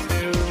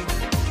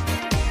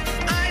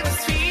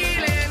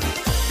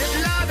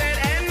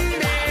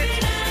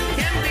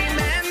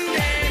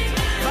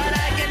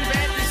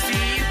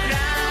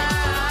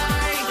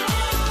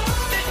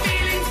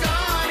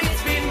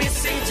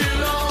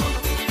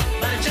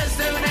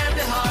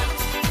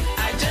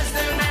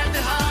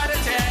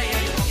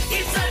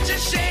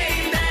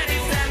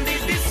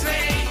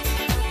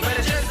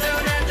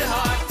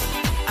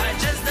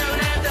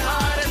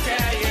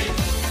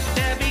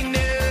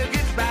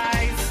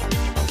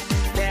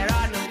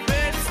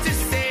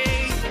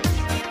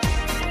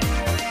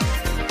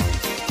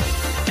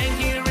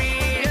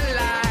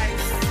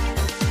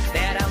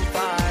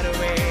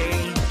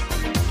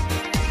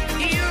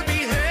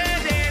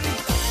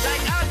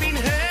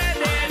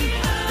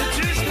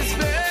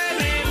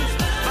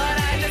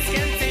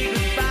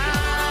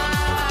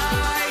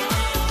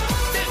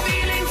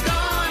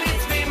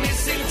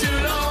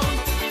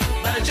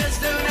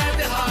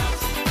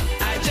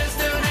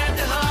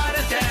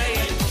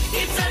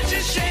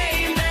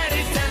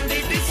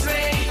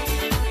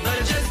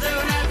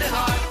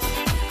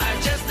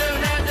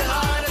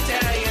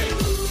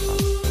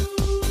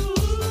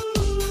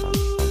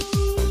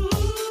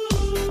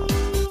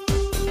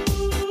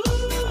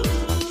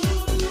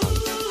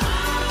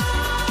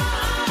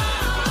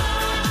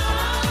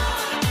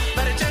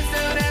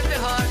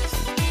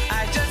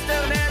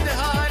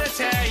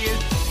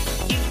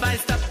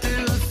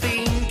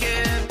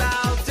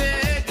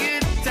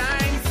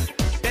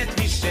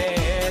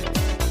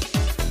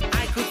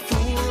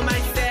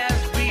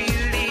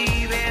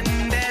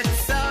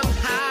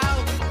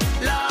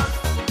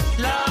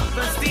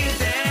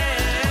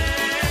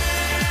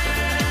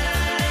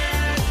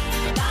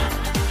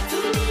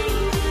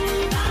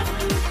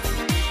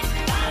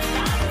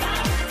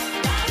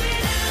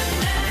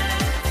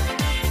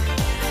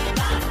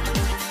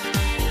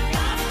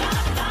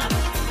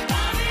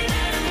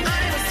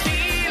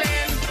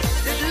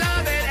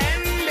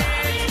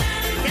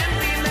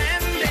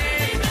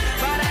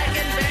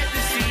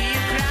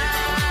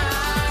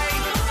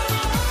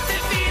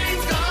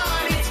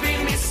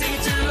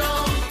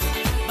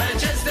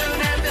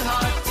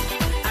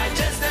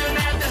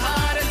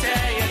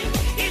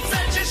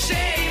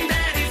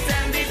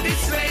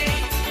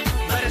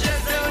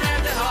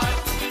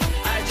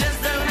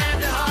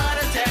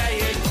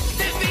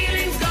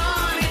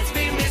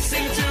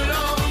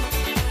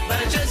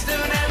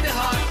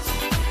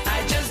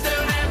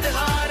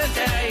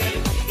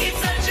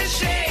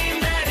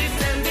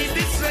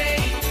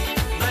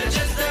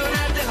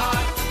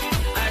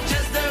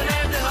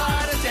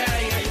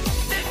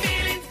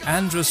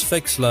Andrus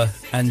Fixler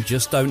and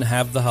Just Don't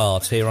Have the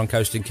Heart here on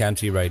Coast and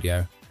County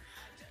Radio.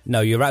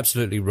 No, you're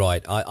absolutely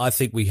right. I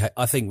think we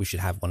should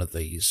have one of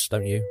these,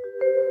 don't you?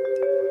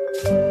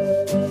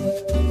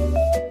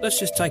 Let's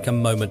just take a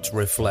moment to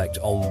reflect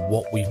on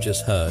what we've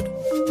just heard.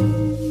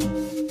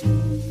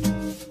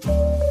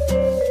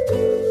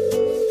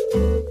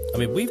 I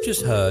mean, we've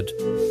just heard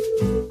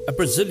a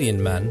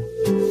Brazilian man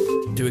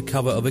do a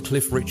cover of a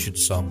Cliff Richard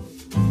song.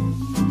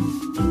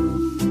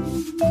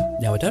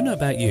 Now, I don't know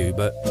about you,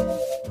 but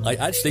I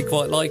actually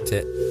quite liked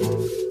it.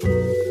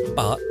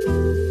 But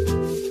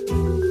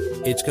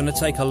it's going to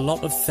take a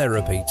lot of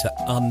therapy to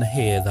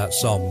unhear that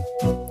song.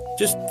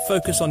 Just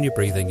focus on your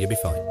breathing, you'll be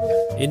fine.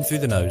 In through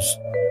the nose.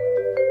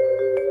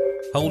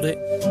 Hold it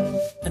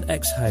and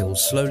exhale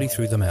slowly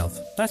through the mouth.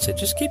 That's it,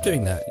 just keep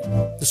doing that.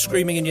 The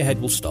screaming in your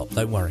head will stop,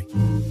 don't worry.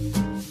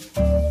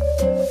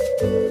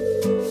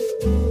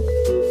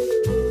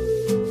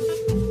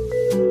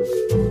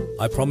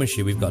 I promise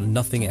you we've got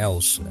nothing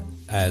else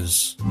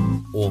as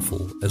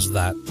awful as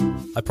that.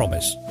 I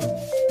promise.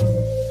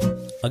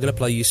 I'm going to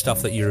play you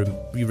stuff that you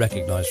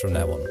recognise from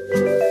now on.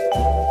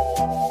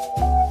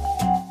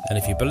 And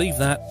if you believe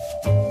that,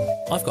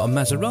 I've got a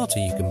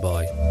Maserati you can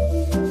buy.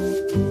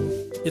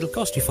 It'll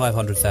cost you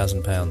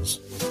 £500,000.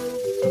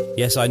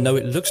 Yes, I know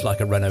it looks like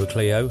a Renault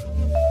Clio,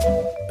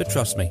 but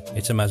trust me,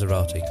 it's a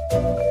Maserati.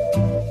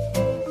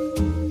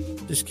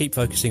 Just keep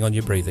focusing on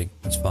your breathing,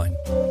 it's fine.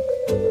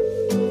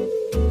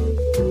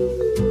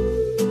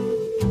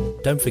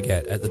 Don't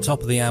forget, at the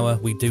top of the hour,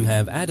 we do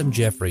have Adam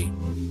Jeffrey,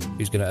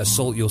 who's going to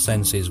assault your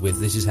senses with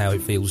This Is How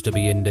It Feels to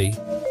Be Indie.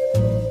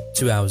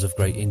 2 hours of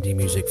great indie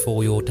music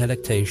for your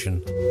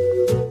delectation.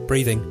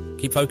 Breathing.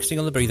 Keep focusing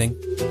on the breathing.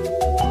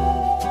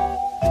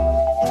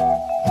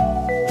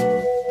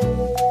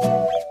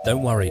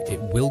 Don't worry, it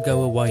will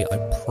go away, I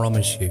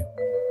promise you.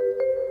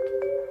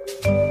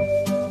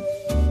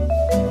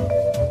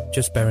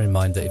 Just bear in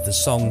mind that if the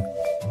song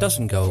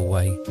doesn't go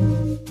away,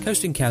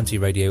 Coast and County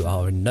Radio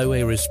are in no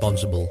way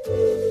responsible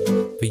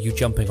for you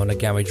jumping on a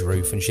garage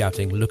roof and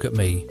shouting, "Look at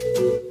me,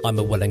 I'm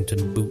a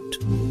Wellington boot."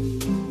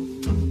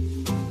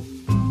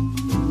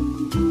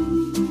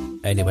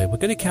 Anyway, we're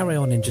going to carry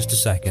on in just a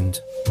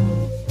second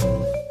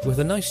with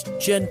a nice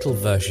gentle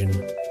version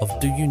of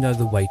Do You Know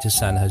the Way to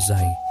San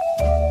Jose?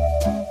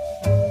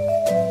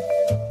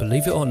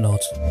 Believe it or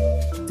not,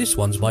 this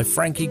one's by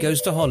Frankie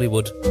Goes to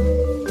Hollywood.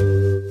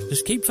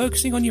 Just keep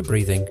focusing on your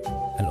breathing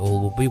and all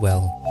will be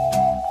well.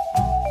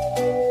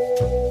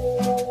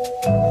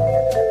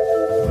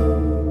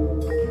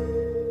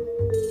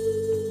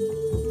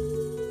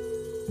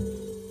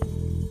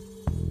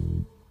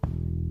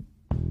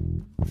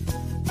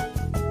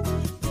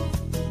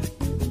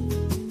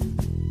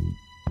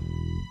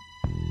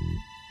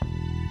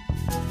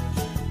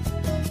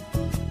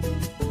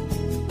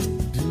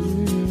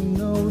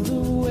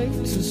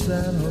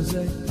 San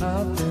Jose,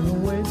 I've been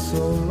away so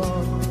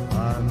long,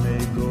 I may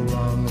go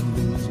wrong and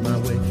lose my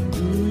way.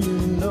 Do you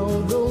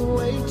know the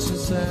way to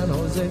San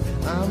Jose?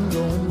 I'm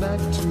going back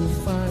to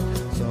find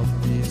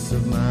some peace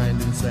of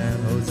mind in San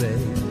Jose.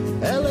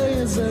 LA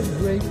is a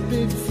great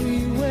big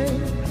freeway,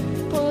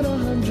 put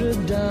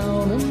 100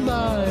 down and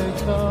buy a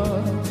car.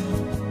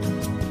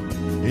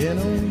 In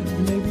a week,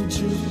 maybe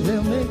two,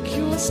 they'll make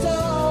you a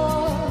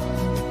star.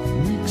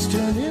 Weeks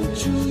turn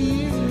into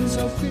years,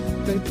 how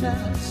quick they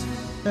pass.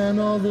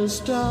 And all the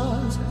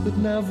stars that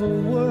never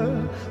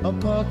were are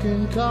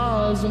parking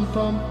cars and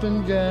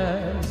pumping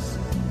gas.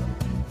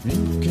 You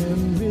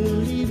can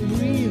really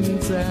breathe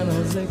in San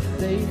Jose.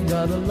 They've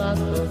got a lot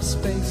of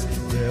space.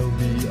 There'll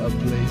be a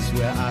place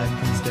where I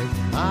can stay.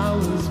 I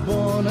was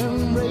born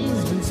and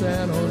raised in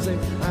San Jose.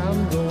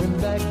 I'm going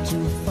back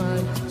to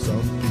find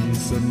some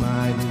peace of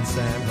mind in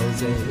San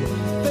Jose.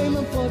 Fame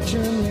and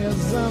fortune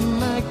is a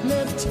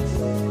magnet.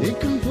 It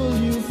can pull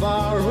you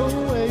far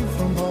away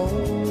from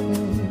home.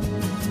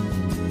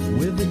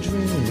 With a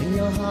dream in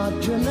your heart,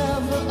 you're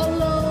never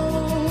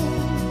alone.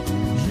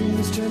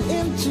 Dreams turn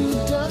into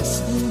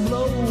dust and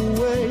blow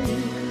away.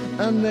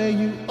 And there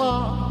you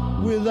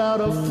are,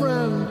 without a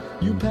friend.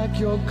 You pack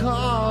your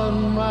car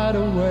and ride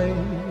away.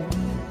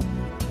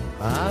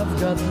 I've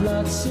got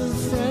lots of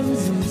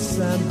friends in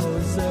San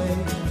Jose.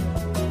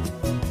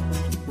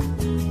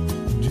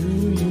 Do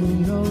you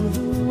know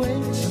the way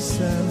to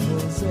San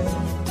Jose?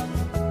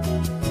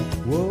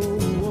 Whoa.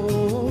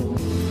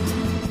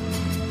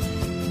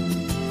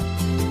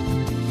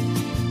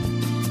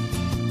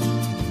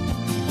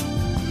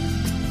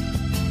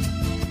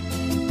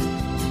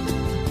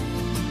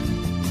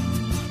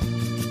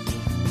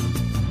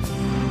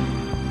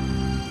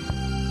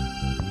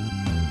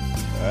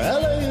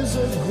 A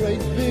great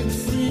big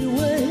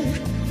freeway,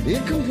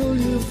 it can pull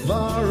you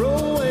far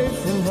away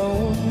from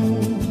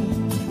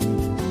home.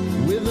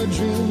 With a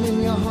dream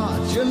in your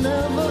heart, you're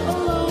never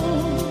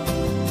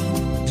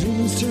alone.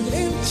 Dreams turn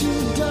into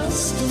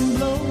dust and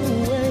blow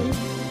away.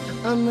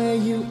 And there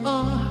you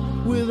are,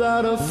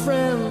 without a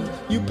friend.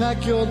 You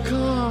pack your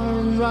car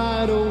and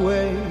ride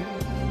away.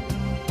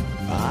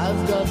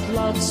 I've got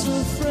lots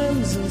of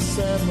friends in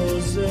San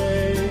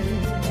Jose.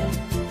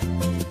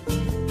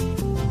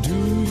 Do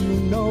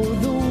know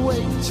the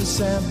way to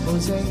San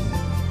Jose?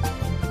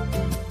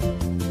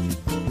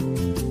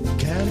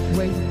 Can't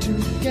wait to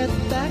get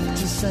back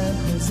to San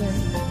Jose.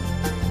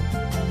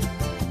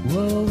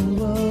 Whoa,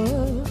 whoa.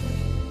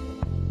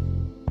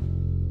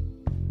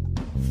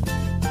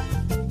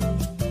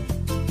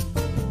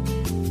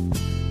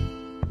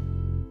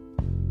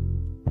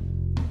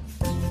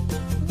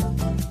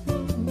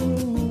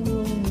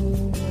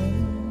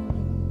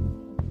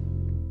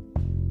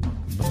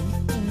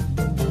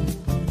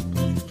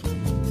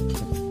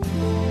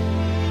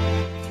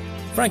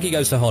 Frankie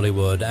Goes to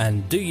Hollywood,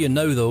 and do you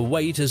know the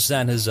way to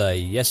San Jose?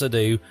 Yes, I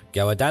do.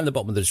 Go down the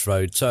bottom of this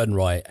road, turn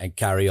right, and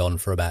carry on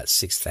for about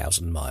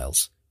 6,000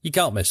 miles. You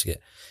can't miss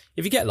it.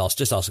 If you get lost,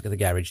 just ask at the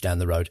garage down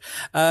the road.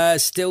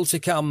 Still to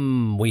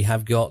come, we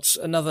have got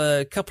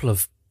another couple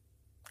of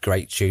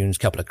great tunes,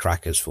 couple of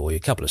crackers for you,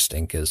 couple of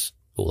stinkers,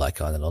 all that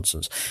kind of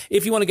nonsense.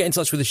 If you want to get in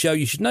touch with the show,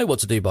 you should know what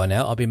to do by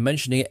now. I've been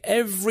mentioning it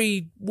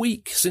every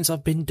week since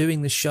I've been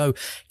doing this show.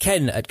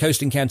 Ken at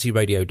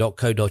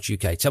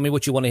coastandcountyradio.co.uk. Tell me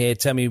what you want to hear,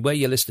 tell me where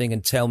you're listening,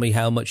 and tell me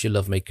how much you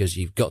love me, because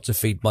you've got to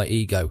feed my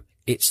ego.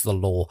 It's the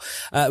law.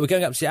 We're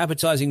going up to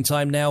advertising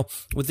time now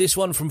with this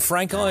one from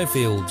Frank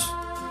Ifield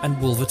and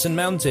Wolverton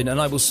Mountain, and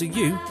I will see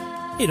you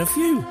in a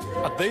few.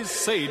 They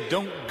say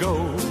don't go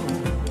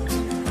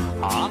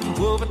on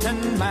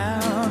Wolverton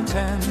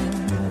Mountain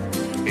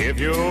if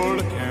you're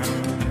looking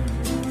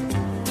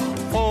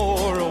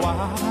for a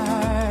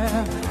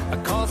wife,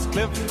 'cause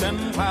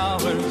Clifton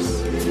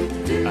Flowers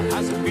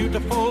has a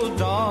beautiful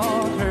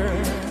daughter,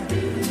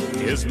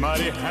 is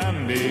mighty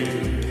handy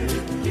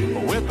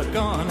with a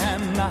gun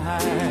and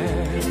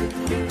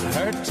knife.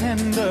 Her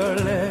tender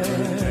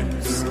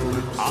lips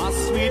are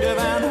sweeter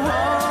than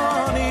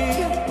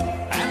honey,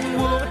 and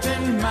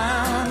Wolverton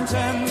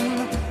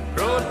Mountain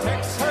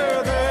protects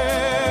her there.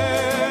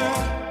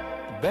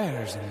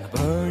 Bears and the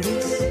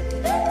birdies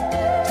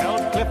tell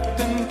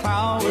Clifton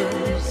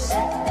Flowers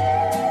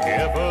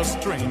if a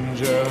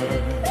stranger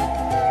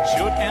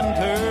should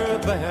enter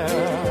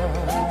there.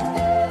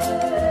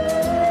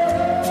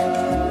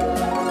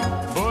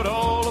 But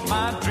all of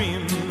my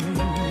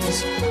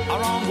dreams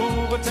are on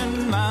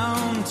Wolverton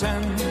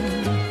Mountain.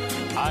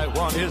 I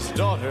want his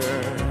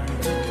daughter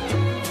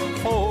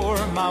for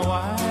my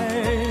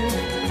wife.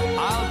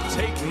 I'll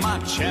take my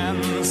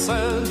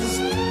chances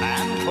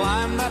and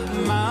climb that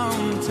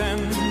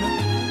mountain.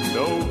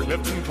 Though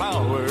Clifton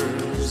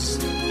Flowers,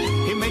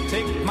 he may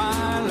take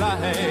my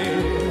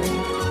life.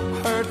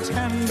 Her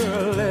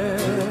tender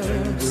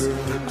lips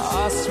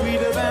are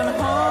sweeter than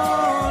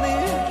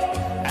honey,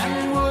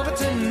 and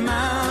Wolverton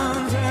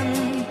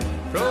Mountain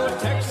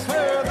protects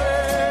her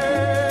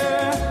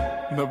there.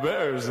 The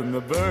bears and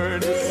the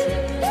birds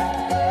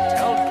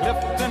tell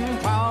Clifton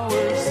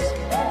Flowers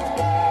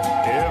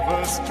if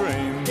a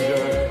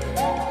stranger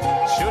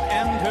should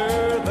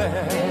enter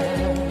there.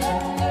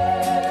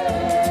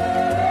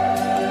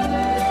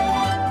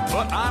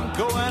 But I'm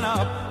going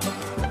up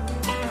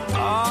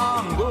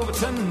on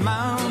Wolverton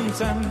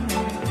Mountain.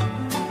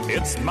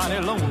 It's mighty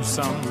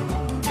lonesome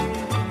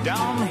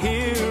down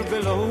here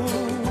below.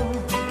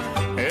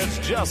 It's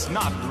just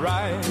not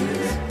right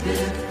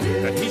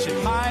that he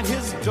should hide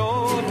his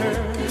daughter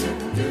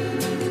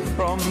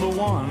from the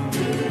one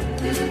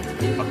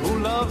who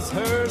loves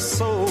her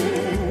so.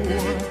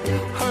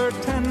 Her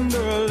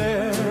tender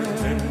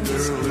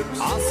lips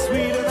are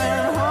sweeter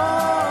than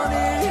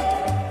honey,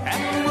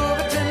 and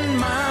Wolverton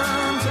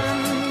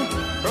Mountain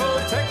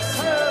protects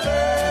her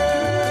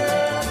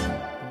there.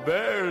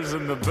 Bears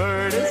and the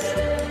birdies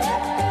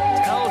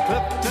tell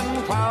Clifton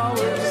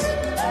Flowers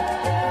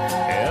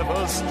if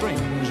a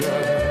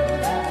stranger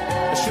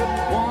should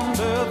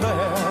wander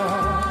there.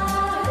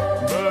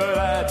 But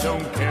I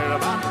don't care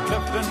about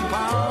Clifton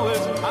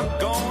Flowers. I'm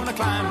gonna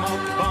climb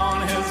up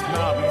on his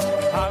mountain.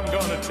 I'm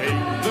gonna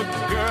take the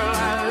girl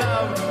I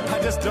love. I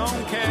just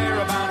don't care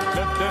about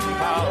Clifton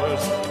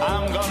Flowers.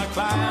 I'm gonna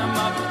climb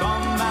up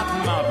on that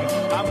mountain.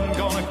 I'm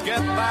gonna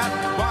get that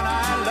one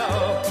I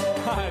love.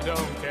 I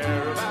don't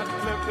care about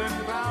Clifton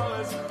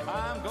Flowers.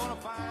 I'm gonna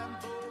find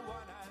the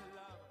one I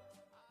love.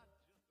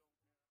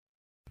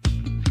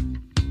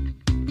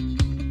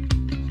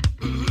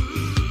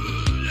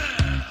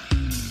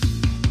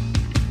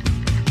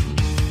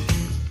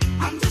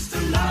 I'm just a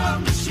love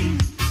machine,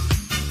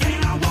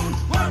 and I won't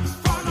work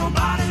for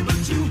nobody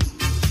but you.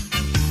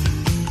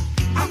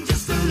 I'm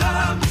just a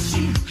love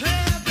machine.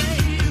 Hey,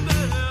 baby.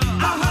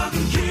 I'll hug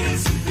and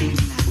kiss and feed.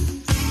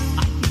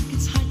 I think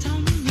it's high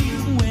time to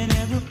live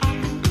whenever I'm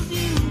with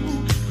you.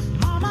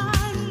 My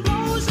mind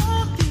goes on.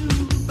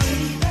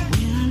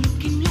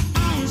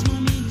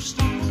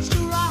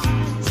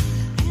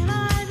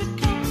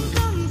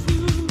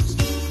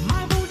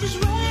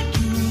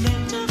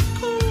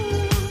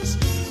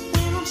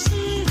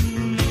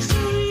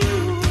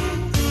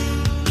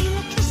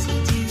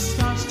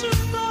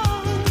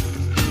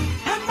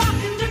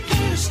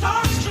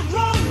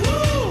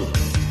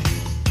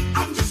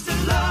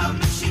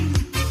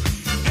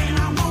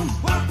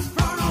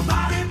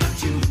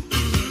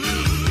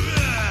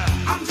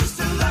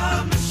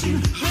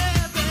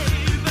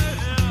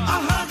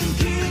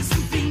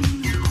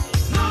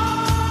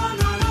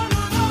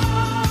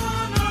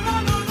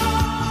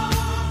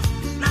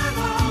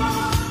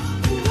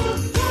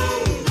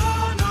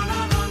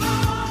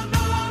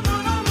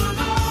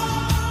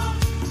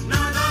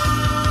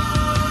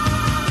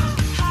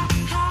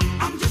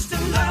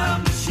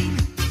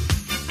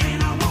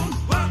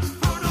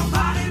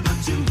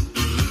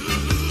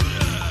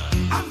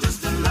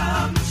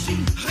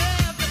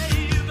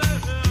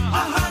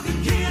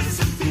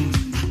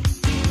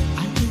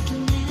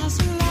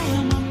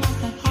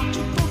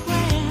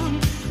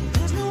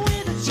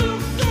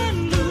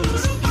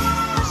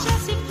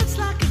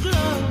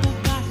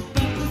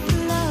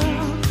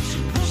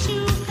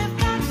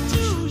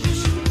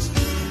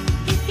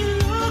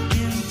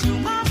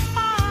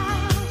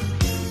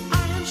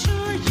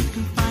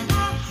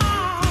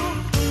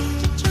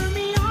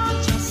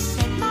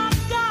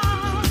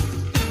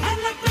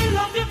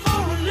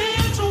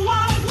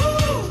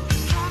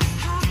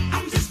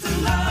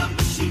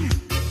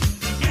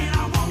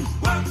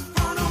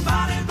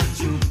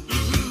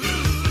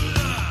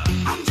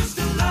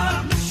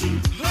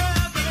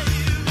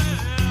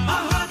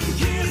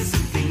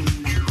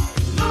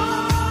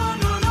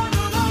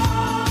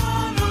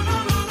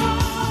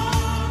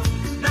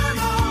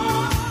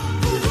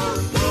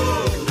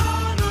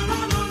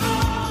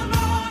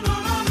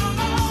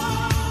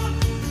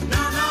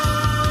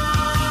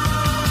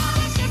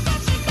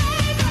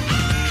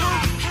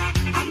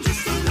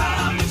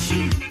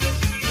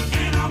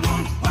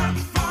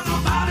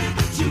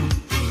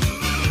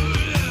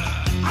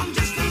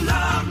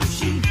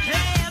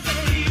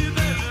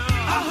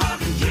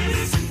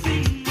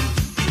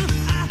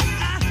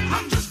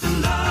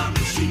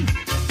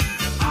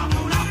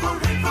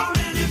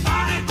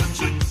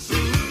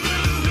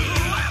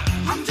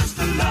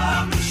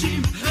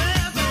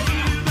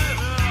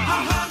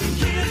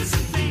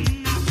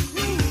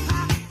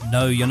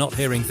 No, you're not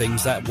hearing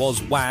things. That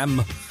was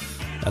Wham!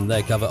 And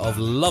their cover of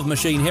Love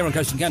Machine here on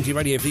Coast and County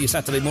Radio for your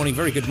Saturday morning.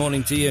 Very good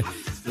morning to you.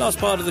 Last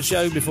part of the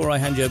show before I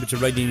hand you over to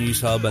Radio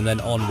News Hub and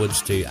then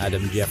onwards to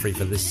Adam Jeffrey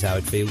for This Is How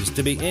It Feels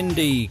to Be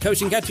Indie.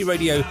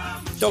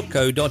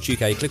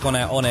 coastandcountyradio.co.uk. Click on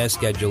our on-air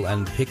schedule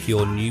and pick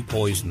your new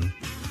poison.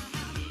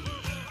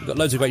 We've got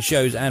loads of great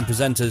shows and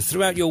presenters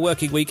throughout your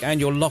working week and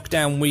your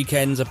lockdown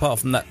weekends, apart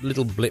from that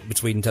little blip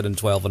between 10 and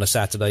 12 on a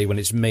Saturday when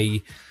it's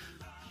me.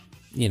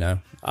 You know,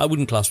 I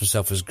wouldn't class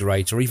myself as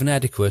great or even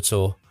adequate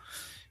or,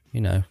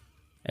 you know,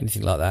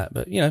 anything like that.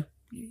 But, you know,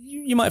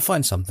 you might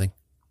find something.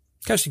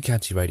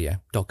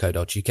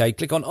 coastandcountyradio.co.uk.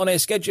 Click on air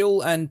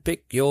schedule and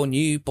pick your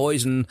new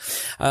poison.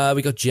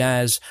 We got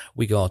jazz,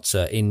 we got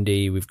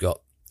indie, we've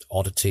got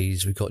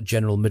oddities, we've got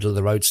general middle of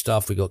the road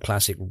stuff, we've got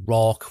classic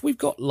rock, we've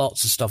got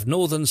lots of stuff.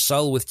 Northern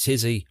Soul with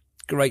Tizzy.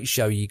 Great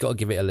show. You got to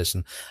give it a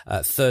listen.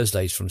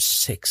 Thursdays from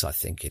 6, I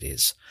think it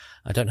is.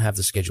 I don't have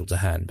the schedule to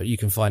hand, but you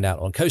can find out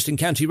on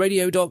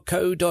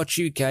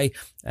coastandcountyradio.co.uk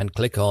and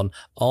click on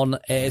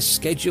air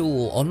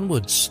schedule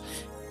onwards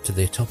to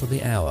the top of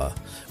the hour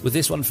with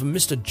this one from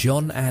Mr.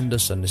 John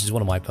Anderson. This is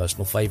one of my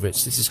personal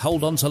favourites. This is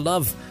Hold On to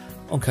Love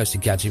on Coast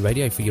and County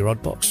Radio for your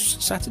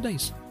Oddbox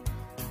Saturdays.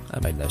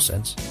 That made no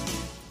sense.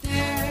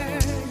 There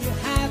you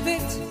have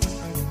it.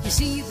 You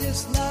see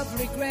this love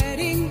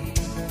regretting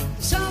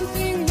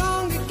something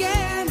wrong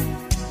again,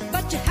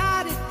 but you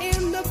had it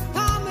in the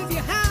palm of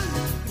your hand.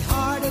 Your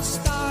heart has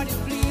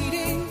started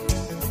bleeding.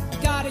 You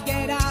gotta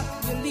get out,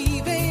 you're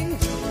leaving.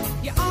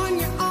 You're on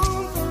your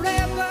own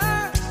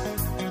forever.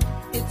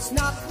 It's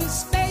not the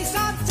space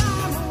or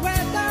time or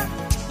weather.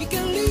 You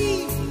can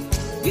leave,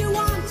 you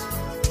want,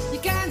 you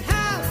can't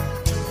have,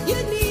 you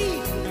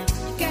need,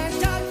 you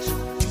can't touch,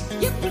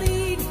 you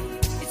bleed.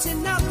 It's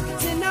enough,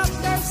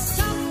 there's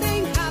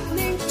something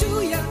happening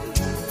to you.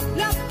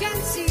 Love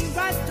can see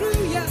right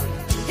through you.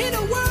 In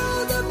a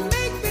world of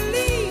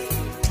make-believe,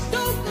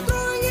 don't go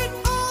throwing it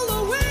all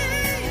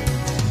away.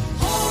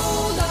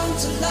 Hold on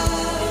to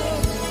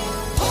love,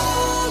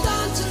 hold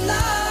on to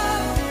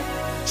love.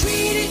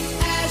 Treat it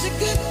as a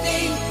good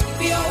thing,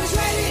 be always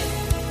ready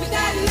with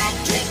that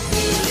electric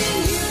feeling.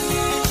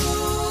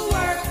 You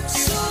work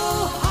so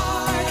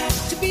hard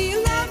to be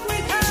in love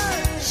with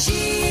her.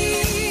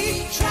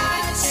 She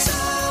tried so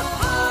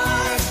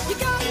hard, you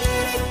gotta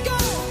let it go.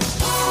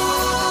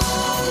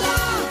 Hold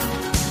on,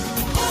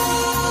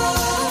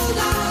 hold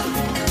on,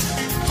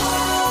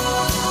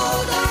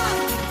 hold on,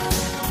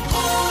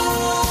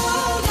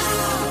 hold on.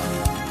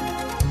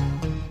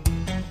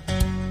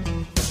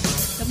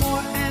 The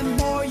more and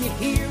more you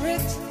hear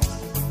it,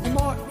 the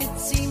more it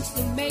seems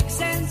to make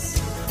sense.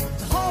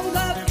 To hold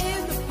up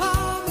in the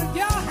palm of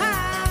your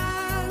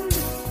hand.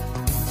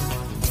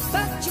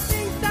 But you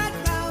think that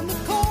round the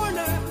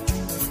corner,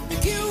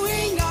 you're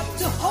queuing up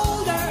to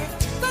hold her.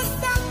 But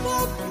that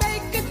won't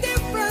make a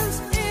difference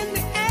in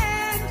the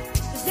end.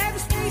 There's never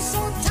space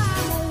or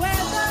time or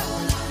weather.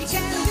 You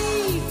can't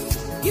leave,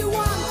 you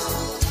want,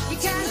 you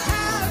can't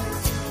have,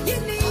 you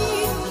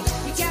need,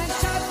 you can't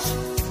touch,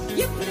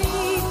 you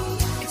bleed.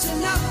 It's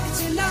enough,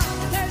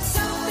 there's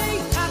something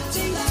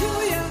happening to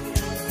you.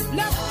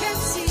 Love can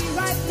see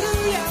right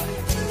through you.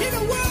 In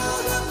a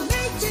world of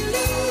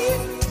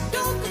make-believe,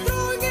 don't go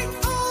throwing it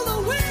all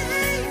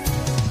away.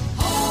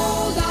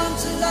 Hold on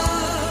to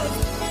love,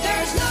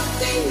 there's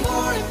nothing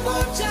more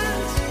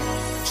important.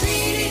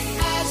 Treat it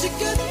as a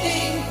good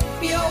thing,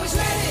 be always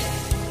ready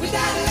with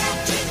that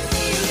electric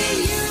feeling.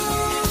 You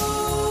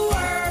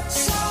work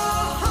so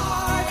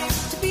hard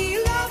to be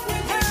in love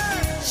with her.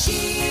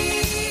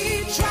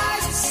 She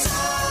tries so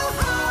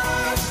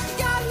hard, you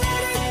gotta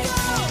let it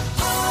go.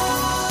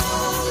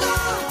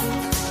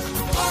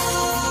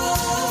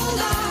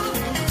 Hold on,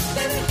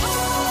 baby,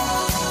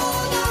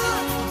 hold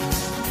on,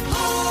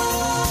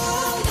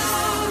 hold on.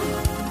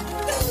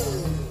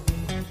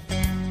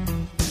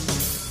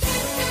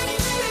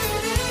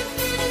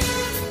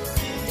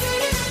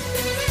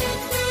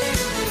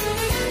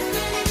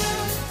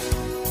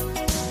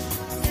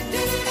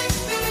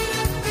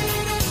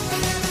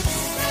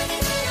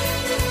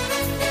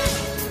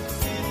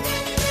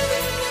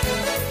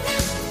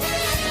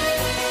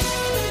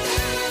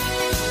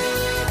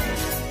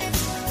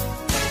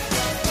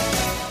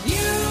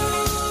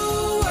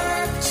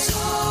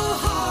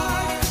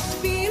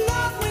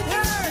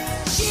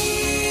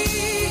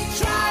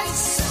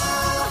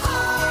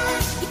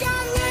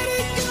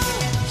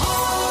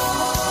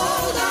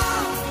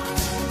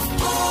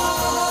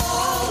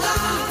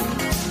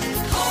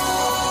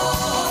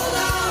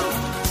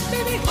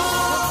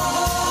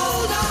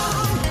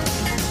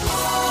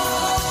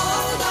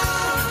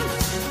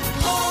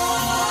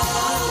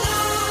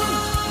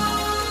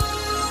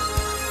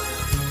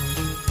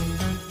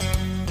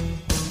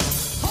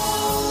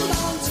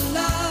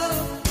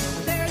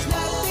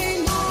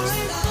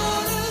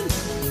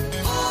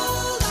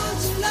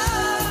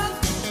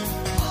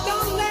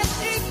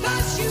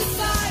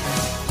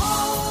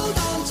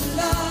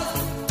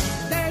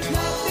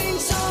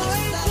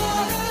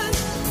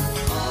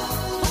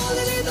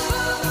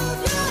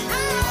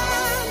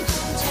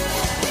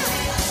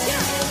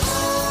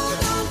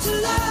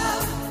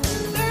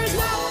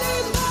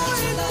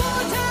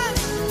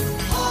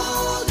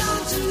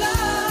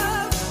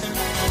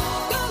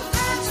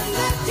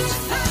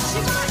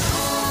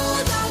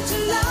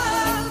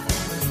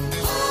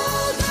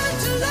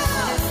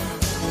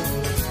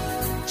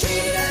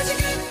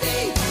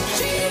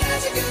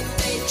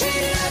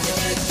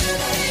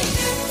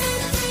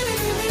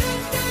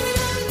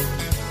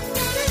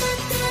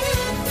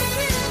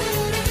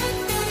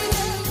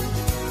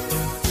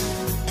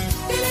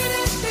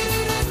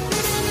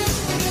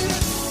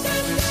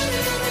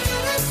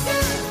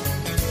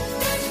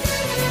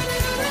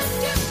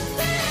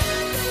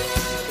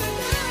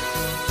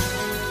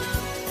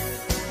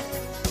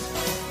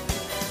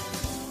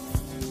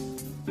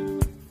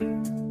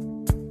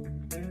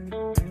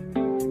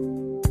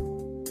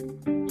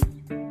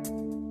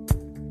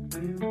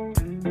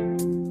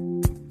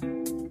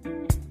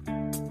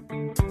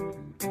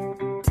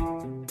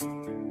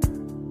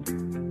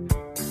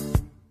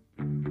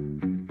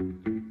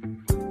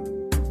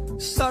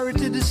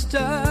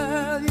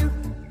 disturb you,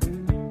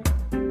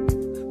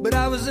 but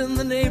I was in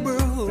the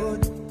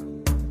neighborhood.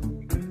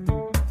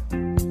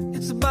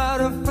 It's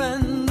about a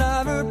friend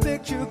of her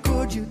picture.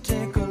 Could you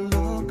take a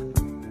look?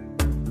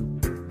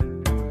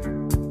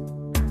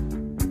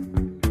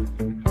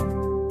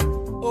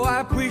 Oh, I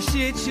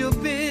appreciate you're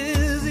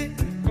busy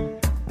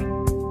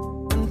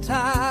and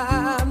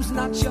time's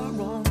not your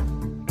own.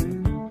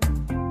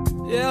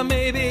 Yeah,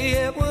 maybe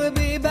it would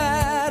be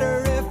better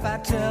if I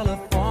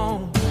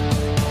telephone.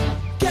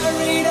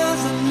 Gary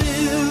doesn't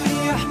live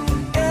here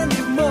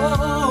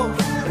anymore.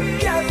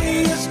 Gary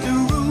is the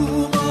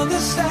room on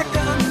the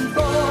second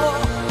floor.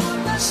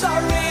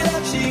 Sorry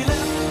that she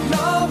left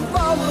no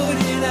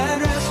forwarding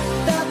address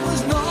that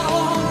was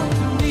known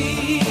to me.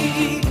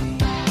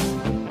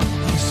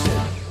 He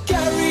said,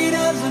 Gary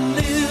doesn't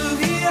live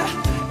here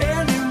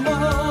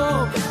anymore.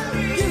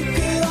 You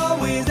could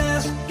always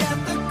ask at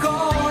the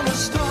corner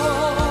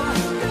store.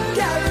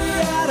 Gary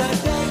had a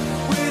date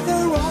with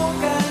her own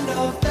kind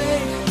of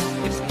thing.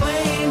 It's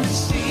plain to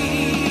see.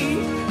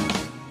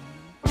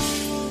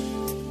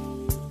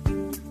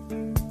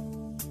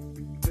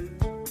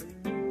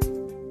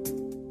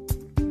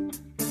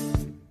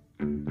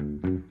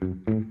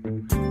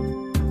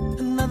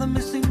 Another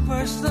missing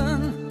person,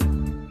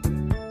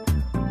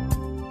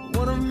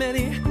 one of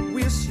many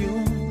we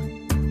assume.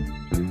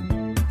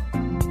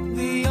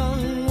 The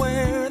young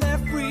wear their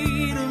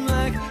freedom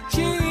like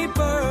cheap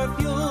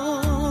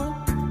perfume.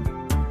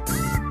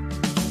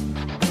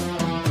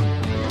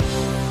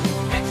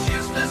 It's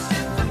useless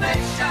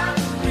information.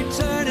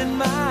 Returning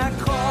my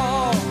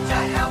call to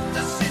help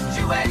the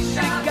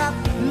situation. You got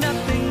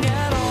nothing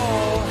at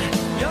all.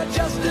 You're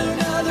just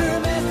another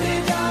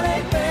message on a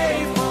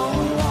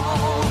payphone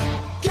wall.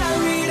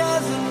 Gary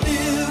doesn't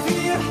live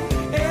here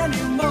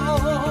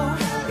anymore.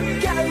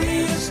 Gary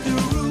is the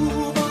room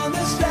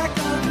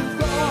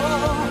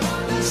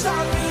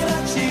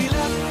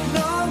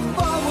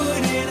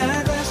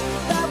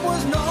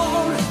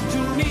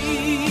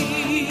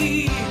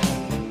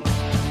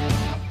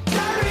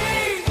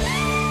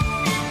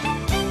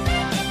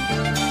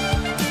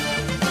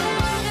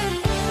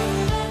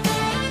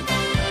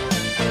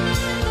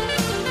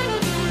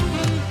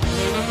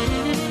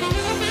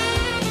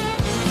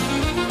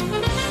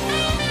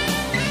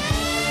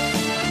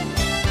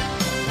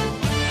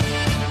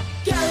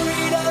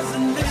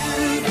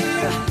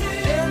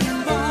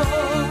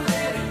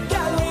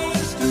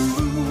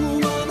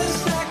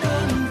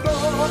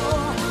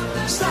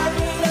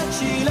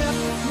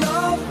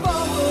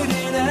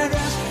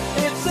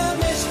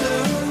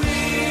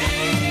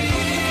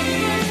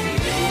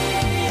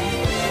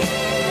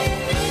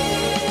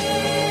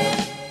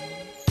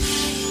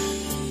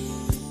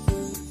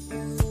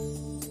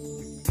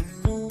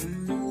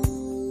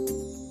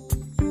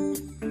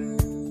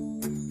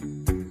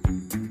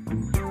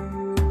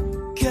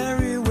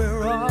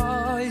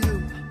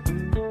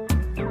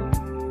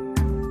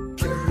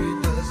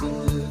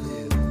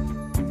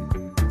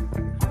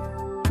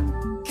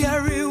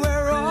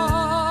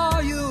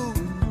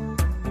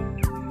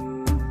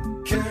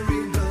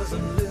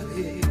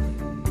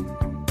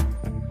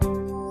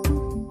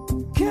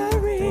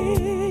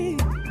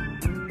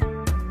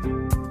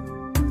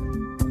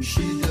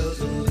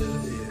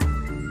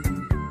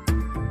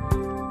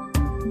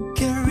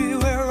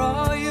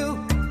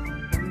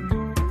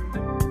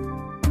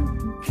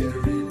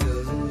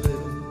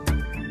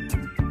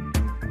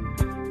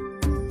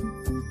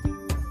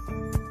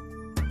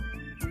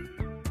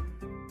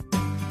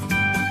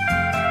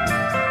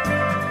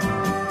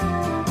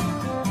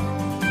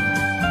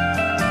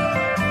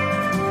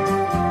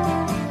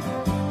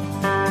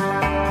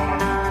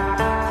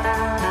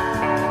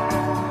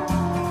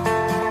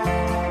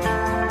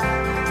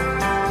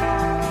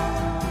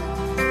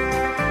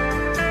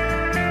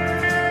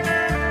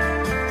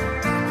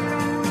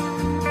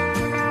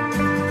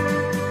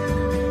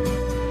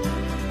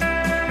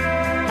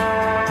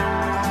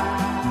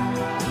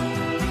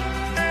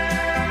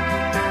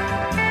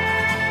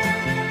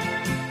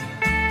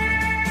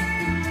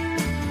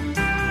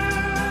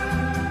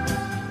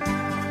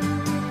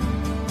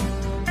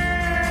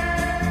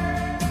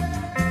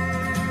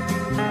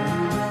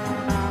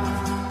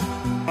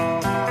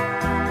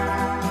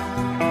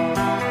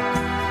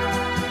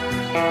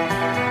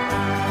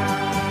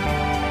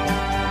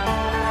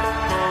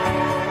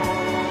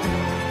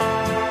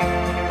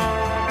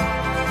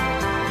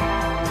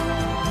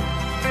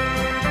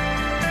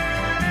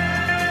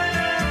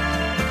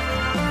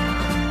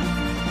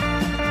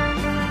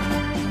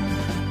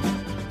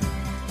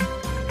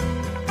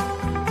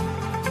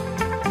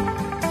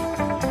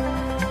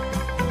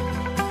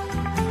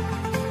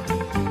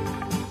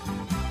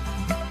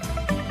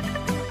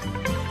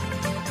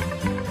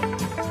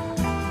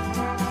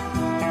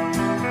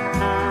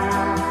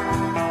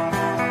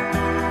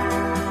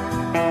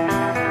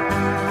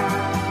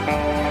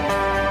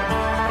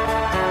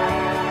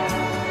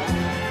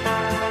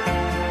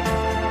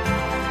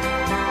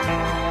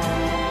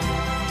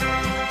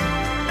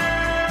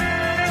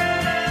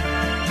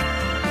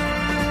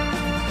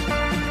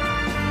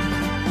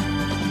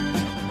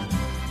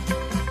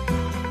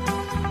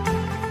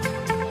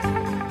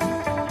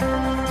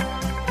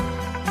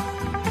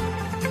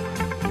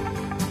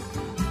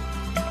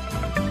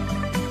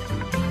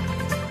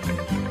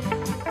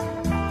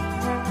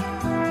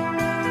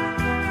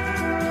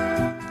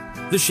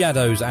The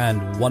Shadows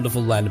and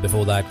Wonderful Land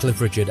before that,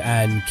 Cliff Richard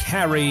and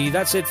Carrie.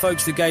 That's it,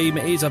 folks. The game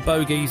is a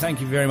bogey.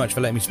 Thank you very much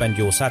for letting me spend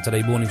your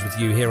Saturday mornings with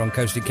you here on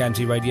Coastal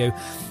County Radio.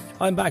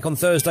 I'm back on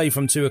Thursday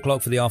from 2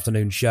 o'clock for the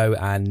afternoon show,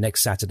 and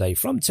next Saturday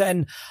from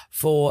 10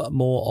 for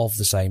more of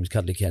the same,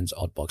 Cuddly Ken's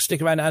Oddbox.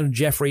 Stick around. Adam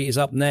Jeffrey is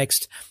up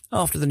next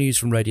after the news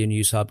from Radio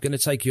News Hub. Going to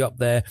take you up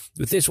there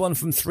with this one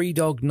from Three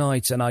Dog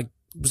Night, and I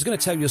was going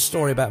to tell you a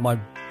story about my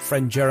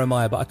friend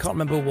Jeremiah, but I can't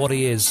remember what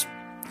he is.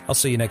 I'll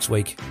see you next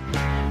week.